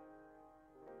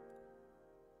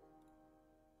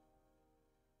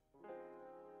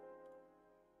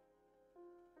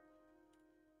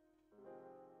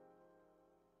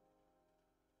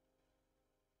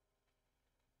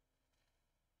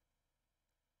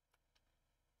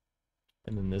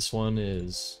 And then this one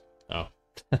is, oh,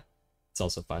 it's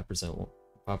also 5%,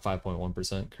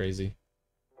 5.1%, crazy.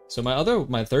 So my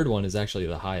 3rd one is actually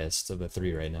the highest of the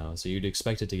 3 right now, so you'd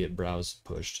expect it to get browse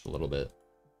pushed a little bit.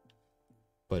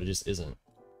 But it just isn't.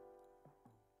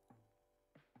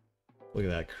 Look at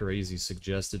that crazy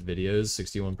suggested videos,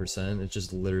 61%. It's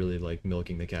just literally like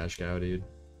milking the cash cow, dude.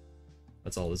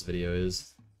 That's all this video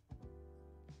is.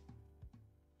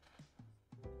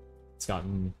 It's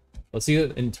gotten, let's see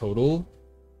it in total.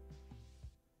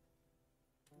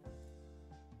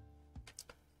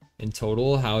 In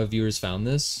total, how have viewers found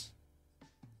this?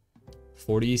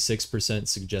 46%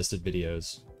 suggested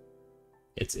videos.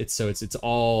 It's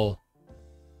all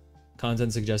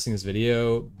content suggesting this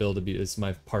video. It's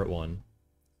my part 1.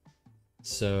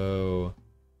 So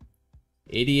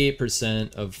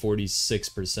 88% of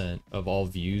 46% of all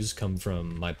views come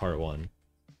from my part 1,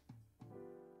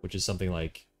 which is something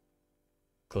like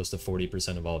close to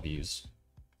 40% of all views.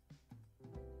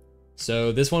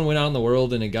 So this one went out in the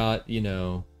world and it got, you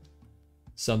know,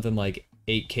 something like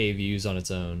 8K views on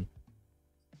its own.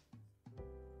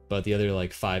 But the other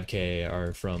like 5K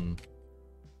are from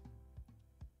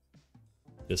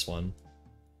this one.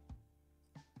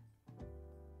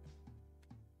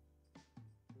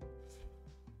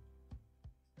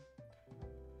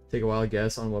 Take a wild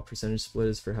guess on what percentage split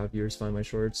is for how viewers find my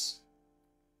shorts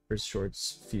versus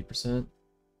shorts feed percent.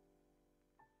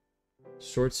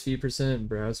 Shorts feed percent,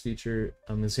 browse feature.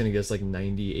 I'm just gonna guess like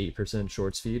 98%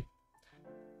 shorts feed.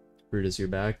 Brutus, you're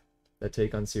back. That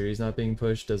take on series not being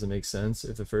pushed doesn't make sense.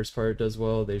 If the first part does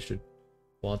well, they should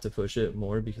want to push it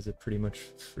more because it pretty much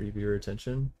free viewer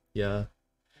attention. Yeah.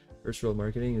 First world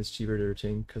marketing is cheaper to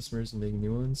retain customers and make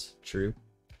new ones. True.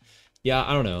 Yeah,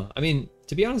 I don't know. I mean,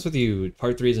 to be honest with you,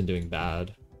 part 3 isn't doing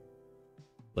bad.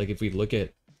 Like if we look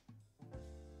at...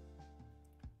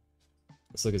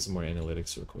 Let's look at some more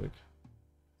analytics real quick.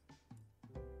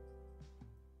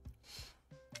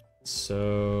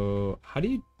 So, how do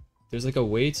you... There's like a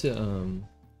way to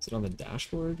Is it on the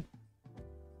dashboard?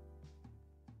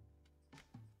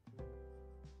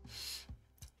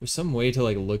 There's some way to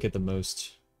like look at the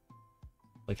most,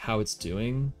 like how it's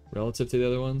doing relative to the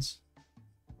other ones.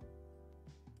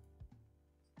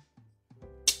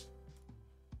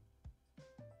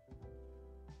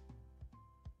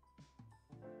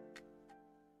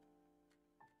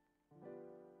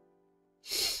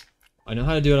 I know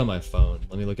how to do it on my phone.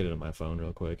 Let me look at it on my phone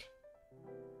real quick.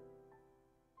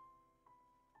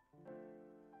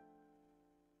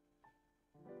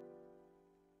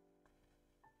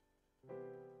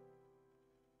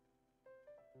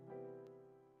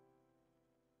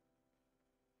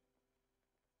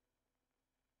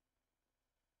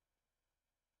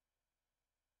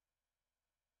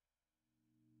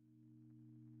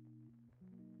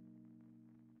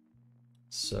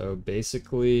 So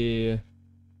basically,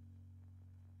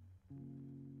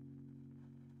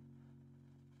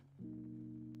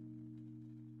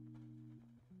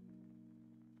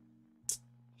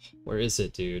 where is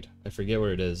it, dude? I forget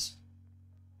where it is.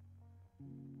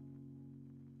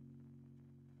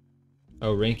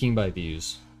 Oh, ranking by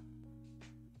views.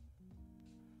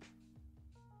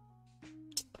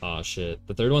 Aw, shit.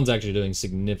 The third one's actually doing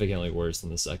significantly worse than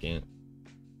the second.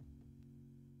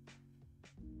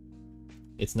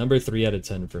 It's number 3 out of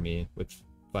 10 for me, with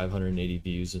 580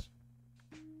 views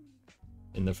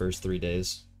in the first 3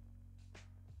 days.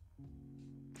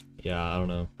 Yeah, I don't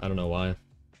know. I don't know why.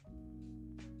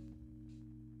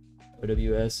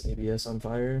 OWS, ABS on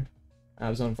fire?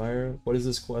 Abs on fire? What is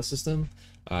this quest system?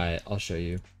 Alright, I'll show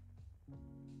you.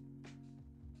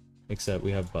 Except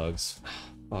we have bugs.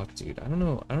 Fuck, dude. I don't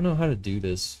know how to do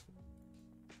this.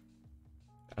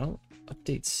 I don't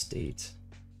update state.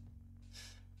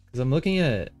 Because I'm looking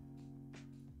at...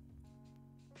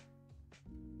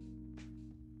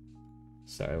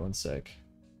 Sorry, one sec.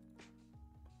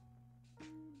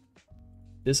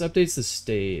 This updates the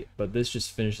state, but this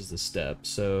just finishes the step,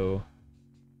 so...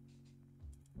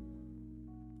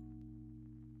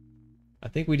 I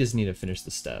think we just need to finish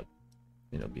the step.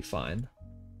 And it'll be fine.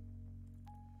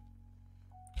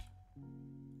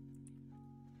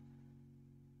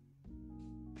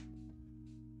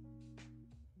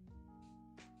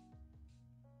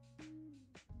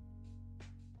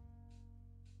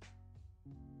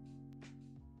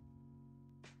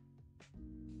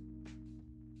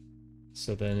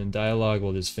 So then in dialogue,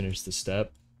 we'll just finish the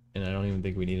step, and I don't even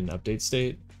think we need an update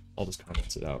state. I'll just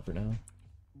comment it out for now.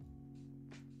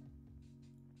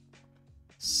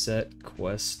 Set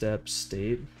quest step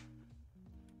state.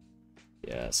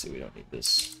 Yeah, see, we don't need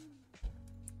this.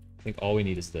 I think all we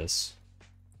need is this.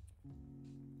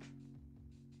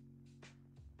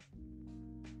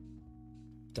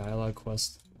 Dialogue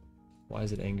quest. Why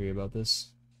is it angry about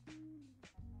this?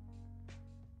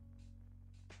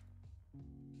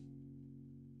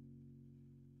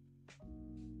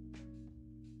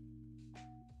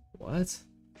 What?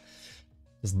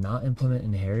 Does not implement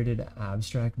inherited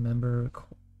abstract member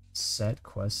set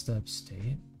quest step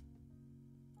state?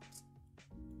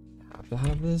 Have to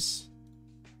have this?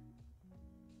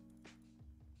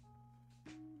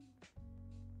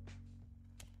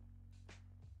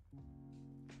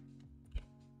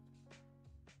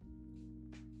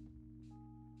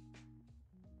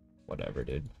 Whatever,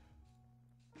 dude.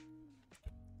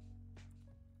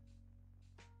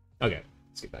 Okay,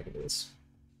 let's get back into this.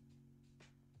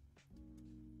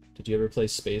 Did you ever play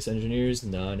Space Engineers?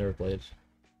 No, I never played.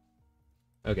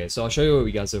 Okay, so I'll show you what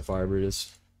we got so far,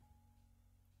 Brutus.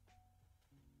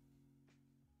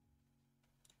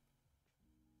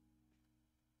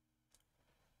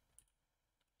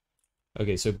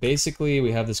 Okay, so basically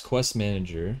we have this quest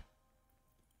manager.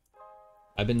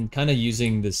 I've been kind of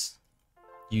using this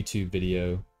YouTube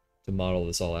video to model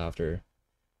this all after.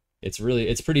 It's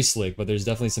pretty slick, but there's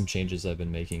definitely some changes I've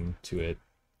been making to it.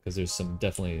 Because there's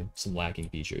definitely some lacking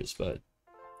features, but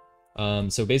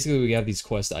so basically we have these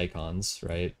quest icons,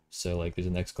 right? So like there's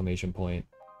an exclamation point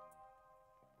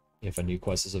if a new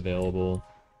quest is available.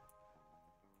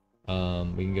 We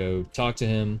can go talk to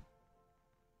him,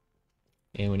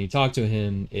 and when you talk to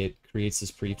him, it creates this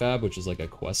prefab, which is like a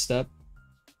quest step.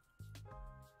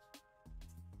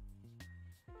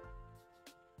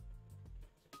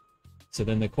 So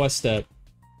then the quest step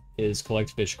is collect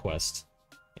fish quest.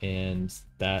 And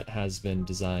that has been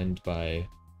designed by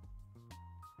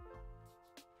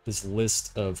this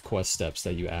list of quest steps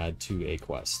that you add to a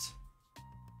quest.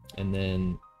 And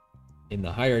then in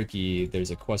the hierarchy, there's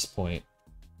a quest point,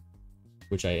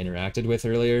 which I interacted with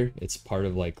earlier. It's part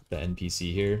of like the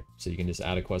NPC here. So you can just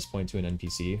add a quest point to an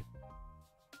NPC.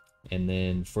 And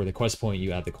then for the quest point,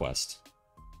 you add the quest.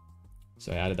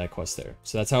 So I added that quest there.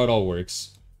 So that's how it all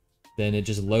works. then it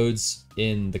just loads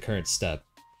in the current step.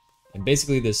 And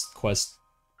basically this quest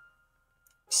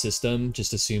system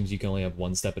just assumes you can only have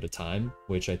one step at a time,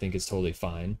 which I think is totally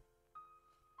fine.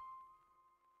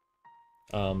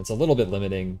 It's a little bit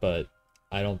limiting, but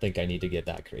I don't think I need to get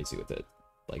that crazy with it.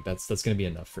 Like that's gonna be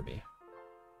enough for me.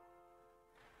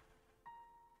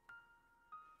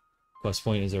 Quest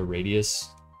point is a radius.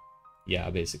 Yeah,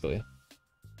 basically.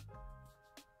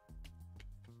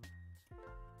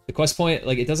 The quest point,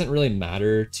 like, it doesn't really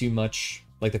matter too much.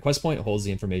 Like, the quest point holds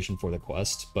the information for the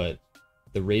quest, but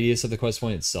the radius of the quest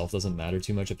point itself doesn't matter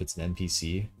too much if it's an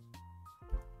NPC.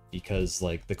 Because,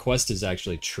 like, the quest is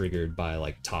actually triggered by,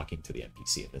 like, talking to the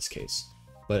NPC in this case.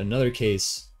 But in another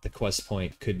case, the quest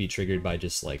point could be triggered by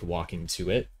just, like, walking to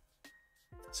it.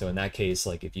 So in that case,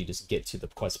 like, if you just get to the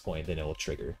quest point, then it will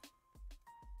trigger.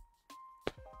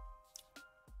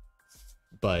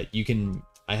 But you can...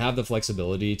 I have the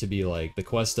flexibility to be like, the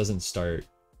quest doesn't start...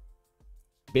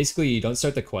 Basically, you don't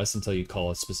start the quest until you call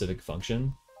a specific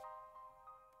function.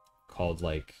 Called,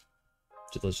 like...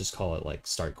 Let's just call it, like,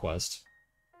 start quest.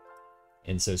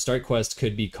 And so start quest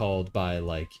could be called by,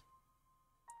 like...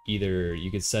 Either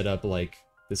you could set up, like,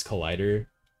 this collider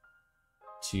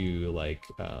to, like,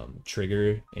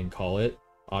 trigger and call it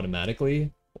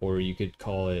automatically. Or you could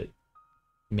call it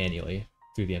manually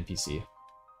through the NPC.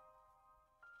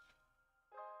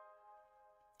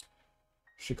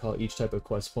 Should call each type of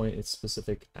quest point its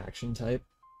specific action type.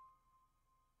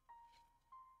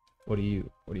 What do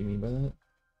you mean by that?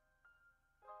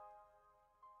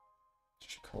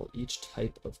 Should call each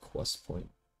type of quest point.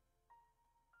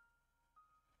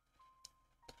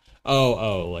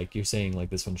 Oh, like you're saying like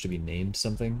this one should be named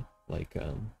something? Like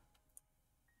quest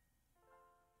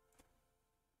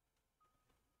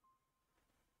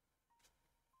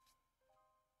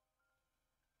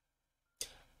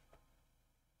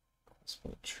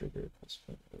point trigger, quest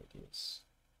point radius.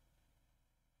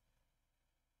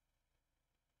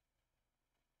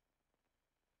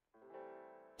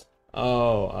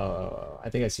 Oh, I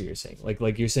think I see what you're saying.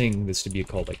 Like you're saying this should be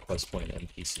called like quest point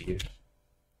NPC.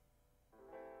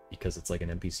 Because it's like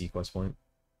an NPC quest point.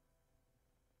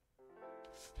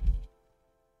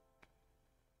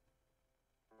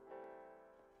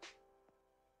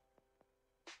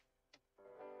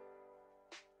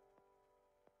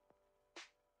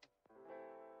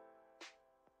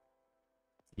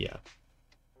 Yeah.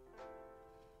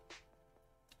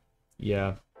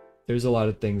 Yeah. There's a lot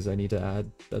of things I need to add.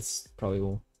 That's probably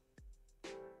will.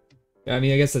 I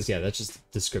mean, I guess that's just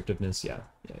descriptiveness. Yeah.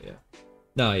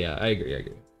 No, yeah, I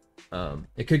agree.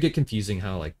 It could get confusing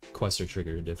how like quests are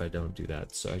triggered if I don't do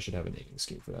that, so I should have a naming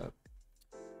scheme for that.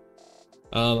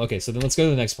 Okay, so then let's go to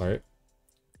the next part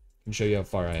and show you how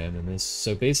far I am in this.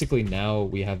 So basically now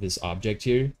we have this object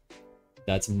here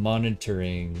that's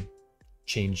monitoring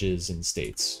changes in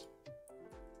states.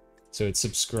 So it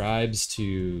subscribes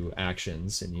to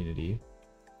actions in Unity.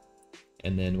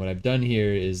 And then what I've done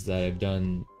here is that I've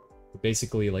done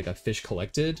basically like a fish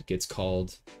collected gets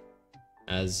called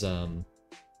as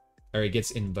or it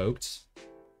gets invoked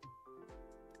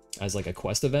as like a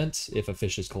quest event if a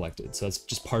fish is collected. So that's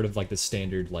just part of like the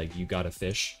standard like you got a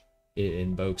fish. It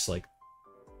invokes like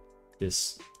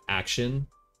this action,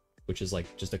 which is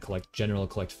like just a general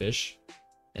collect fish,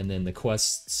 and then the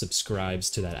quest subscribes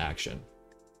to that action.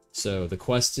 So the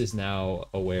quest is now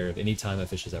aware of any time a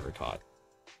fish is ever caught.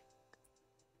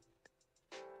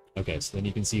 Okay, so then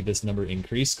you can see this number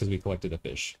increase because we collected a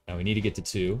fish. Now we need to get to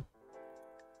 2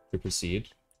 to proceed.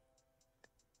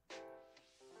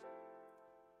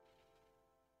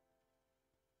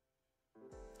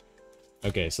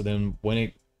 Okay, so then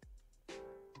when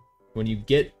you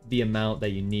get the amount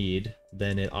that you need,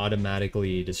 then it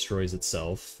automatically destroys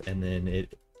itself, and then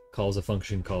it calls a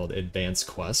function called advanced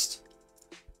quest.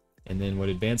 And then what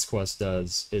advanced quest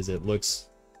does is it looks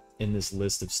in this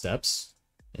list of steps,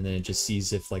 and then it just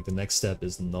sees if like the next step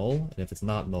is null, and if it's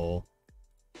not null,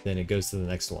 then it goes to the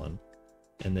next one,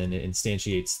 and then it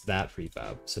instantiates that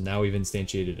prefab. So now we've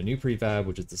instantiated a new prefab,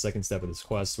 which is the second step of this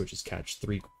quest, which is catch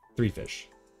three fish.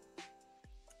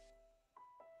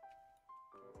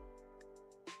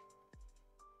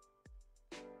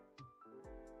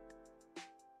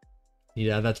 Need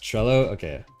to add that to Trello?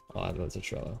 Okay, I'll add that to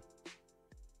Trello.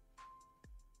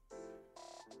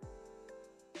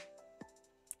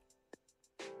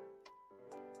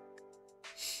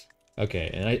 Okay,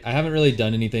 and I haven't really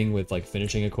done anything with like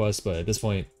finishing a quest, but at this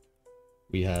point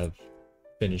we have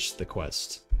finished the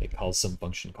quest. It calls some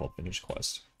function called finish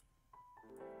quest.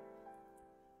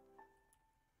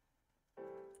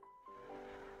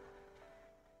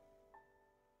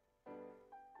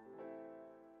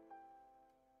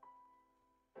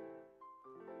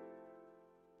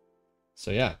 So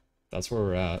yeah, that's where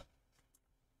we're at.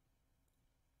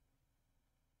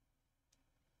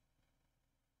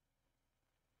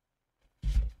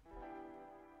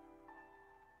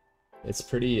 It's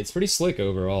pretty slick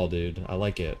overall, dude. I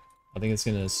like it. I think it's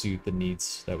gonna suit the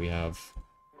needs that we have.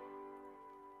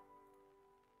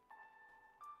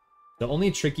 The only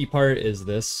tricky part is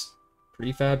this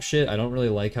prefab shit. I don't really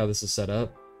like how this is set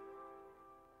up.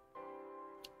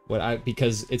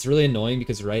 Because it's really annoying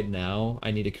because right now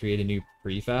I need to create a new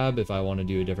prefab if I want to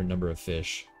do a different number of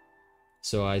fish.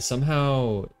 So I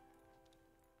somehow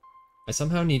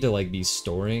need to like be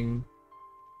storing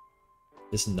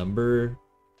this number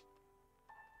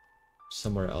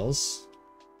somewhere else.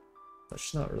 I'm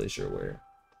just not really sure where.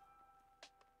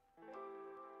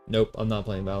 Nope, I'm not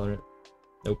playing Valorant.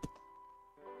 Nope.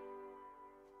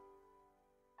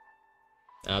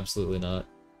 Absolutely not.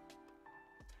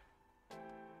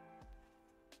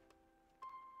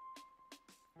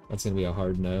 That's gonna be a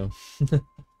hard no.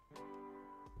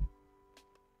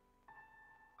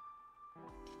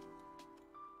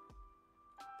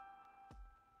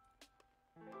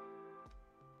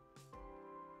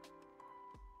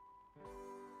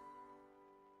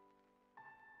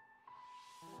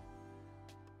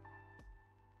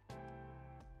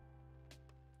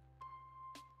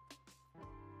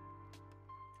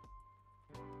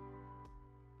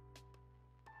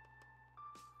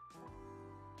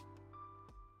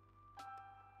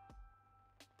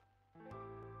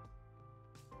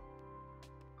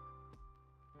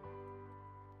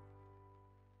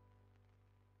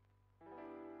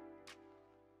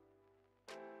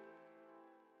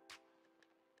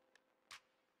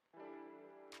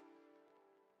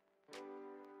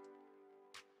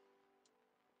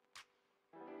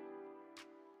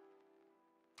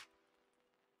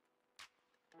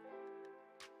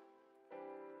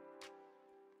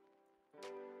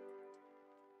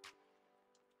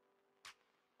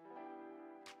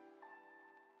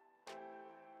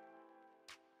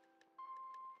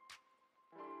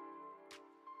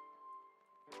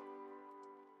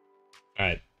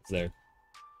 Alright, it's there.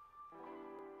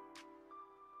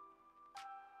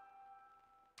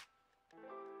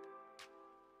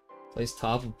 Place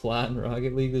top of plat in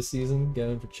Rocket League this season,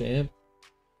 going for champ.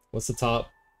 What's the top?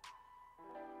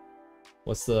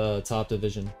 What's the top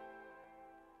division?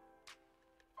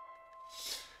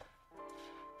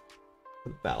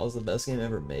 Battle's the best game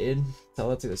ever made. Tell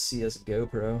that to a CS:GO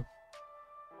pro.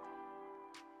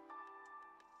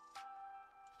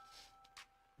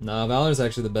 Nah, Valor's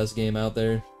actually the best game out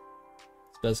there.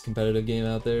 It's the best competitive game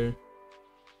out there.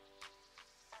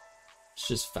 It's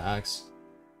just facts.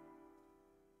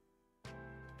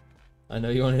 I know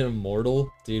you want to hit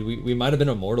Immortal. Dude, we might have been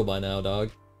Immortal by now, dog.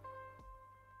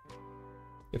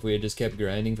 If we had just kept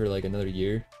grinding for like another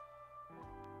year.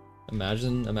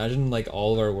 Imagine like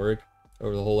all of our work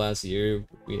over the whole last year,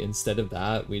 instead of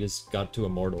that, we just got to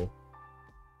Immortal.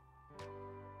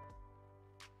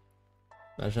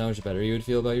 Imagine how much better you would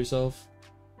feel about yourself.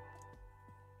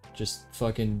 Just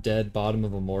fucking dead bottom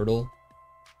of Immortal.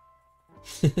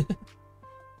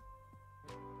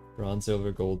 Bronze,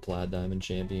 silver, gold, plat, diamond,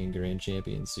 champion, grand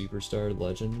champion, superstar,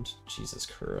 legend. Jesus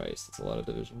Christ, that's a lot of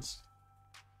divisions.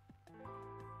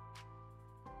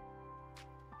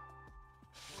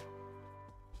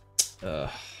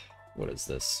 What is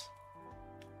this?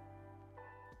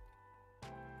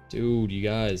 Dude, you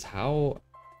guys, how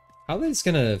are they just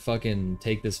gonna fucking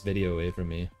take this video away from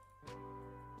me?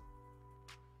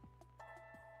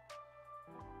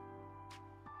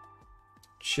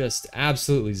 Just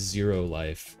absolutely zero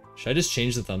life. Should I just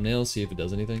change the thumbnail, see if it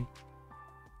does anything?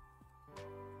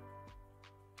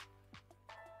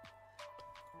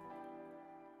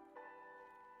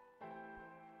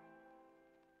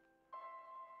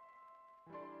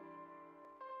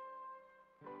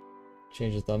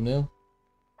 Change the thumbnail?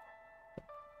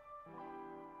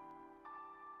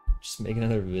 Just make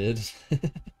another vid?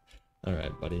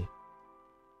 Alright, buddy.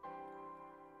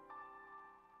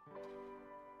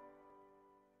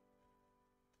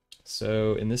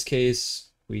 So, in this case,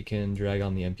 we can drag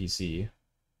on the NPC.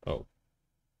 Oh.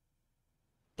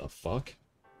 The fuck?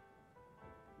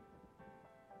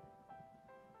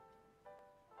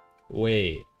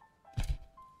 Wait.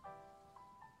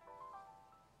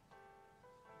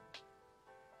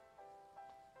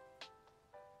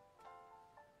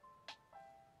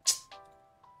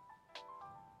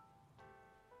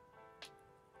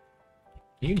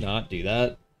 Can you not do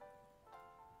that?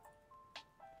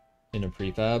 In a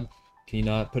prefab? Can you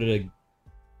not put it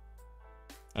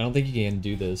I don't think you can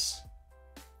do this.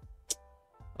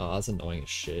 Oh, that's annoying as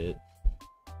shit.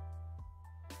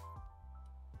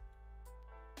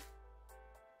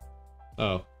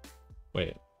 Oh.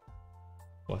 Wait.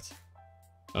 What?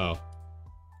 Oh.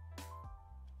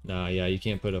 Nah, yeah, you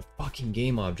can't put a fucking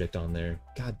game object on there.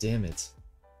 God damn it.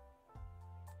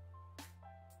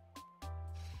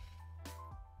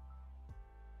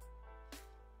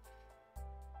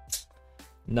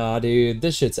 Nah, dude,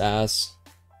 this shit's ass.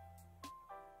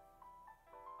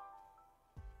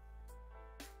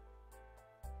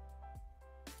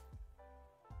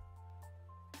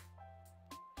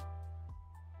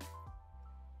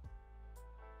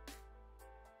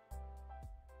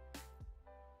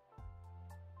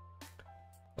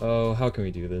 Oh, how can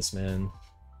we do this, man?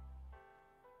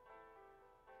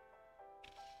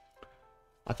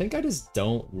 I think I just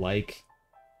don't like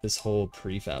this whole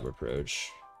prefab approach.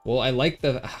 Well, I like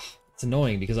the... It's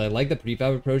annoying because I like the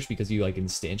prefab approach because you like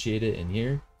instantiate it in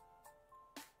here.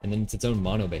 And then it's its own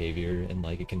mono behavior and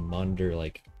like it can monitor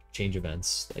like change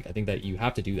events. Like I think that you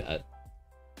have to do that.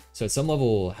 So at some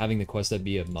level, having the quest that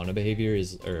be a mono behavior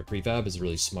is or a prefab is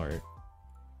really smart.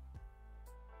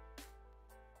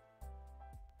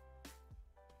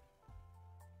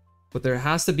 But there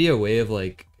has to be a way of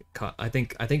like I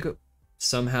think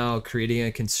somehow creating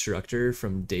a constructor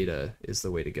from data is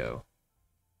the way to go.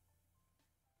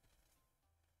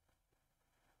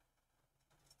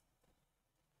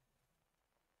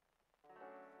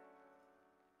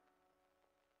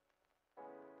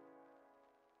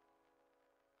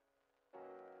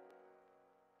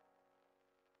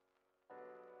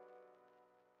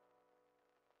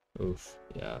 Oof,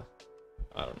 yeah.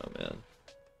 I don't know, man.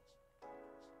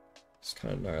 It's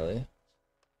kind of gnarly.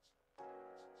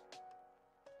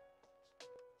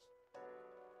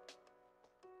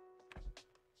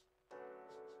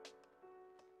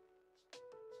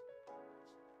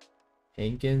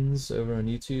 Hankins over on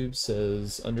YouTube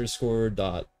says underscore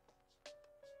dot.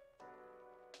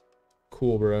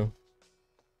 Cool, bro.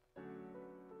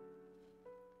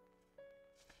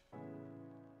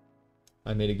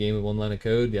 I made a game with one line of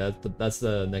code. Yeah, that's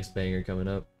the next banger coming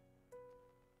up.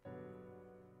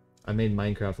 I made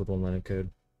Minecraft with one line of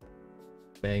code.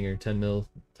 Banger, 10 mil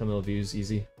views,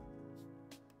 easy.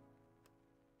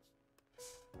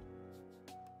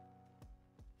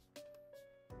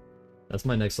 That's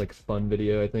my next like fun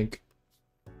video, I think.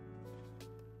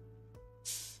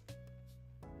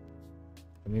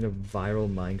 I made a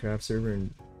viral Minecraft server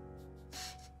and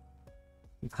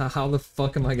how the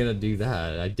fuck am I gonna do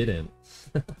that? I didn't.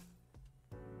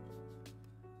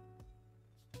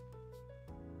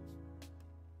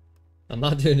 I'm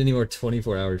not doing any more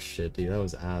 24-hour shit, dude. That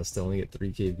was ass to only get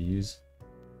 3K views.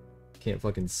 Can't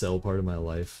fucking sell part of my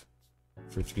life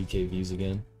for 3K views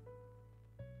again.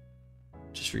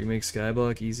 Just remake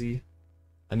Skyblock, easy.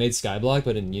 I made Skyblock,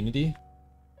 but in Unity.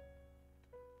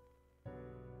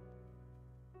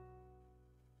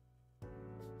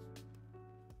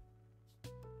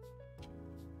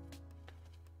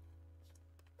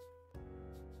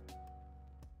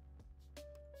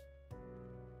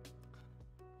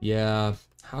 Yeah,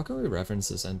 how can we reference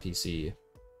this NPC?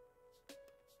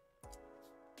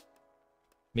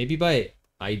 Maybe by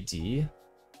ID?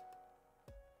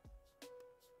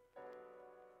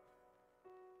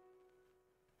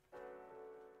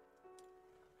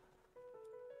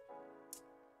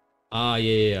 Ah,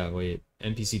 yeah, wait.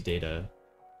 NPC data.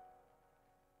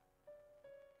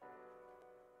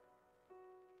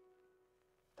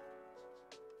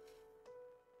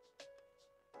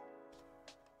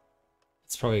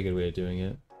 It's probably a good way of doing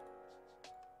it.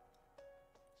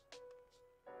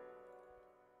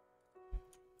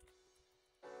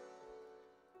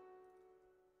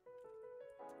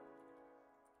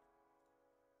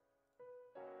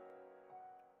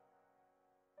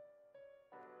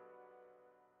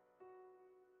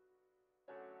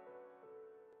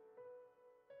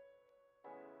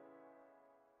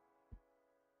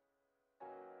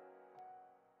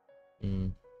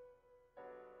 Mm.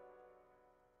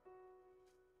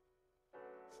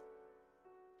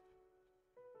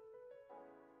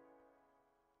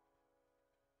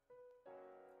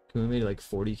 We made like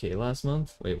 40K last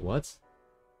month? Wait, what?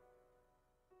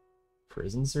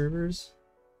 Prison servers?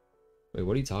 Wait,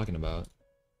 what are you talking about?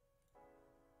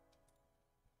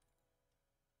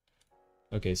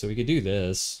 Okay, so we could do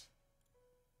this.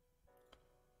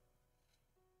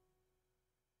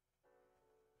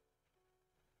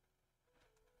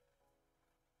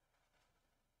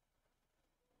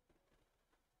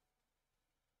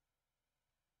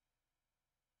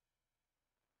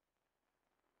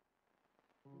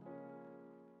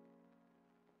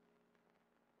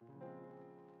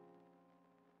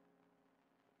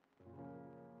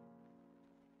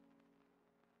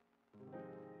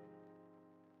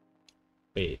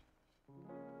 Wait.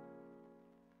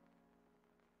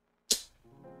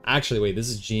 Actually, wait, this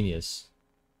is genius.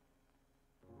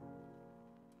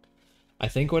 I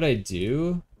think what I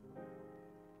do...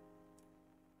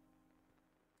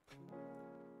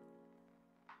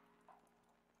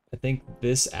 I think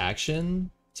this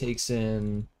action takes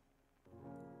in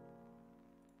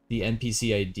the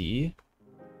NPC ID.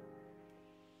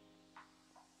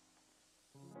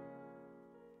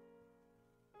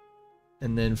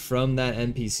 And then from that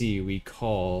NPC, we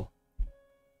call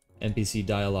NPC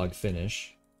dialogue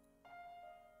finish.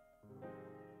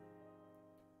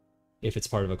 If it's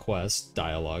part of a quest,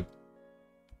 dialogue.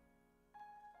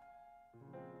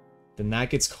 Then that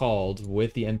gets called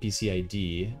with the NPC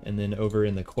ID, and then over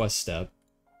in the quest step,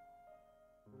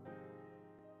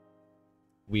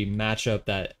 we match up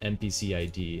that NPC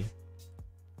ID.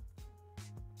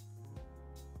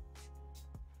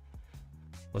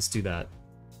 Let's do that.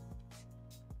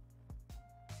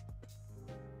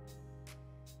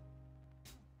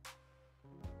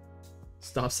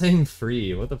 Stop saying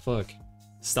free, what the fuck?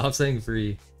 Stop saying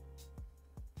free.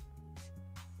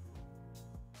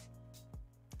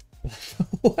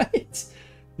 What?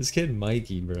 This kid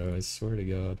Mikey, bro, I swear to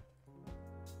God.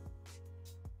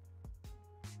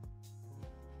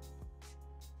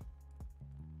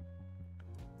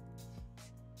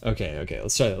 Okay,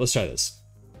 let's try this.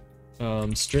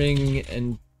 String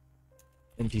and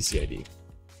NPC ID.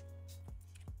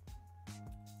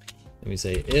 Let me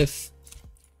say if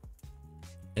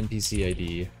NPC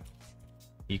ID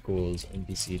equals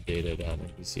NPC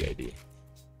data.NPC ID.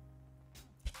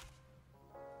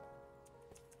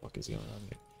 What is going on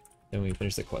here? Then we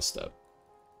finish the quest step.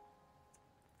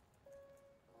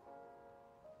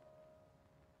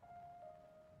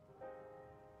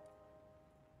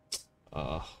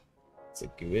 Is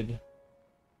it good?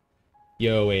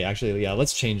 Yo, wait, actually, yeah,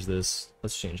 let's change this.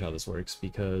 Let's change how this works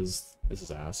because this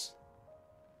is ass.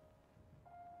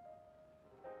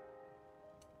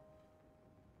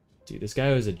 Dude, this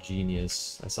guy was a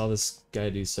genius. I saw this guy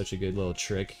do such a good little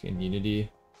trick in Unity.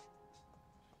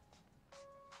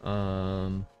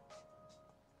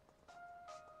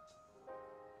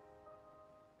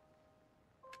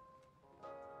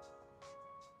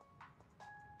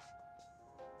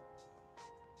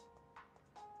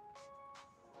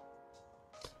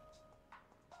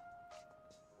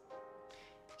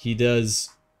 He does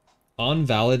on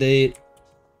validate.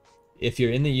 If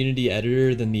you're in the Unity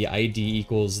editor, then the ID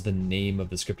equals the name of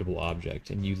the scriptable object,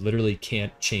 and you literally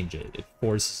can't change it. It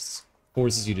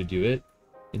forces you to do it.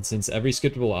 And since every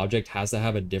scriptable object has to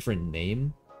have a different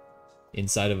name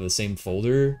inside of the same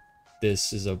folder,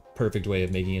 this is a perfect way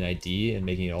of making an ID and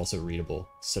making it also readable.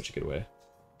 Such a good way.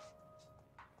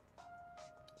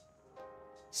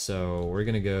 So we're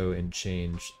gonna go and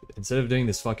change, instead of doing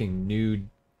this fucking new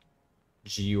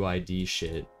GUID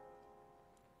shit,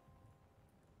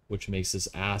 which makes this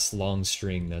ass long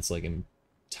string that's like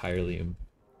entirely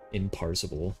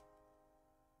imparsable,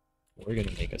 we're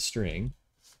gonna make a string.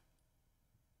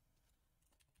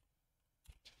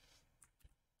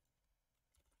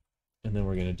 And then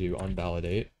we're gonna do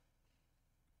onValidate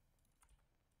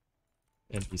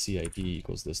NPC ID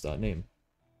equals this dot name.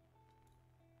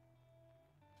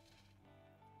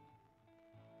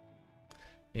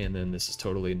 And then this is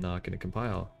totally not gonna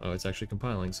compile. Oh, it's actually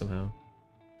compiling somehow.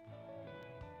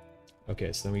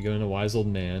 Okay, so then we go into Wise Old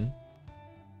Man.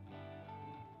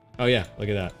 Oh yeah, look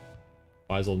at that.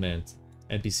 Wise Old Man.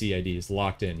 NPC ID is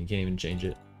locked in. You can't even change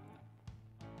it.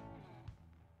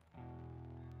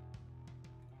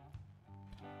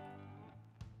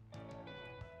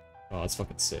 Oh, that's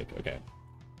fucking sick. Okay.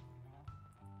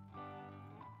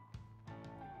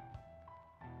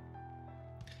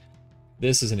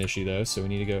 This is an issue though, so we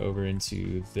need to go over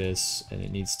into this, and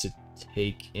it needs to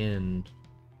take in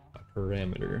a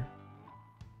parameter.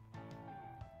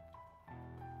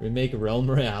 We make Realm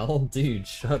Royale? Dude,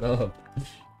 shut up.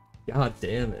 God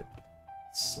damn it.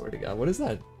 Swear to God. What is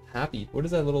that happy? What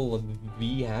is that little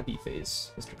V happy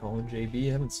face? Mr. Colin JB?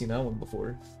 I haven't seen that one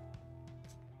before.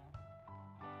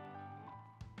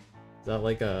 Is that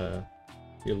like a...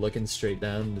 You're looking straight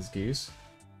down at this goose?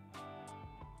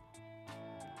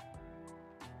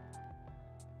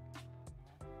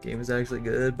 Game is actually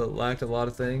good, but lacked a lot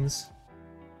of things.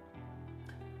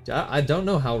 I don't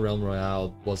know how Realm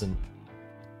Royale wasn't...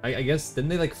 I guess, didn't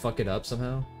they like fuck it up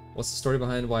somehow? What's the story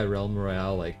behind why Realm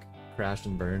Royale like crashed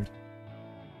and burned?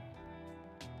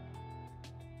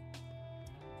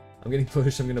 I'm getting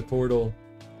pushed, I'm gonna portal.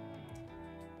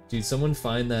 Dude, someone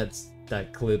find that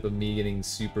clip of me getting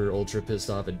super ultra pissed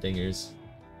off at dingers.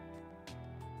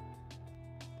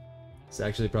 It's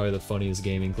actually probably the funniest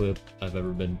gaming clip I've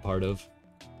ever been part of.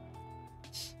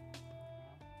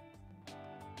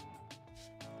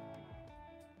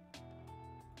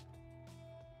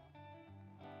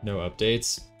 No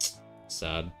updates?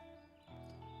 Sad.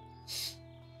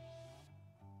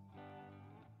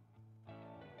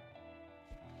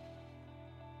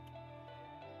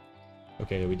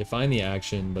 Okay, we define the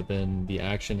action, but then the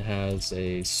action has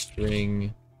a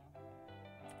string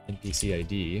NPC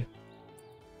ID.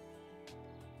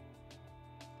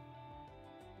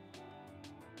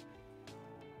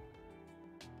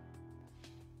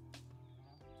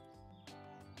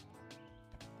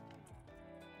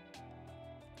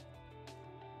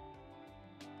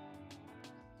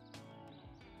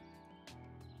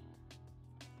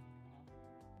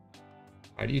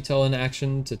 How do you tell an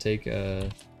action to take a...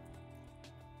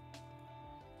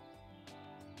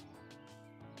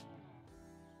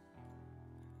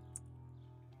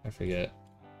 I forget.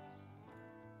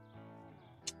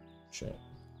 Shit.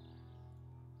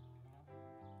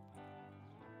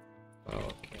 Oh,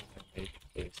 can't make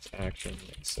this action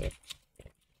except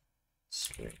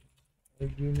string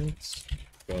units.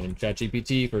 Going in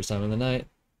ChatGPT, first time in the night.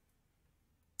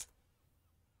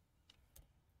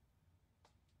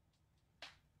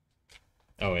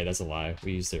 Oh wait, that's a lie.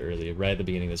 We used it earlier. Right at the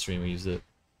beginning of the stream we used it.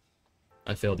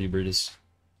 I failed you, Brutus.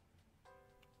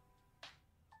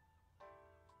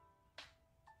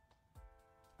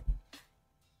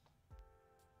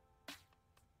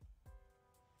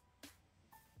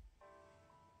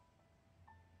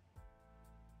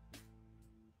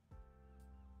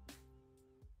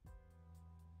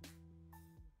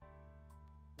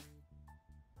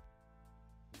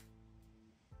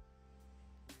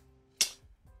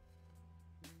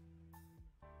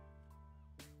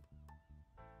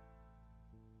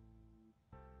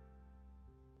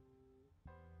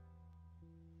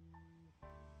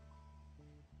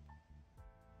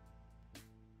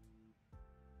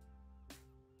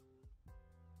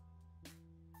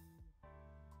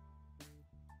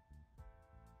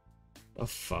 The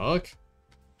fuck?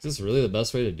 Is this really the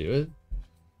best way to do it?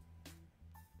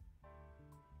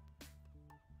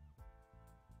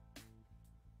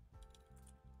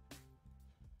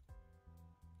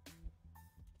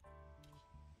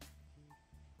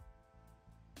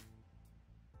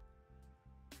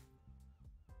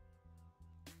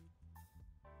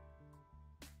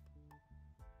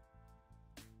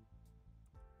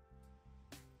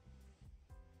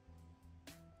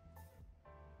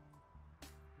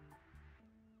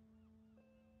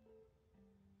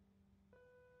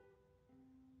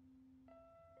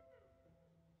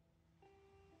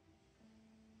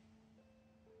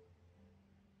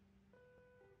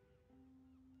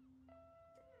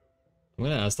 I'm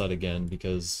gonna ask that again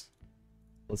because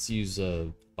let's use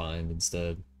bind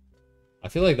instead. I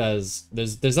feel like that is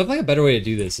there's definitely a better way to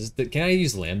do this. Can I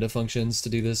use lambda functions to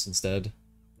do this instead?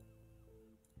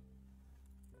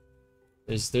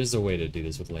 There's a way to do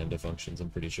this with lambda functions,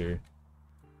 I'm pretty sure.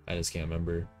 I just can't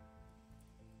remember.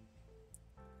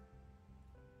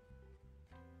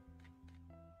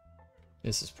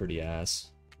 This is pretty ass.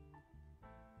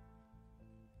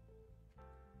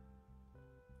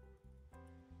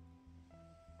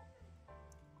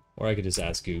 Or I could just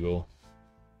ask Google.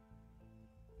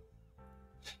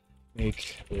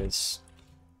 Make this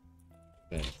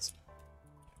event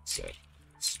set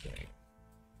string.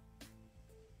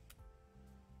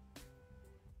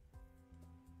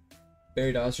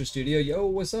 Barry Doster Studio, yo,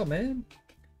 what's up, man?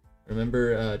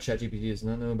 Remember, ChatGPT does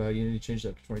not know about Unity changed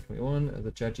after 2021.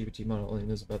 The ChatGPT model only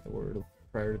knows about the word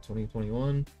prior to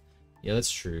 2021. Yeah, that's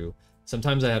true.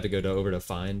 Sometimes I have to go over to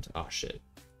find. Oh shit.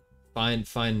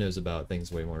 Find knows about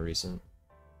things way more recent.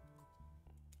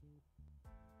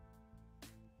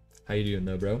 How you doing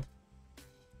though, bro?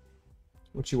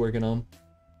 What you working on?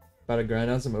 About to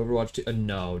grind out some Overwatch 2?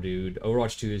 No, dude.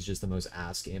 Overwatch 2 is just the most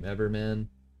ass game ever, man.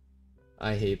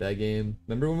 I hate that game.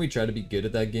 Remember when we tried to be good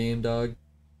at that game, dog?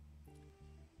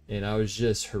 And I was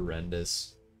just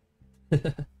horrendous.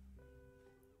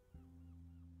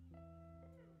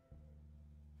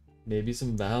 Maybe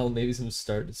some Val, maybe some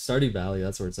Stardew Valley.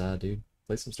 That's where it's at, dude.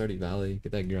 Play some Stardew Valley.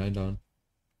 Get that grind on.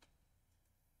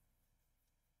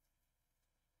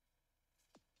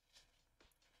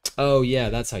 Oh yeah,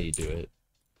 that's how you do it.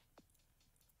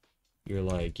 You're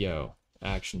like, yo,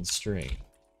 action string.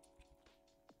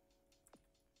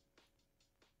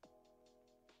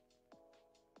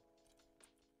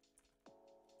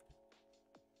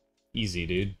 Easy,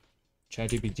 dude.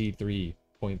 ChatGPT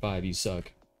 3.5, you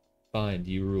suck. Find,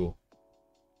 you rule.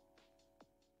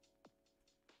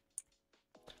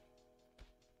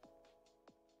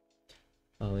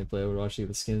 I only play Overwatch to get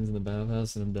the skins in the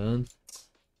bathhouse and I'm done.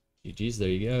 GG's, there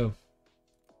you go.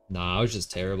 Nah, I was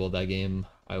just terrible at that game.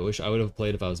 I wish I would have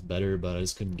played if I was better, but I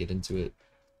just couldn't get into it.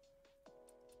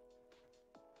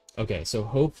 Okay, so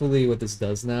hopefully what this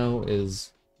does now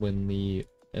is when the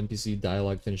NPC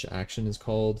dialogue finish action is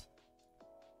called,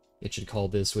 it should call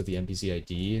this with the NPC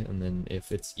ID, and then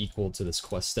if it's equal to this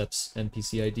quest steps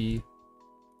NPC ID,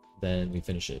 then we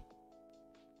finish it.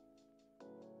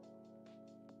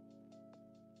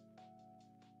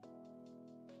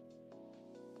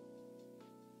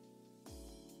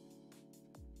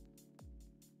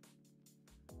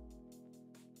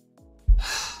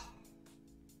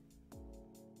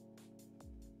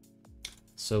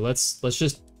 So let's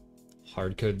just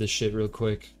hard code this shit real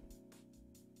quick,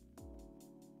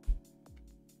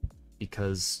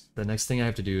 because the next thing I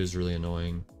have to do is really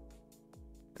annoying.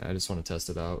 I just want to test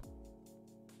it out.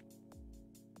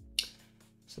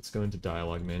 So let's go into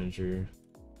dialogue manager.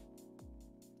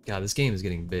 God, this game is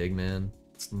getting big, man.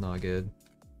 It's not good.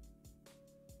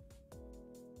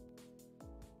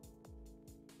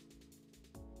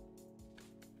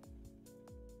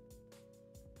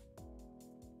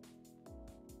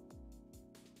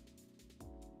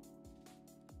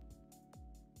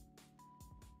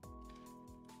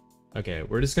 Okay,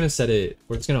 we're just gonna set it,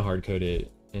 we're just gonna hard code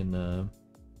it in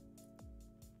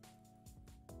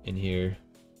here.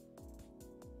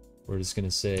 We're just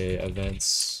gonna say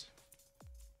events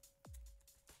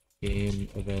game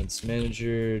events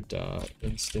manager dot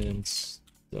instance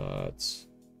dot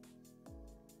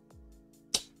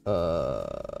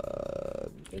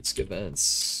it's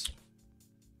events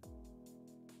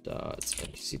dot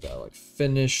NPC dialog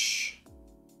finish.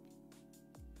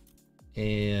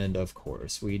 And of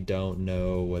course, we don't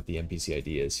know what the NPC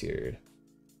ID is here.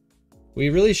 We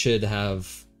really should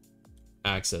have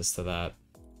access to that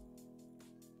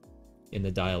in the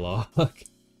dialogue.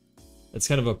 That's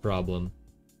kind of a problem.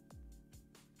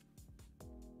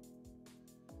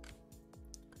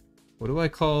 What do I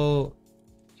call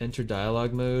enter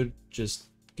dialogue mode? Just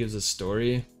gives a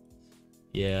story.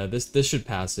 Yeah, this should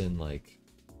pass in like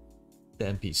the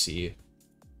NPC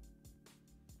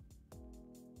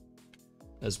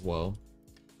as well.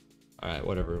 Alright,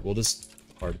 whatever. We'll just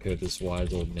hardcode this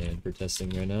wise old man for testing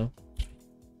right now.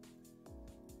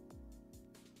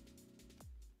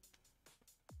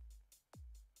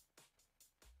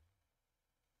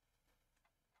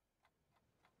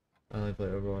 I only play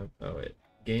Overwatch. Oh wait.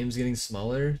 Game's getting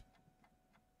smaller?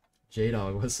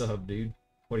 J-Dog, what's up, dude?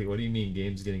 What do you mean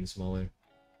game's getting smaller?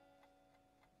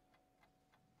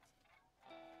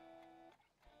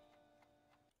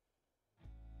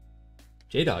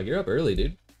 J-Dog, you're up early,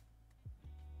 dude.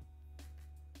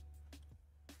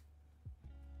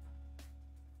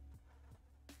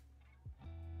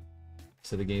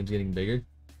 So the game's getting bigger?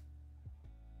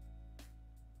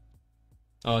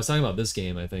 Oh, I was talking about this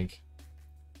game, I think.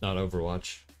 Not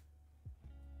Overwatch.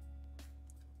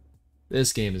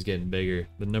 This game is getting bigger.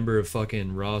 The number of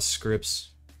fucking raw scripts.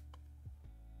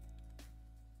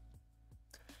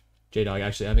 J-Dog,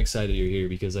 actually, I'm excited you're here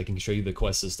because I can show you the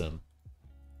quest system.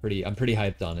 I'm pretty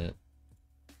hyped on it.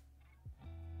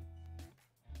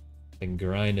 Been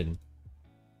grinding.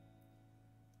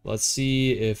 Let's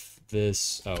see if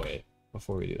this... Oh, wait.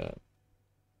 Before we do that.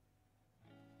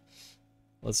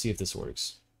 Let's see if this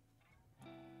works.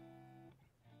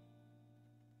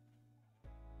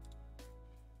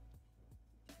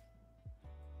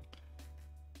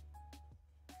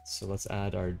 So let's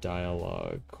add our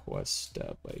dialogue quest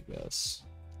step, I guess.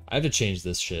 I have to change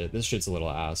this shit. This shit's a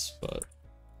little ass, but...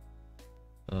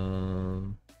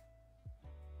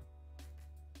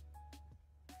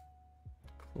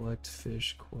 Collect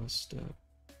fish quest step.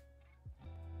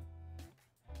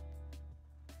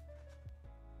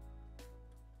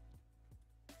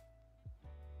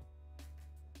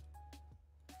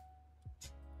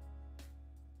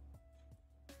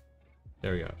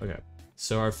 There we go. Okay.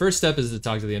 So our first step is to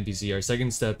talk to the NPC. Our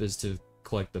second step is to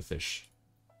collect the fish.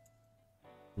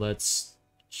 Let's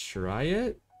try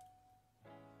it.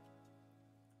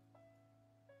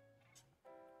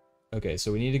 Okay,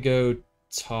 so we need to go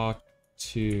talk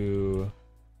to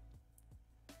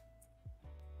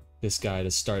this guy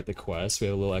to start the quest. We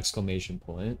have a little exclamation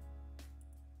point.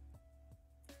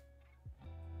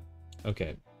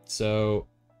 Okay, so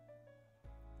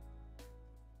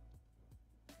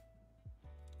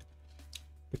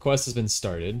the quest has been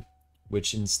started,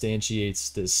 which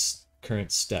instantiates this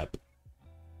current step.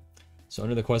 So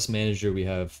under the quest manager, we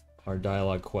have our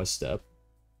dialogue quest step.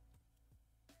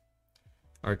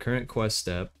 Our current quest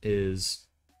step is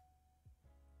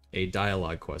a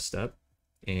dialogue quest step,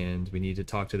 and we need to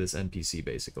talk to this NPC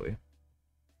basically.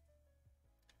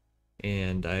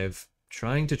 And I'm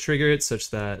trying to trigger it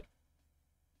such that...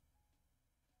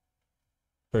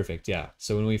 Perfect, yeah.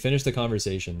 So when we finish the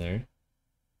conversation there,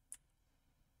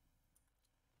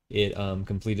 it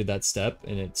completed that step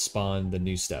and it spawned the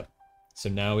new step. So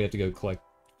now we have to go collect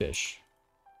fish.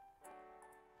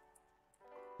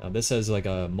 Now this has like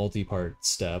a multi-part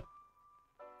step.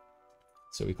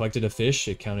 So we collected a fish,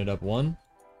 it counted up 1.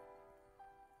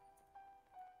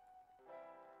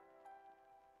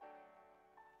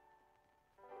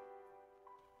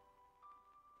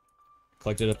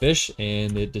 Collected a fish,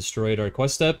 and it destroyed our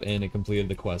quest step, and it completed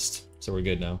the quest. So we're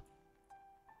good now.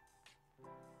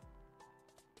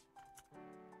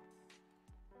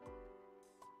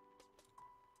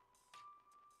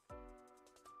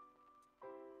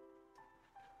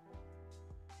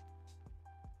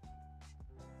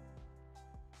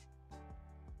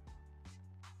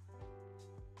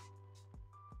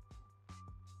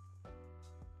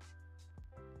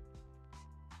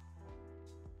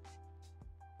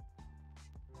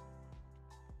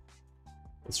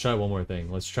 Let's try one more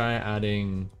thing. Let's try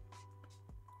adding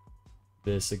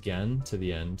this again to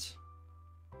the end.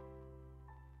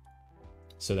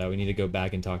 So that we need to go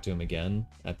back and talk to him again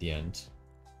at the end.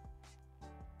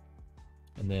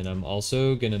 And then I'm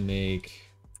also gonna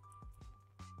make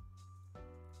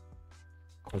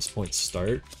quest point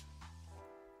start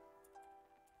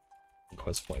and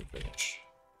quest point finish.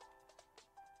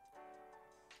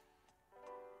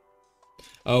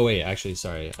 Oh wait, actually,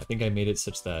 sorry. I think I made it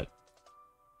such that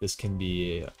this can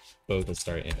be both a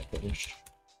start and a finish.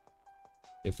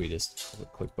 If we just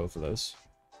click both of those.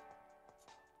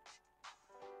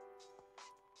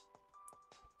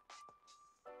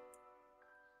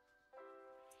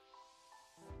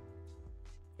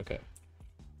 Okay.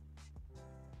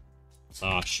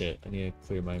 Ah, shit. I need to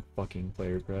clear my fucking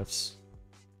player prefs.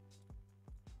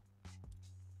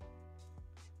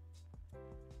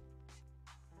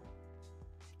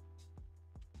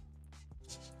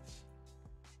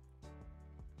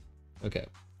 Okay.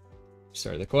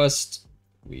 Started the quest.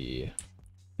 We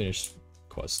finished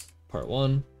quest part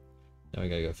 1. Now we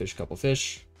gotta go fish a couple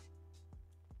fish.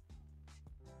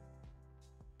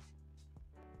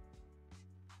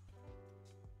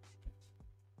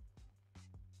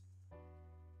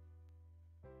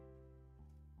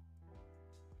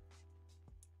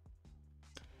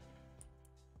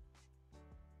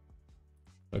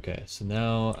 Okay, so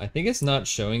now I think it's not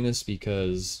showing this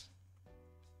because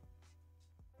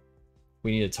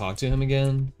we need to talk to him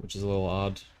again, which is a little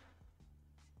odd.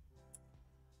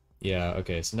 Yeah,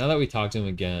 okay, so now that we talk to him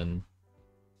again,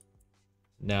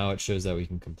 now it shows that we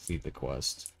can complete the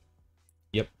quest.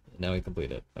 Yep, now we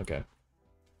complete it. Okay.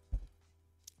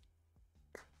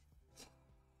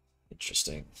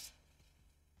 Interesting.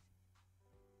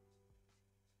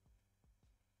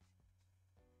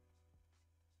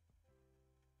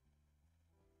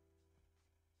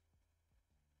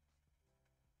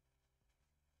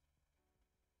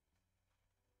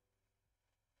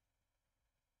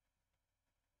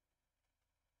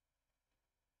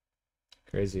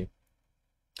 Crazy.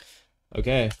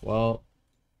 Okay, well.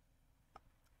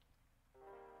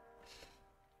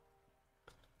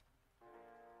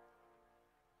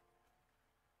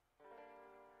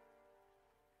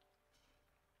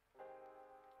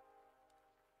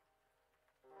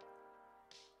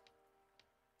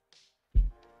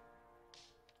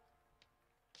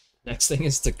 Next thing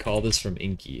is to call this from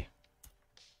Inky.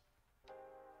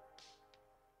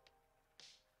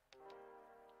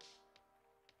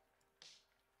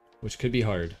 Which could be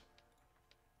hard.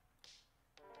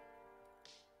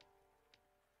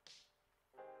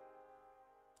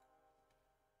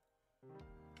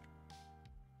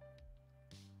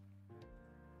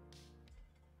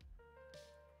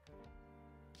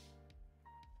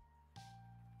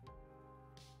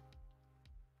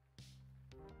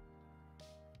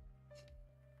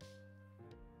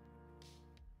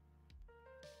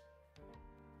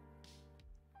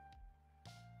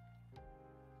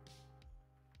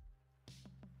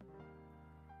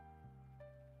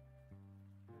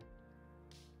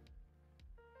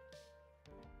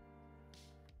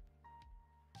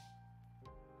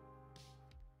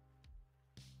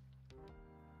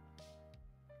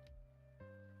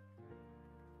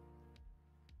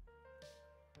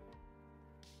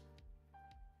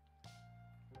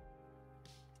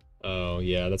 Oh,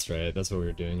 yeah, that's right. That's what we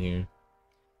were doing here.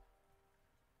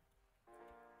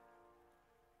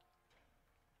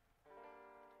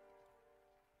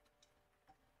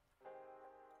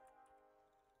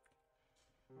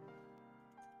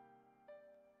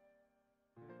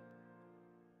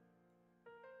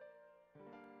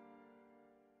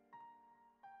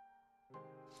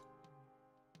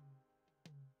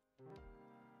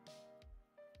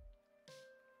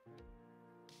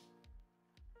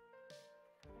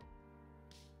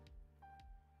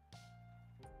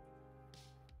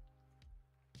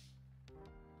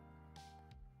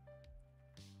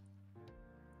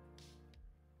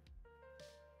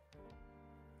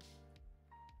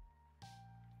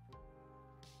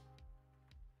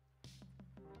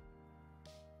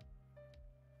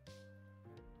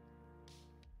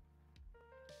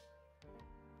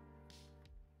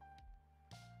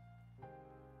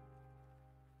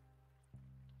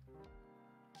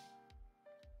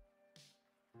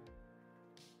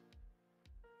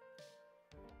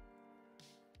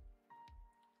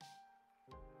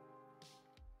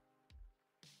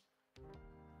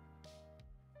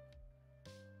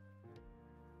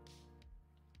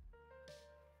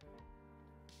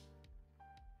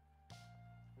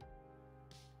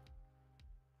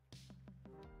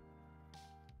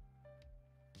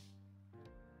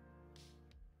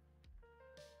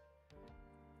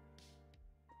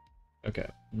 Okay,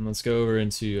 and let's go over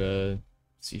into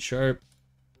C sharp.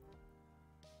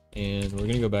 And we're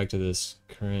gonna go back to this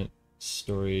current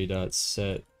story dot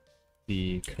set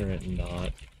the current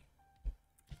knot,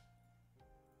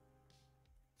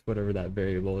 whatever that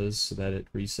variable is, so that it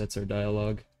resets our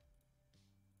dialogue.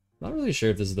 Not really sure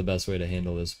if this is the best way to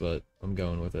handle this, but I'm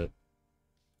going with it.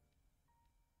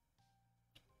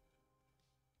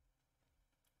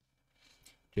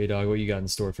 J-Dog, what you got in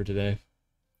store for today?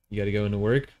 You gotta go into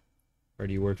work, or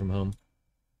do you work from home?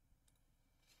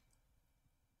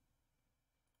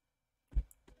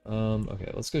 Okay,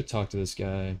 let's go talk to this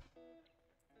guy.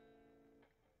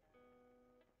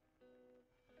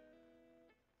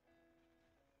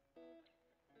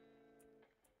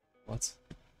 What?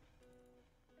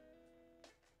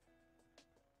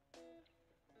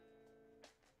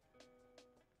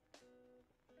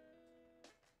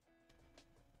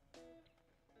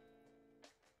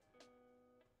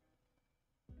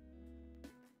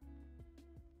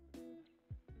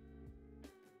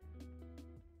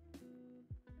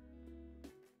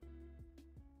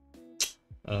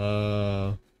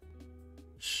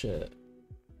 Shit.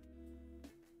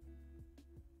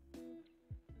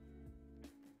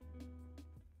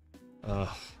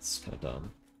 It's kind of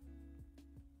dumb.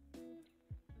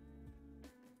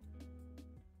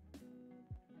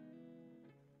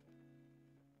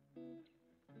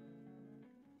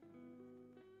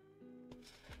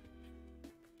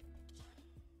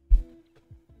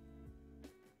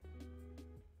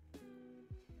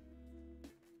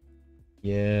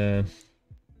 Yeah.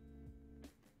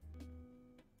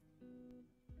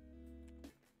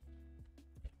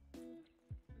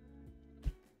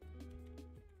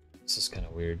 This is kind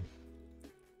of weird.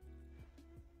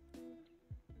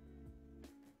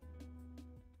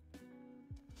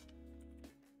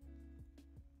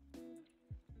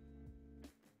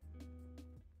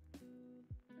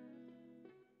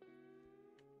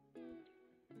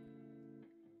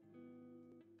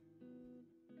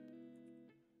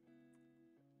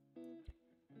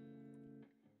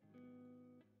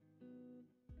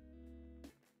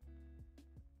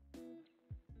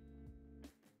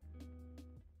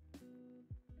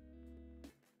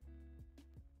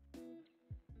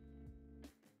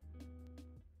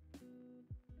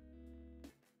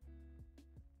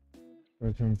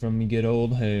 Working from me good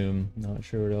old home. Not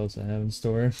sure what else I have in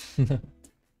store.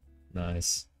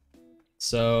 Nice.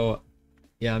 So,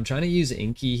 yeah, I'm trying to use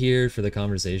Inky here for the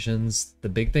conversations. The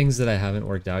big things that I haven't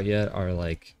worked out yet are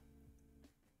like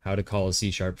how to call a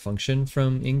C# function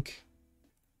from Ink.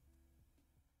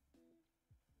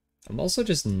 I'm also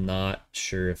just not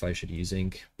sure if I should use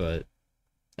Ink, but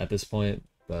at this point,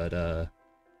 but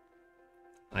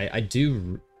I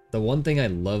do. The one thing I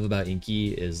love about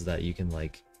Inky is that you can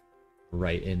like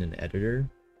write in an editor,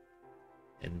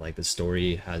 and like the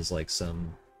story has like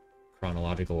some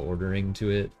chronological ordering to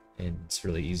it, and it's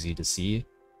really easy to see.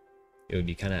 It would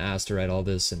be kind of ass to write all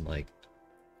this in like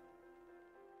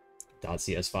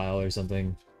 .cs file or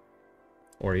something,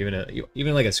 or even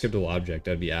like a scriptable object.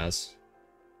 That'd be ass.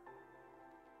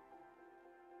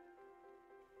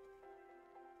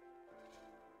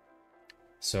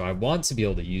 So I want to be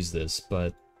able to use this,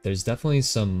 but there's definitely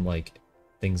some like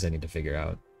things I need to figure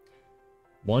out.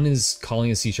 One is calling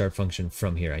a C# function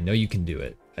from here. I know you can do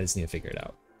it. I just need to figure it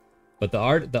out. But the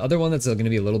other one that's going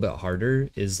to be a little bit harder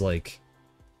is like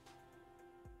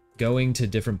going to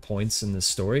different points in the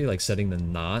story, like setting the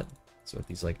knot. So what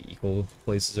these like equal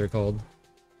places are called.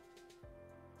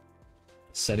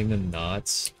 Setting the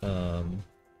knots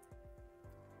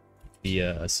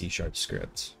via a C#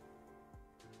 script.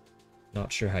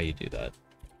 Not sure how you do that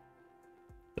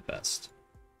the best.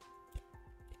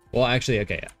 Well, actually,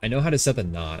 okay, I know how to set the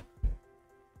knot.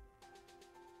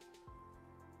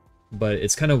 But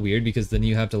it's kind of weird because then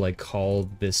you have to like call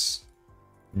this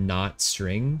knot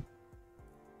string.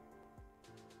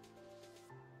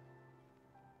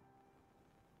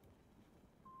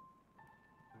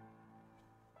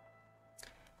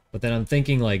 But then I'm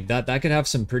thinking like that could have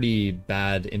some pretty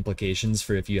bad implications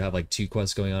for if you have like 2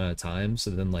 quests going on at a time. So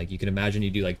then like you can imagine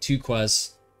you do like 2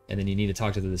 quests and then you need to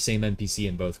talk to the same NPC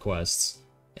in both quests.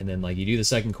 And then like you do the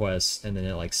second quest and then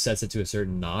it like sets it to a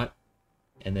certain knot.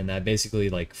 And then that basically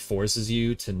like forces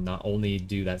you to not only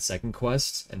do that second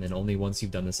quest, and then only once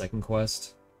you've done the second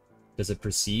quest does it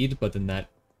proceed, but then that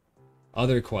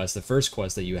other quest, the first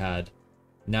quest that you had,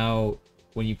 now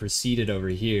when you proceeded over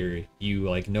here, you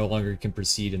like no longer can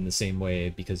proceed in the same way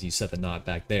because you set the knot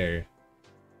back there.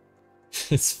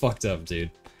 It's fucked up,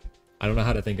 dude. I don't know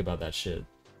how to think about that shit.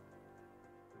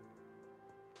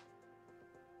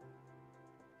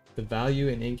 The value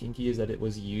in Ink Inky is that it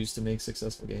was used to make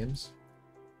successful games.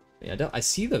 Yeah, I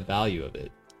see the value of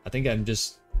it. I think I'm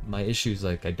just, my issue is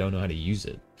like I don't know how to use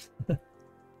it. But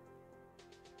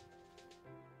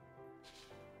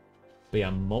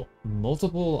yeah,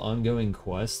 multiple ongoing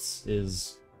quests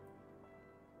is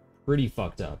pretty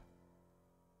fucked up.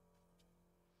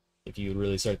 If you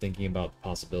really start thinking about the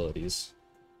possibilities.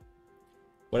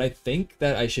 What I think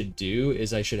that I should do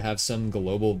is I should have some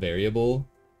global variable,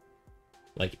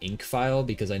 like inc file,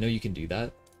 because I know you can do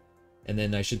that. And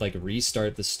then I should like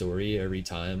restart the story every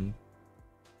time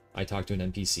I talk to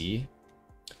an NPC.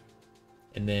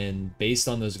 And then based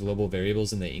on those global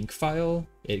variables in the inc file,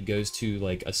 it goes to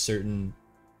like a certain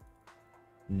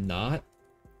knot.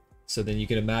 So then you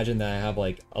can imagine that I have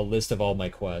like a list of all my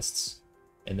quests,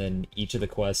 and then each of the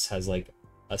quests has like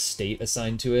a state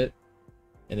assigned to it.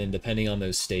 And then depending on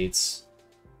those states,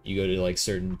 you go to like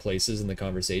certain places in the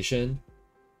conversation.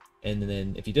 And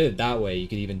then if you did it that way, you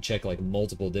could even check like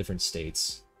multiple different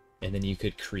states, and then you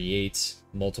could create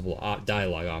multiple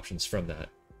dialogue options from that.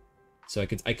 So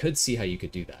I could see how you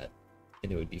could do that,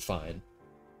 and it would be fine.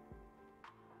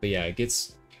 But yeah, it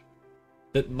gets...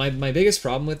 My biggest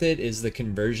problem with it is the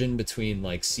conversion between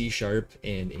like C#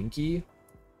 and Inky.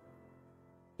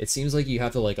 It seems like you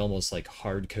have to like almost like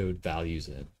hard code values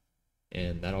in,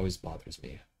 and that always bothers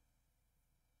me.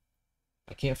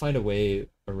 I can't find a way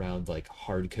around like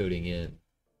hard coding in.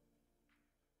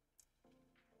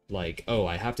 Like, oh,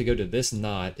 I have to go to this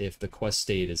knot if the quest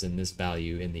state is in this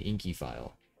value in the Inky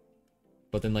file.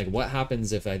 But then, like, what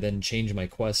happens if I then change my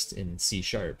quest in C#?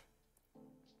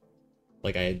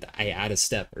 Like, I add a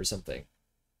step or something.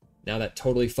 Now that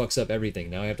totally fucks up everything.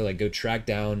 Now I have to, like, go track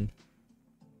down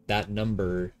that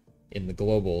number in the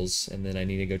globals, and then I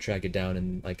need to go track it down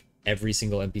in, like, every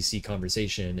single NPC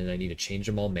conversation, and I need to change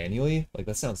them all manually? Like,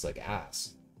 that sounds like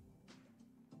ass.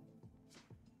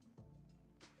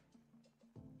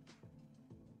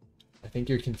 I think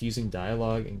you're confusing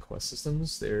dialogue and quest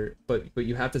systems there, but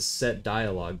you have to set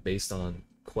dialogue based on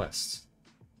quests,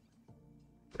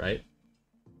 right?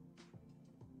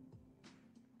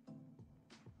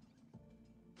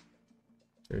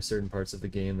 There are certain parts of the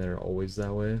game that are always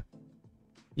that way.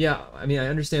 Yeah, I mean, I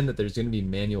understand that there's going to be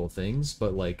manual things,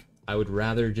 but like, I would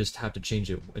rather just have to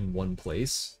change it in one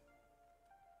place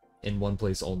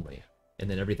only, and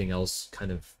then everything else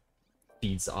kind of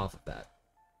feeds off of that.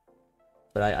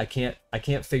 But I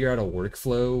can't figure out a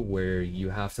workflow where you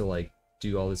have to like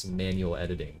do all this manual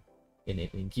editing in an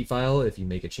Inky file if you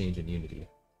make a change in Unity.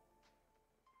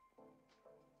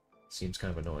 Seems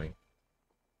kind of annoying.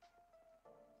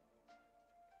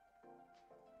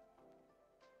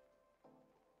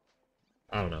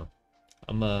 I don't know.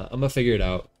 I'm gonna figure it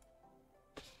out.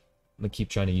 I'm gonna keep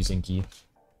trying to use Inky.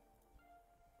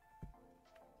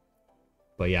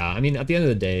 But yeah, I mean, at the end of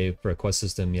the day, for a quest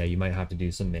system, yeah, you might have to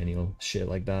do some manual shit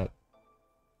like that.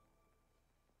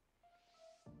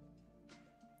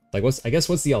 Like, I guess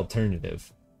what's the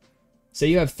alternative? Say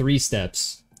you have 3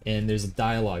 steps, and there's a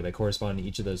dialogue that corresponds to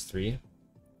each of those 3.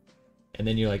 And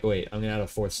then you're like, wait, I'm gonna add a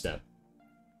 4th step.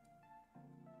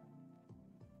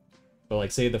 But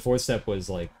like, say the 4th step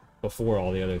was like before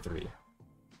all the other 3.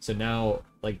 So now,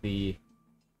 like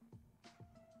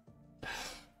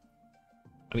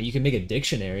I mean, you can make a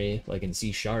dictionary, like in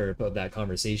C# of that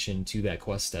conversation to that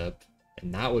quest step,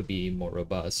 and that would be more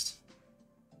robust.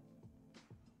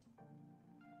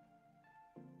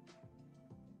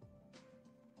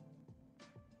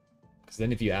 Because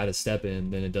then if you add a step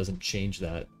in, then it doesn't change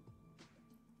that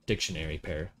dictionary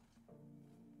pair.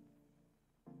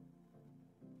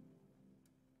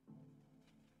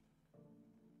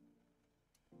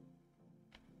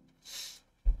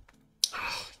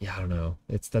 Yeah, I don't know.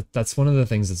 That's one of the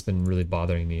things that's been really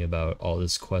bothering me about all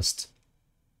this quest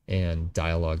and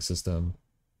dialogue system.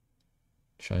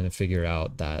 Trying to figure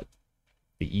out that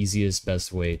the easiest,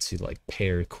 best way to like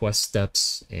pair quest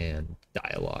steps and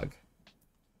dialogue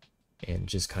and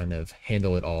just kind of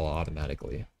handle it all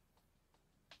automatically.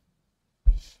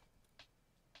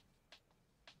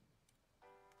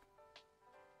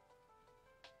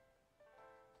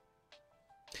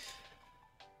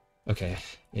 Okay,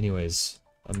 anyways.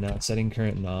 I'm now setting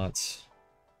current knots.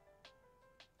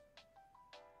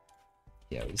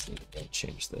 Yeah, we just need to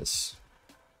change this.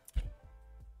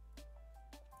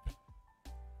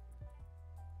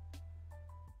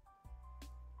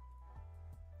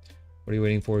 What are you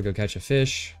waiting for? Go catch a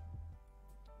fish.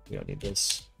 We don't need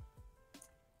this.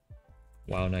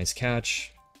 Wow, nice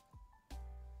catch.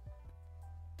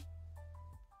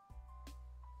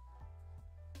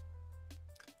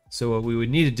 So what we would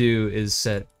need to do is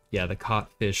set, yeah, the caught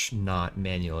fish knot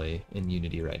manually in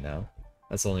Unity right now.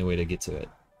 That's the only way to get to it.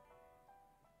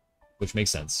 Which makes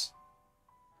sense.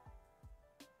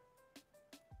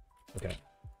 Okay,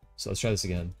 so let's try this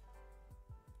again.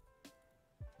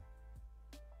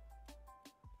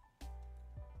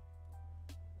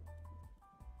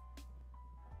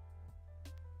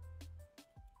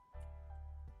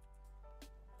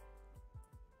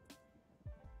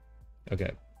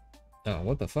 Okay. Oh,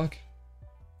 what the fuck?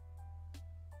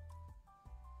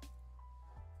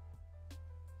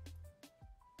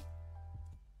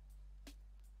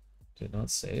 Did it not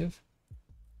save?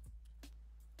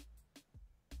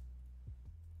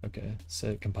 Okay,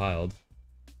 so it compiled.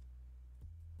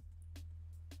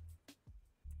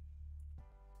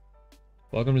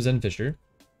 Welcome to Zen Fisher.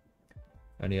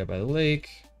 Running up by the lake.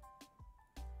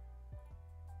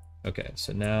 Okay,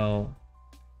 so now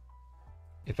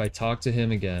if I talk to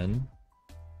him again,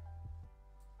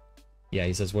 yeah,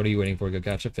 he says, "What are you waiting for? Go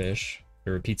catch a fish."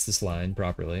 It repeats this line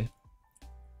properly.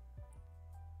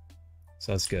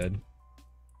 So that's good.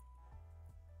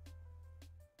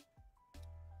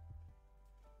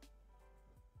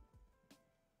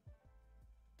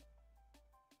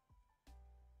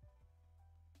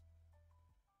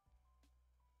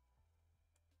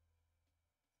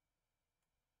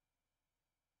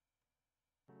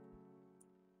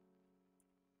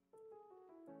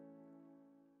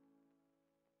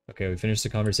 Okay, we finished the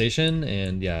conversation,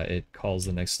 and yeah, it calls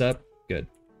the next step. Good.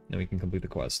 Then we can complete the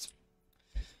quest.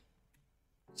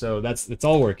 So it's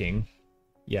all working.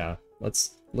 Yeah,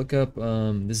 let's look up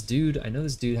this dude. I know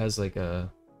this dude has like a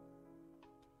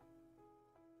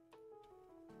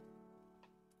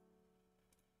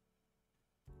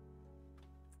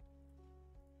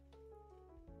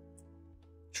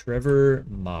Trevor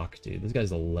Mock, dude. This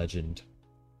guy's a legend.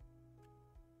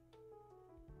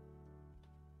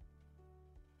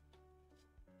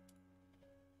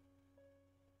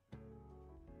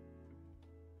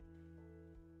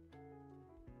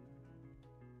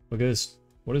 Look at this.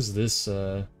 What is this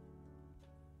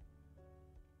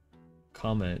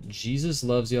comment? Jesus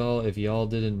loves y'all. If y'all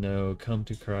didn't know, come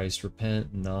to Christ,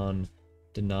 repent,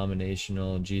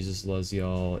 non-denominational. Jesus loves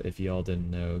y'all. If y'all didn't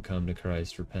know, come to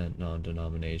Christ, repent,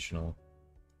 non-denominational.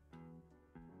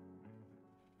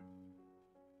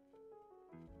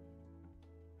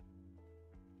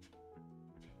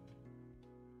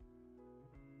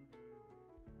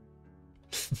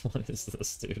 What is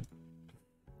this, dude?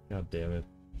 God damn it.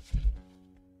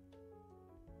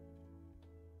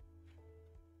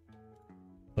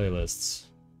 Playlists.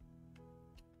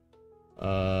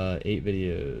 8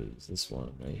 videos. This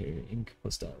one right here. Ink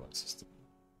plus dialogue system.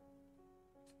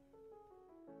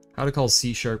 How to call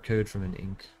C# code from an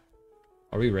ink.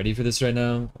 Are we ready for this right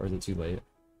now, or is it too late?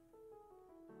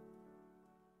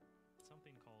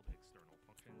 Something called external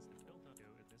functions that built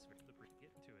up at this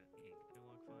get into it, the ink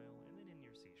dialog file, and then in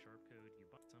your C# code you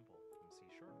bought simple from C#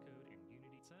 code in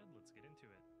Unity. Said, let's get into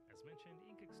it. As mentioned,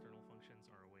 ink external functions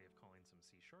are a way of calling some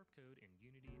C# code in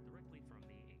Unity directly from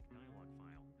the ink dialog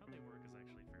file. How they work is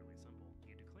actually fairly simple.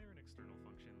 You declare an external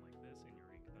function like this in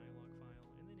your ink dialog file,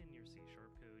 and then in your C#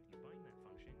 code you bind that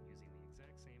function using the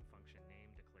exact same function name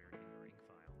declared in your ink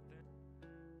file. Then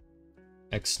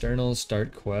External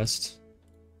start quest.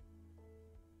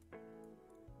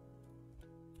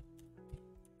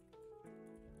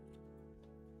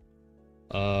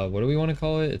 What do we want to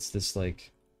call it? It's this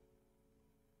like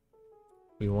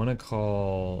we want to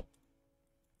call,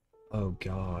 oh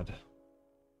god,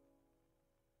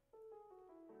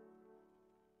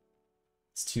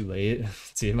 it's too late.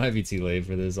 See, it might be too late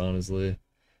for this, honestly.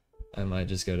 I might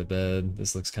just go to bed.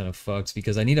 This looks kind of fucked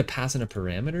because I need to pass in a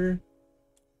parameter.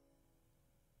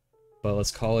 But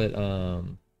let's call it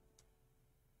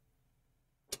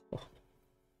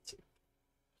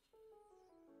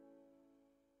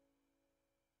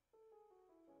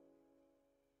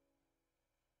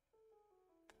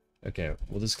okay,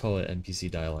 we'll just call it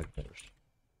NPC dialogue first.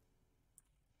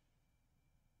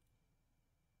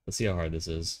 Let's see how hard this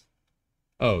is.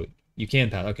 Oh, you can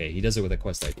pass. Okay, he does it with a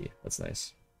quest ID. That's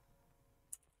nice.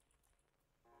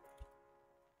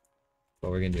 But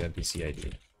we're gonna do NPC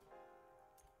ID.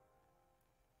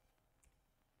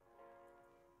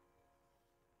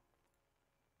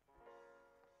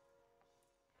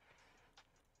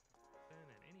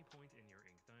 at any point in your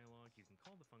ink dialog you can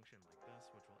call the function like this,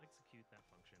 which will execute that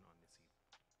function on the C.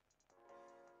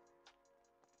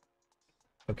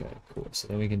 Okay, cool. So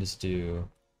then we can just do,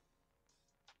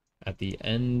 at the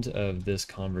end of this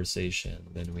conversation,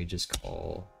 then we just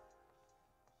call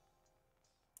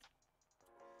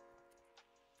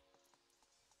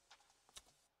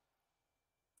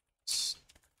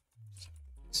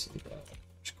see that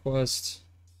quest.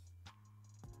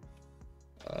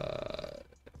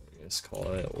 Let's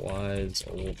call it Wise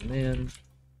Old Man.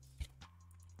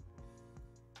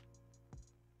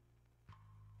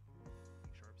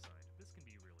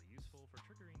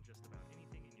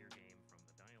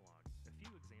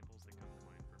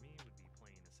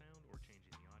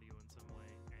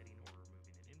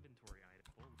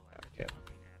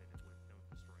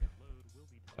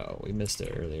 Oh, we missed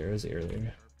it earlier. It was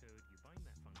earlier.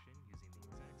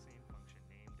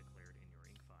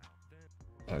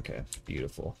 Okay,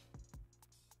 beautiful.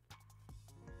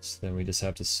 So then we just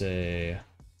have to say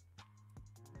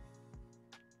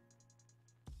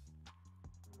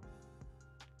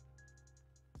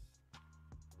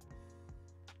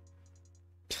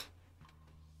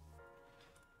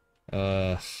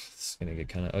it's gonna get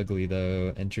kind of ugly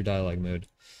though. Enter dialogue mode.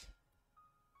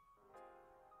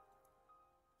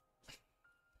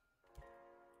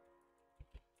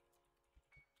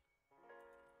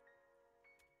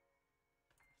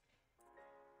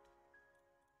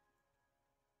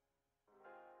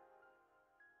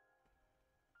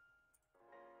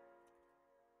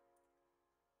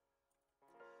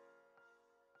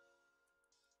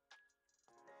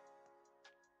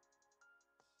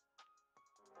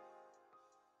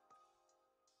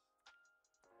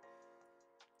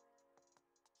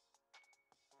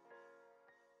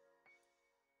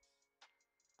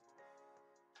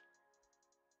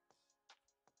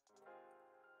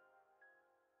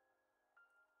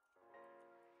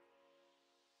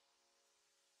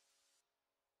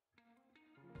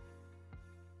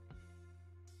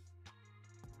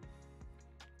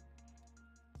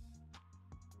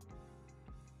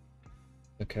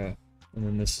 Okay, and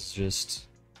then this is just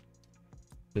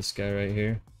this guy right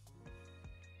here.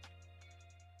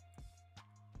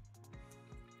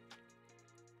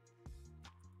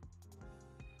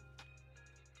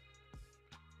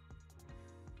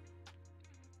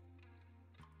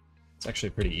 It's actually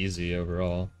pretty easy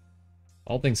overall,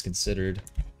 all things considered.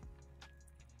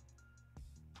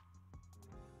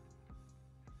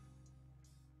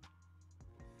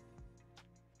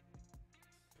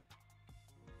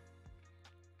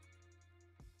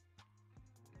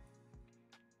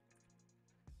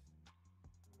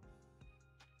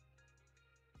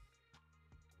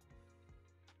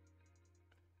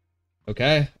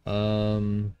 Okay,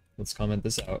 let's comment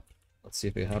this out. Let's see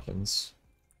if it happens.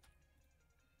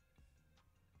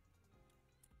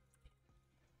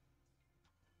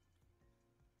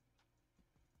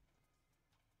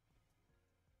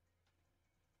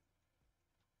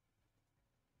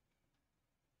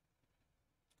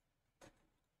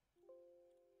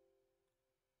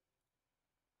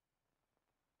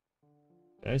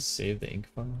 Did I save the ink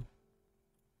file?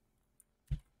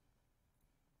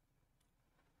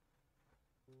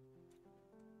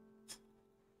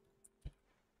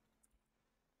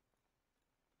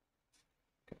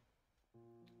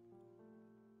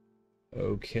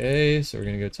 Okay, so we're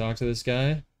gonna go talk to this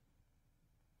guy.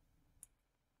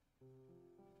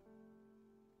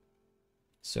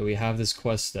 So we have this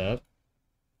quest step,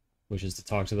 which is to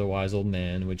talk to the wise old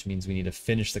man, which means we need to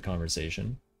finish the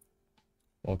conversation.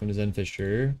 Welcome to Zen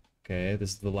Fisher. Okay,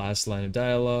 this is the last line of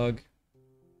dialogue.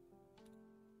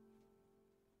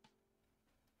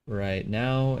 Right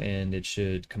now, and it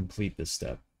should complete this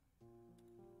step.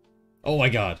 Oh my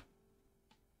god.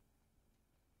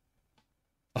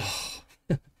 Oh,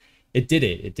 it did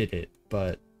it,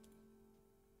 but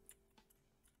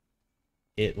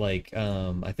it like,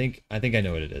 I think I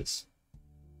know what it is.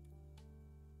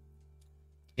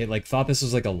 It like thought this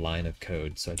was like a line of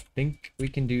code, so I think we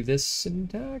can do this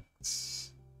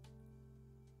syntax.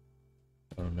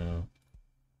 Oh no.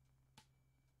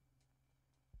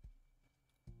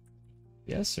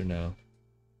 Yes or no?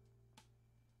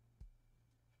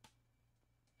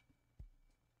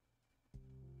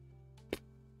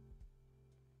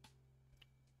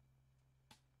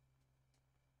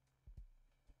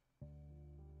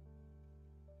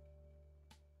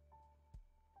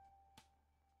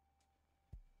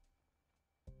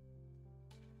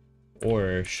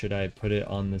 Or should I put it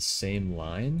on the same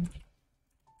line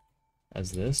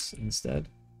as this instead?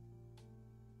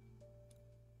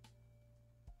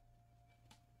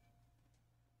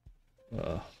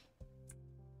 Ugh.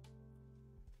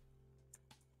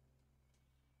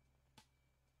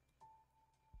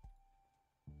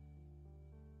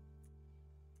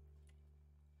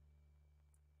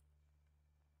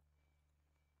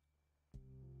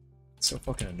 It's so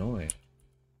fucking annoying.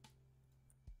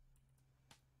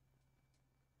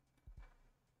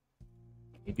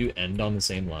 Can you do end on the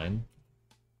same line?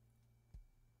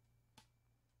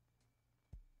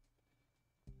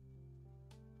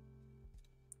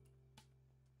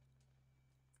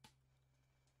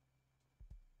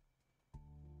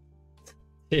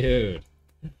 Dude.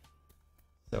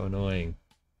 So annoying.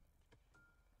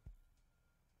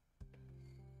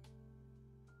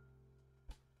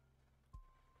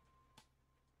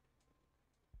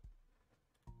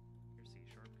 Your C#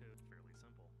 code fairly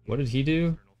simple. What did he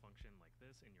do? External function like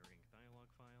this in your inc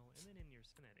dialog file, and then in your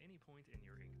at any point in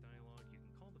your inc dialog, you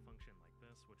can call the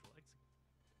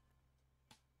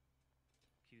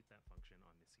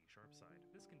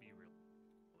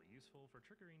useful for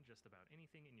triggering just about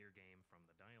anything in your game from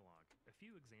the dialogue. A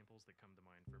few examples that come to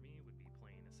mind for me would be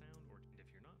playing a sound, or if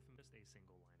you're not from just a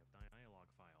single line of dialogue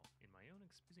file. In my own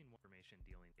using more information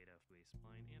dealing data to a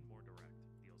spline and more direct.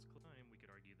 Deals time, we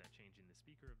could argue that changing the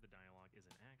speaker of the dialogue is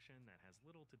an action that has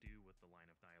little to do with the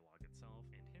line of dialogue itself,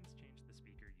 and hence change the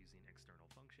speaker using external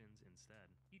functions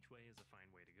instead. Each way is a fine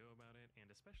way to go about it,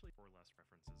 and especially for less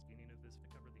references. Beginning of this to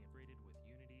cover the integrated with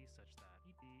Unity such that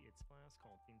its class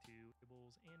called into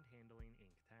tables and handling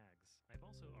ink tags. I've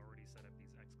also already set up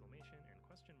these exclamation and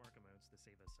question mark emotes to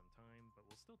save us some time, but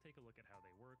we'll still take a look at how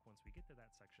they work once we get to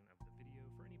that section of the video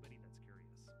for anybody that's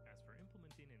curious. As for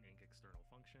implementing an ink external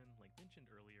function, like mentioned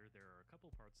earlier, there are a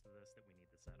couple parts to this that we need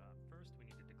to set up. First, we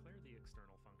need to declare the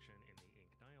external function in the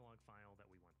ink dialog file that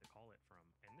we want to call it from.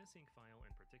 And this ink file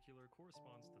in particular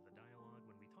corresponds to the dialog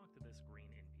when we talk to this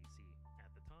green NPC.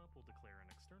 At the top, we'll declare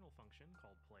an external function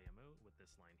called play emote with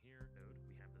this line here. Node,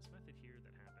 we have this method here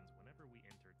that happens whenever we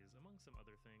enter is among some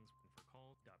other things when for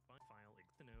call.bind file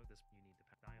to know this you need to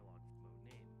pass dialog mode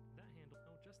name. That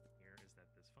handle just here is that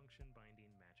this function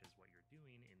binding matches what you're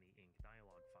doing in the ink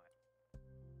dialog file.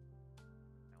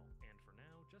 And for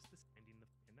now, just this ending the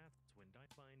and that's when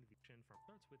bind the function from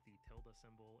starts with the tilde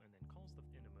symbol and then calls the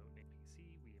in emote NPC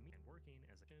we immediately working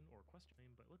as a or question.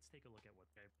 But let's take a look at what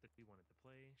that we wanted to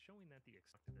play, showing that the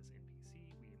to this NPC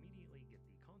we immediately get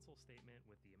the console statement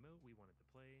with the emote we wanted to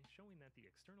play, showing that the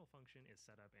external function is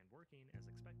set up and working as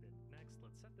expected. Next,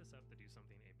 let's set this up to do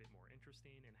something a bit more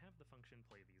interesting and have the function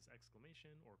play these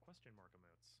exclamation or question mark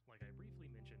emotes. Like I briefly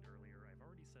mentioned earlier, I've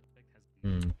already set up has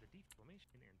the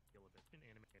declamation and an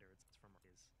animator it's from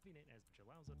is having it as which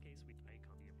allows us case we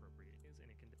icon the appropriate is, and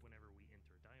it can whenever we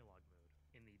enter dialogue mode.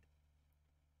 In the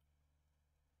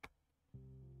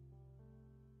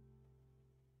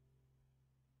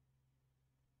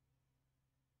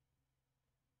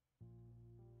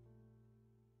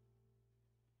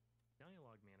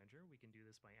dialog manager, we can do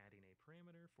this by adding a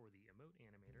parameter for the emote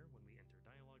animator when we enter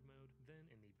dialogue mode. Then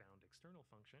in the bound external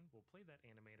function, we'll play that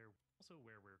animator also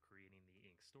where we're creating the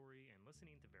ink story and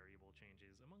listening to variable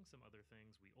changes among some other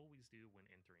things we always do when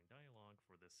entering dialogue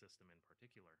for this system in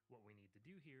particular. What we need to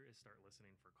do here is start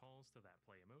listening for calls to that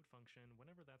play emote function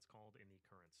whenever that's called in the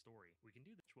current story. We can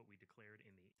do this what we declared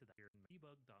in the to that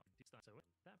debug.do. So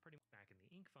that pretty much back in the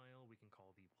ink file, we can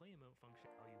call the play emote function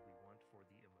value we want for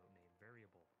the emote name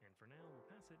variable. And for now, we'll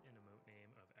pass it an emote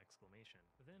name of exclamation.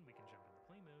 Then we can jump into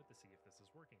play mode to see if this is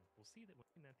working. We'll see that when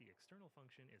the external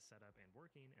function is set up and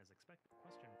working as expected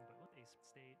question, but let a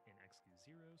state in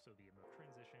x0 so the emote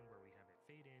transition where we have it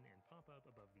fade in and pop up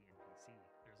above the NPC.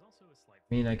 There's also a slight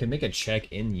I mean, I can make a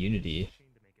check in Unity.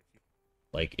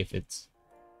 Like if it's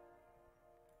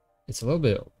a little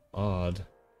bit odd.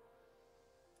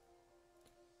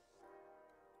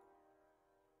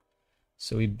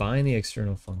 So we bind the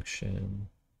external function.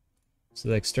 So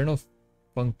the external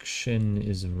function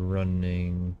is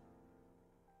running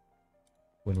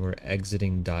when we're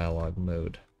exiting dialogue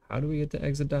mode. How do we get to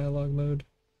exit dialogue mode?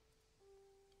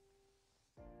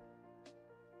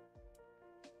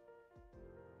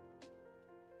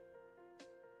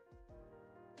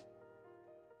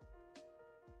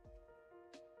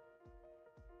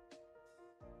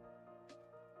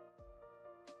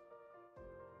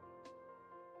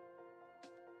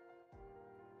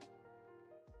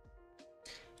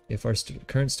 If our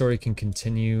current story can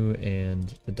continue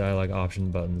and the dialogue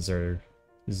option buttons are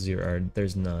zero,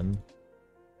 there's none.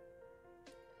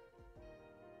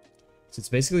 So it's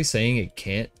basically saying it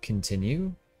can't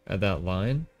continue at that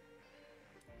line.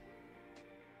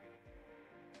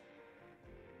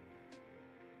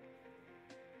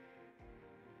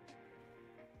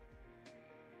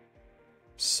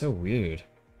 So weird.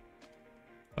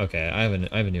 Okay, I have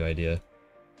a new idea.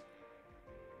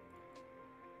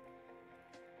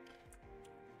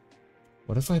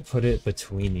 What if I put it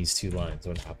between these two lines?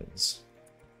 What happens?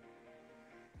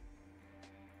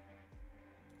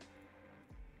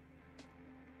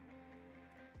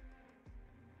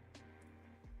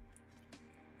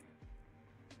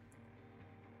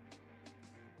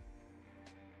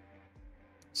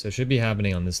 So it should be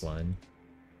happening on this line.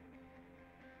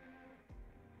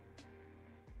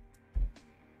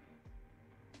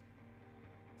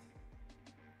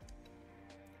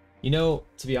 You know,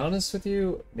 to be honest with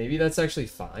you, maybe that's actually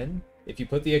fine. If you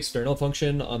put the external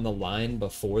function on the line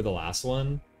before the last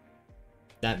one,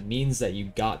 that means that you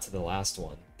got to the last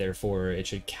one. Therefore, it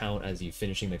should count as you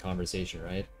finishing the conversation,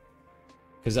 right?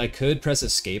 Because I could press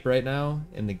escape right now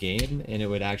in the game, and it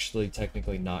would actually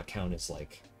technically not count as,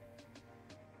 like,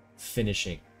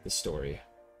 finishing the story.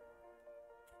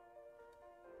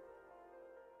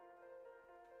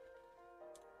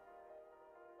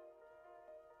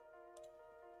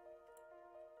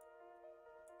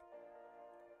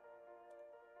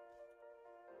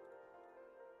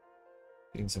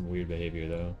 Getting some weird behavior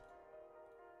though.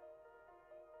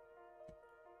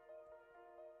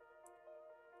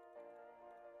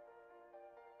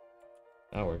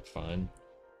 That worked fine.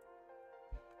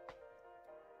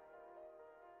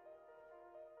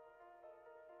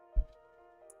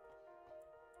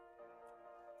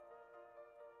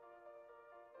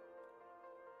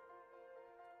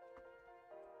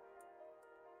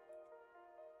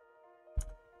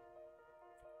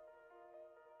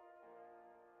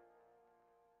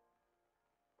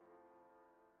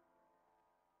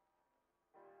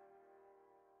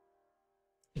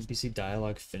 NPC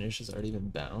dialogue finish has already been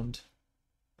bound.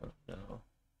 Oh no.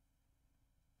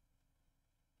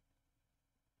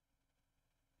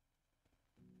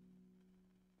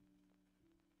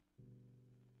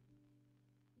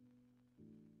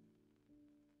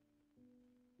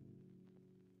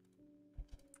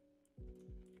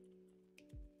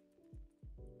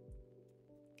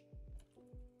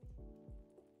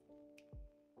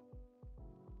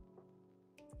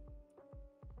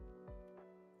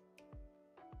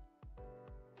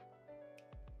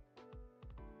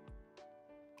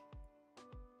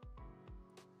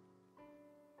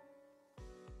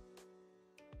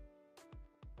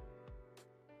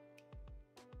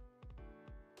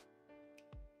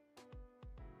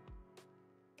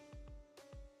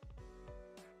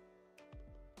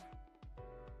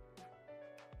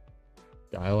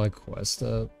 Dialogue quest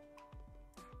up.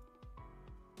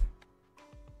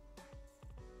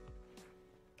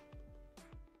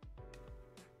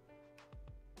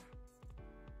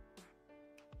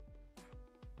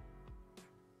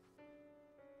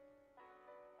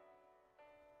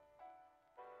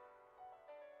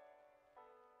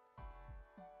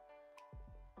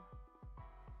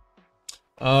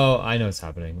 Oh, I know what's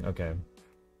happening. Okay.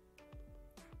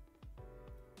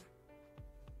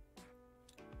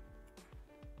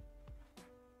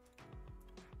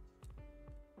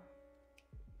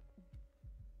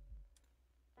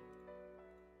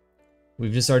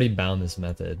 We've just already bound this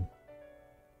method.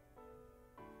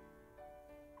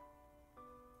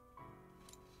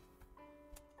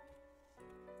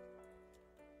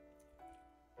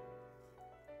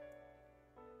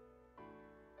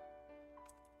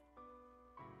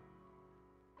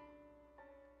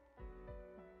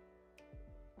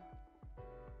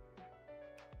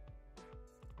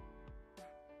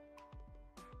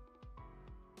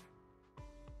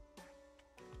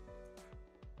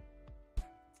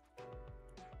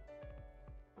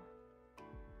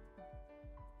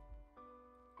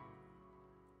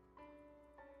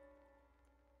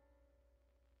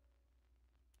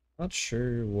 Not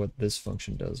sure what this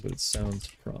function does, but it sounds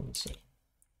promising.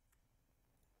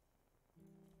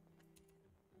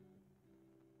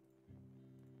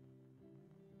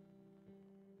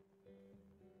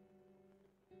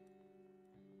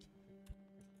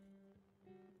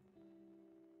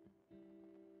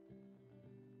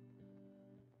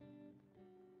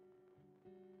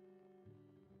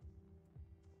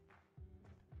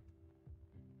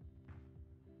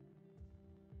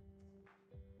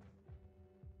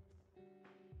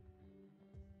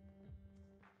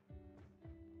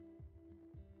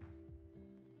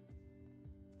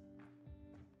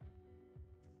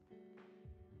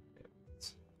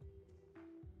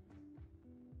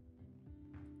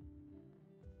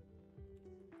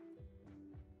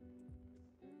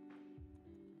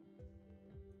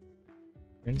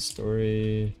 Print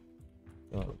story.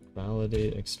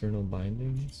 Validate external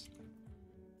bindings.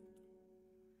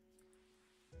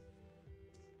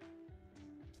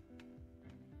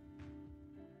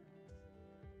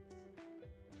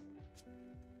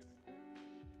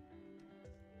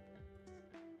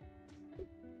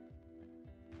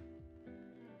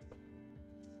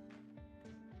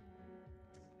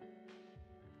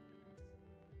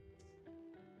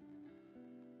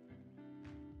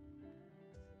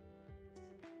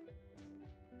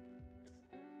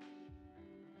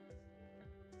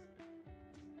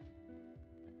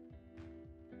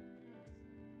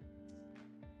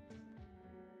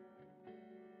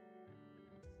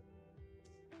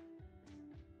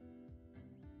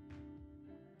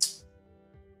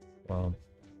 Wow.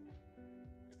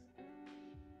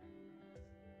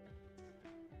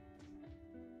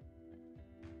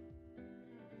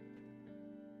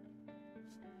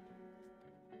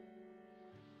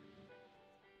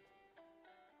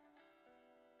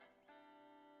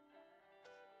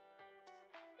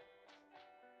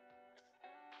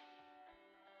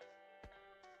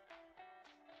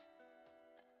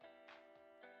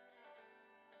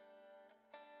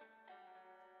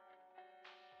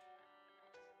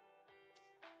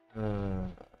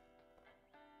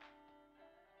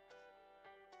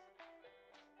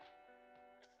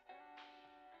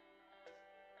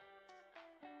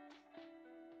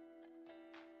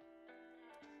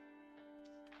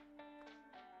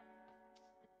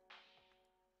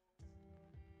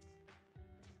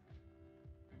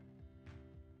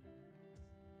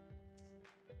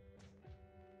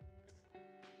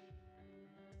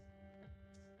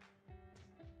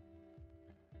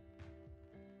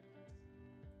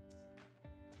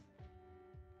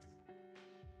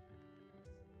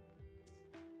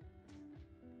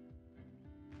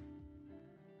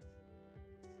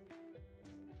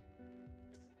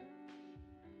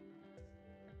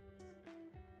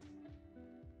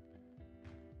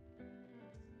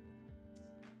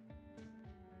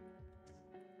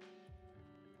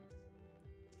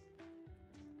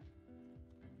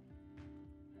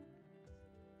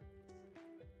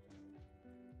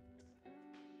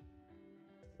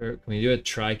 Or can we do a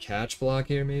try catch block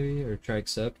here maybe? Or try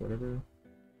accept, whatever?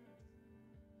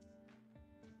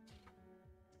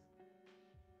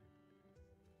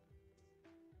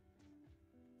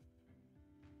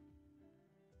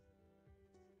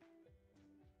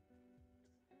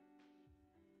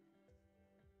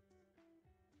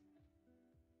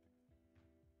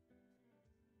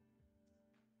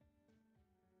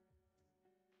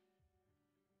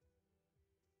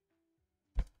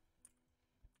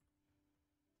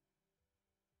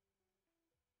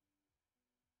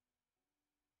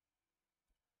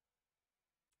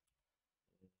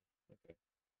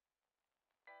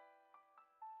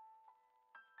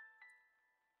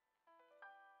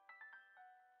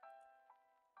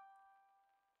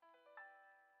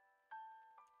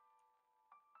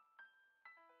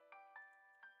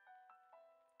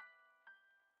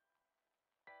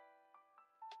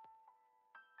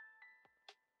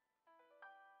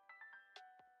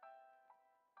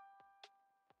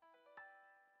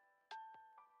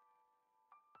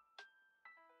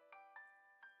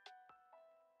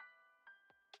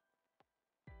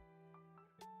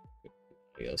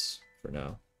 I guess, for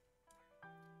now.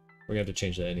 We're gonna have to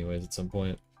change that anyways at some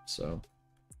point, so.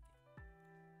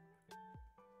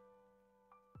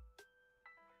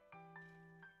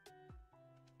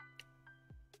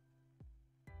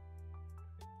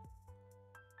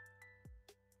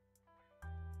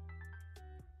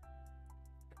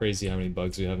 Crazy how many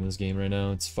bugs we have in this game right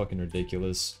now. It's fucking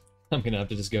ridiculous. I'm gonna have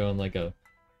to just go on like a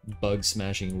bug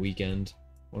smashing weekend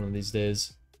one of these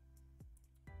days.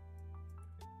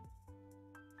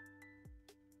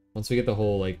 Once we get the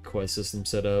whole like quest system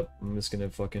set up, I'm just gonna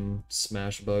fucking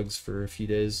smash bugs for a few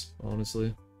days,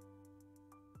 honestly.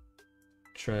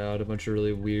 Try out a bunch of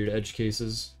really weird edge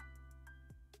cases.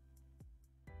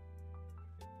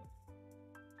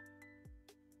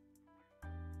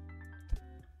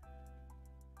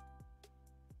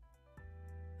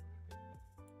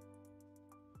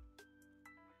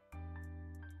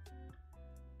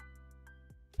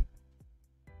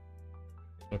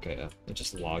 Okay, yeah, it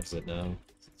just logs it now.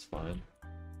 It's fine.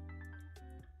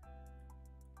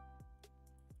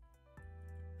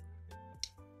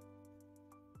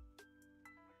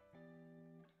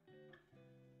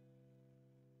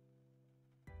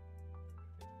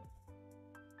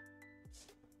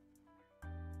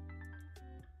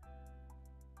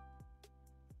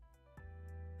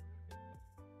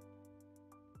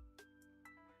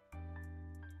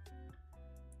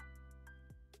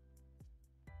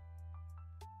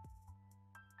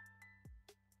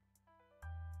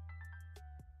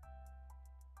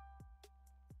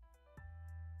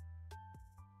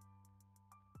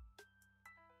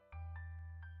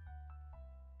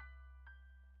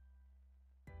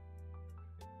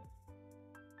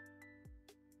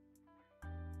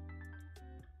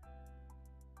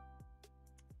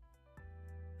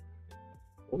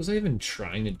 What was I even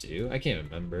trying to do? I can't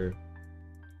remember.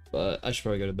 But I should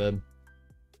probably go to bed.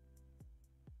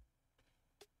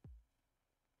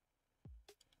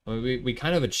 I mean, we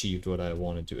kind of achieved what I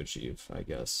wanted to achieve, I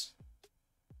guess.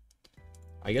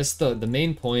 I guess the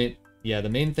main point, yeah, the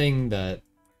main thing that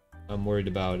I'm worried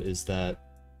about is that.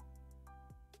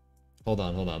 Hold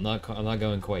on. I'm not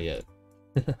going quite yet.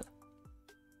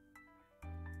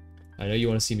 I know you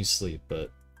want to see me sleep,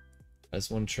 but I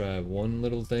just want to try one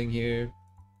little thing here.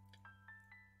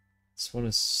 Just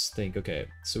want to think, okay,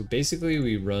 so basically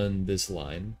we run this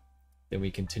line, then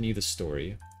we continue the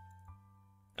story.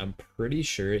 I'm pretty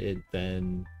sure it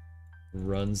then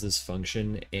runs this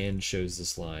function and shows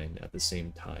this line at the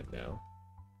same time now.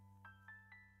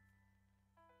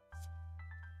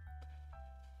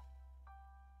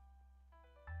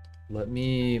 Let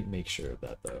me make sure of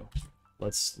that though.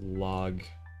 Let's log.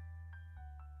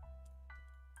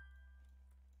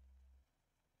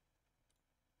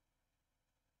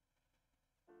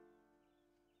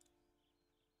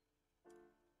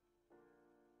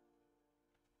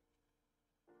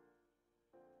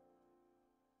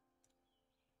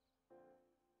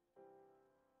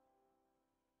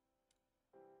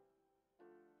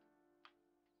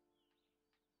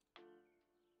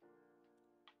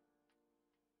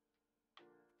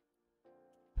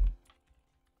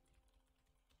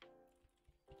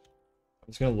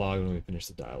 I'm just gonna log when we finish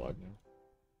the dialogue now.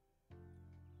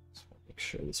 Just want to make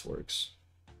sure this works.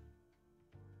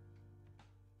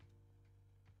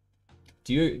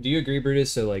 Do you agree,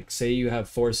 Brutus? So like, say you have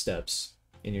 4 steps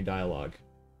in your dialogue.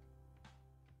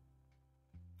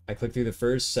 I click through the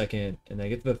first, second, and I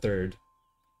get to the third.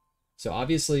 So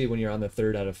obviously, when you're on the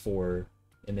third out of 4,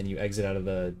 and then you exit out of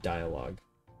the dialogue,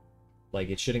 like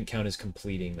it shouldn't count as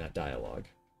completing that dialogue.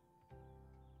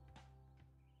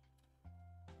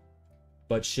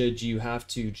 but should you have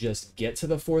to just get to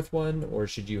the fourth one, or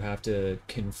should you have to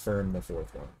confirm the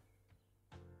fourth one?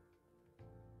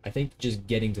 I think just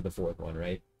getting to the fourth one,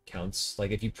 right, counts.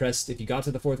 Like if you got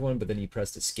to the fourth one, but then you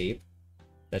pressed escape,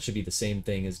 that should be the same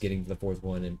thing as getting to the fourth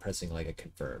one and pressing like a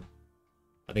confirm.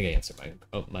 I think I answered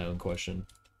my own question.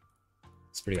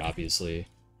 It's pretty obviously,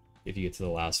 if you get to the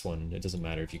last one, it doesn't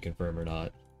matter if you confirm or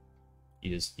not.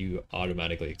 You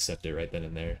automatically accept it right then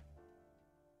and there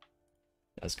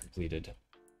as completed.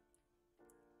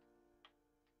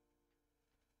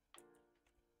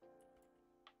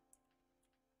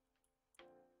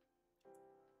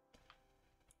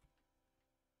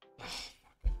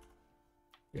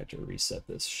 We have to reset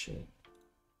this shit.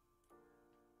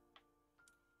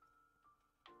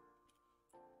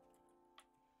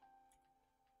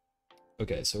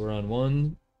 Okay, so we're on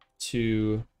 1,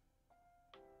 2,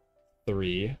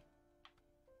 3.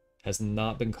 Has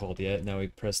not been called yet. Now we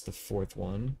press the fourth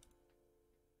one.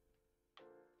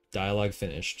 Dialogue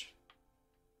finished.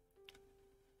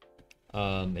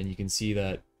 And you can see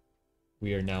that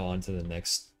we are now on to the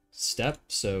next step.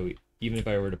 So even if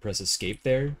I were to press escape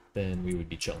there, then we would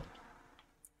be chilling.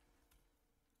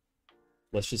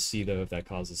 Let's just see though if that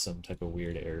causes some type of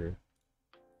weird error.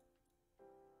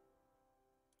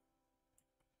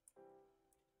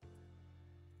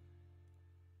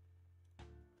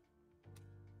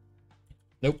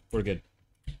 Nope, we're good.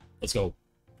 Let's go.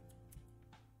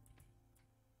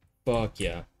 Fuck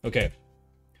yeah. Okay.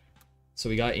 So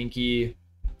we got Inky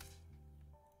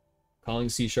calling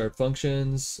C#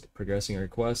 functions, progressing our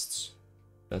quests.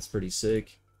 That's pretty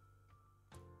sick.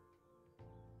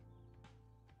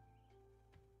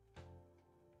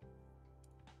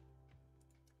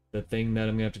 The thing that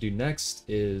I'm gonna have to do next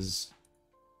is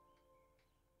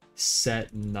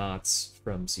set knots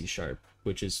from C#,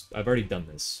 which is, I've already done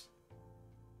this.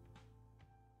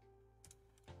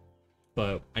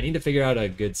 But I need to figure out a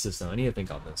good system. I need to think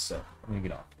on this, so I'm gonna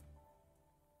get off.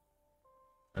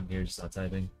 I'm here just not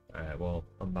typing. Alright, well,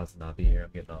 I'm about to not be here.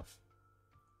 I'm getting off.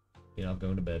 You know, I'm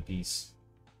going to bed. Peace.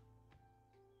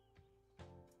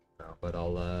 No, but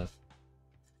I'll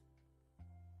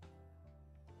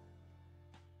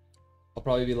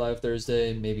probably be live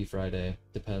Thursday, maybe Friday.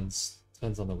 Depends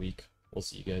on the week. We'll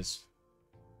see you guys.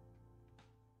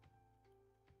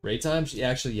 Raid time?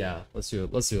 Actually, yeah. Let's do a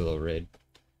little raid.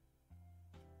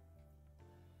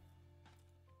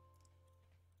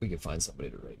 We can find somebody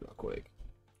to raid real quick.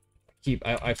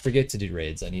 I forget to do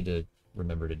raids. I need to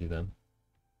remember to do them.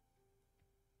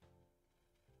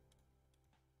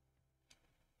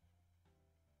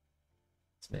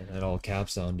 This man had all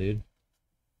caps on, dude.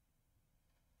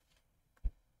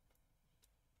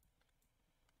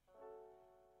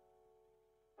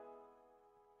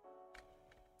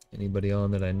 Anybody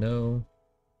on that I know?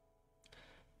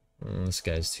 Oh, this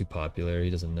guy's too popular.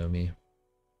 He doesn't know me.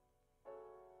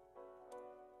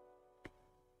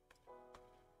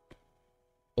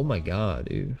 Oh my god,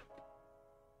 dude.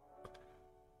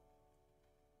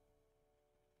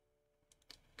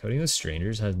 Coding with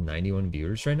Strangers has 91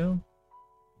 viewers right now?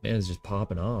 Man, it's just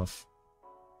popping off.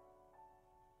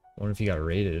 Wonder if he got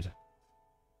raided.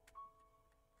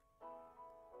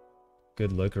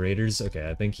 Good look, Raiders. Okay,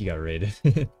 I think he got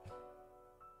raided.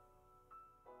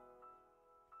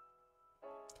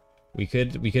 We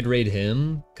could raid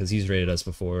him, because he's raided us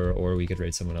before, or we could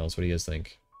raid someone else. What do you guys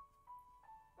think?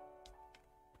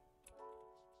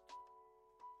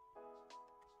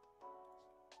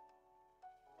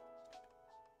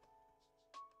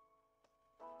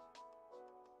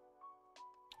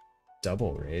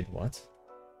 Double raid? What?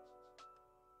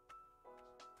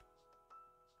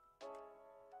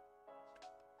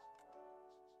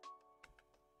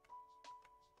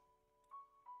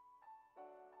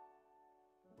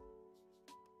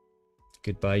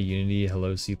 Goodbye Unity,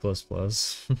 hello C++.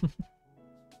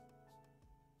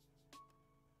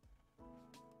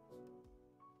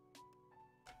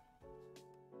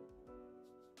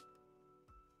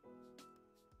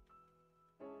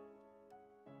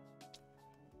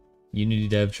 Unity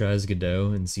dev tries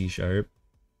Godot in C#. I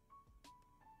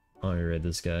already read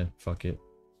this guy. Fuck it.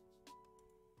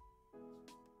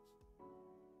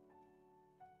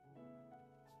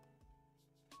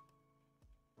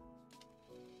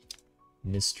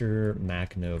 Mr.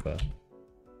 MacNova.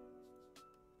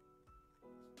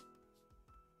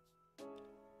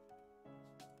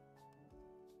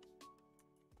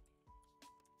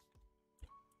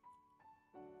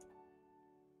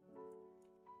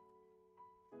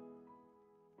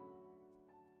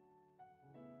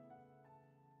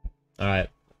 Alright.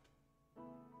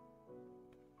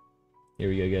 Here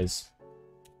we go, guys.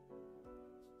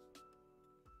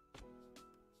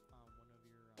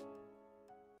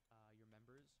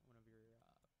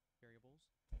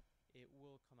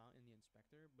 come out in the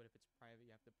inspector, but if it's private,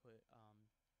 you have to put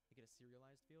you get a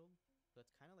serialized field. So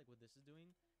that's kind of like what this is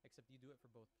doing, except you do it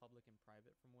for both public and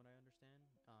private, from what I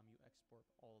understand. You export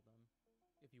all of them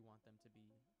if you want them to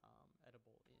be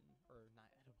editable in, or not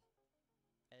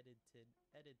edible,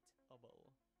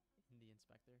 editable in the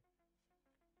inspector.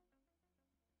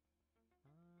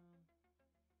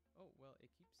 Oh, well,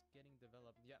 it keeps getting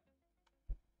developed. Yep.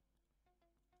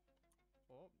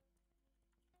 Oh.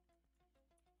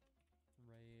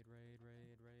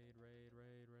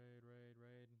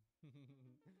 Raid.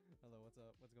 Hello, what's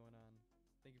up? What's going on?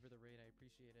 Thank you for the raid. I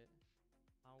appreciate it.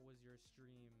 How was your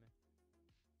stream?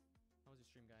 How was your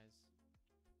stream, guys?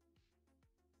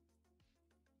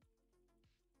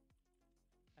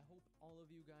 I hope all of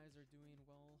you guys are doing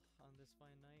well on this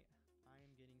fine night. I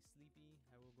am getting sleepy.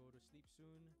 I will go to sleep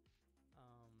soon.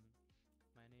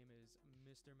 My name is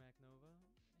Mr. MacNova,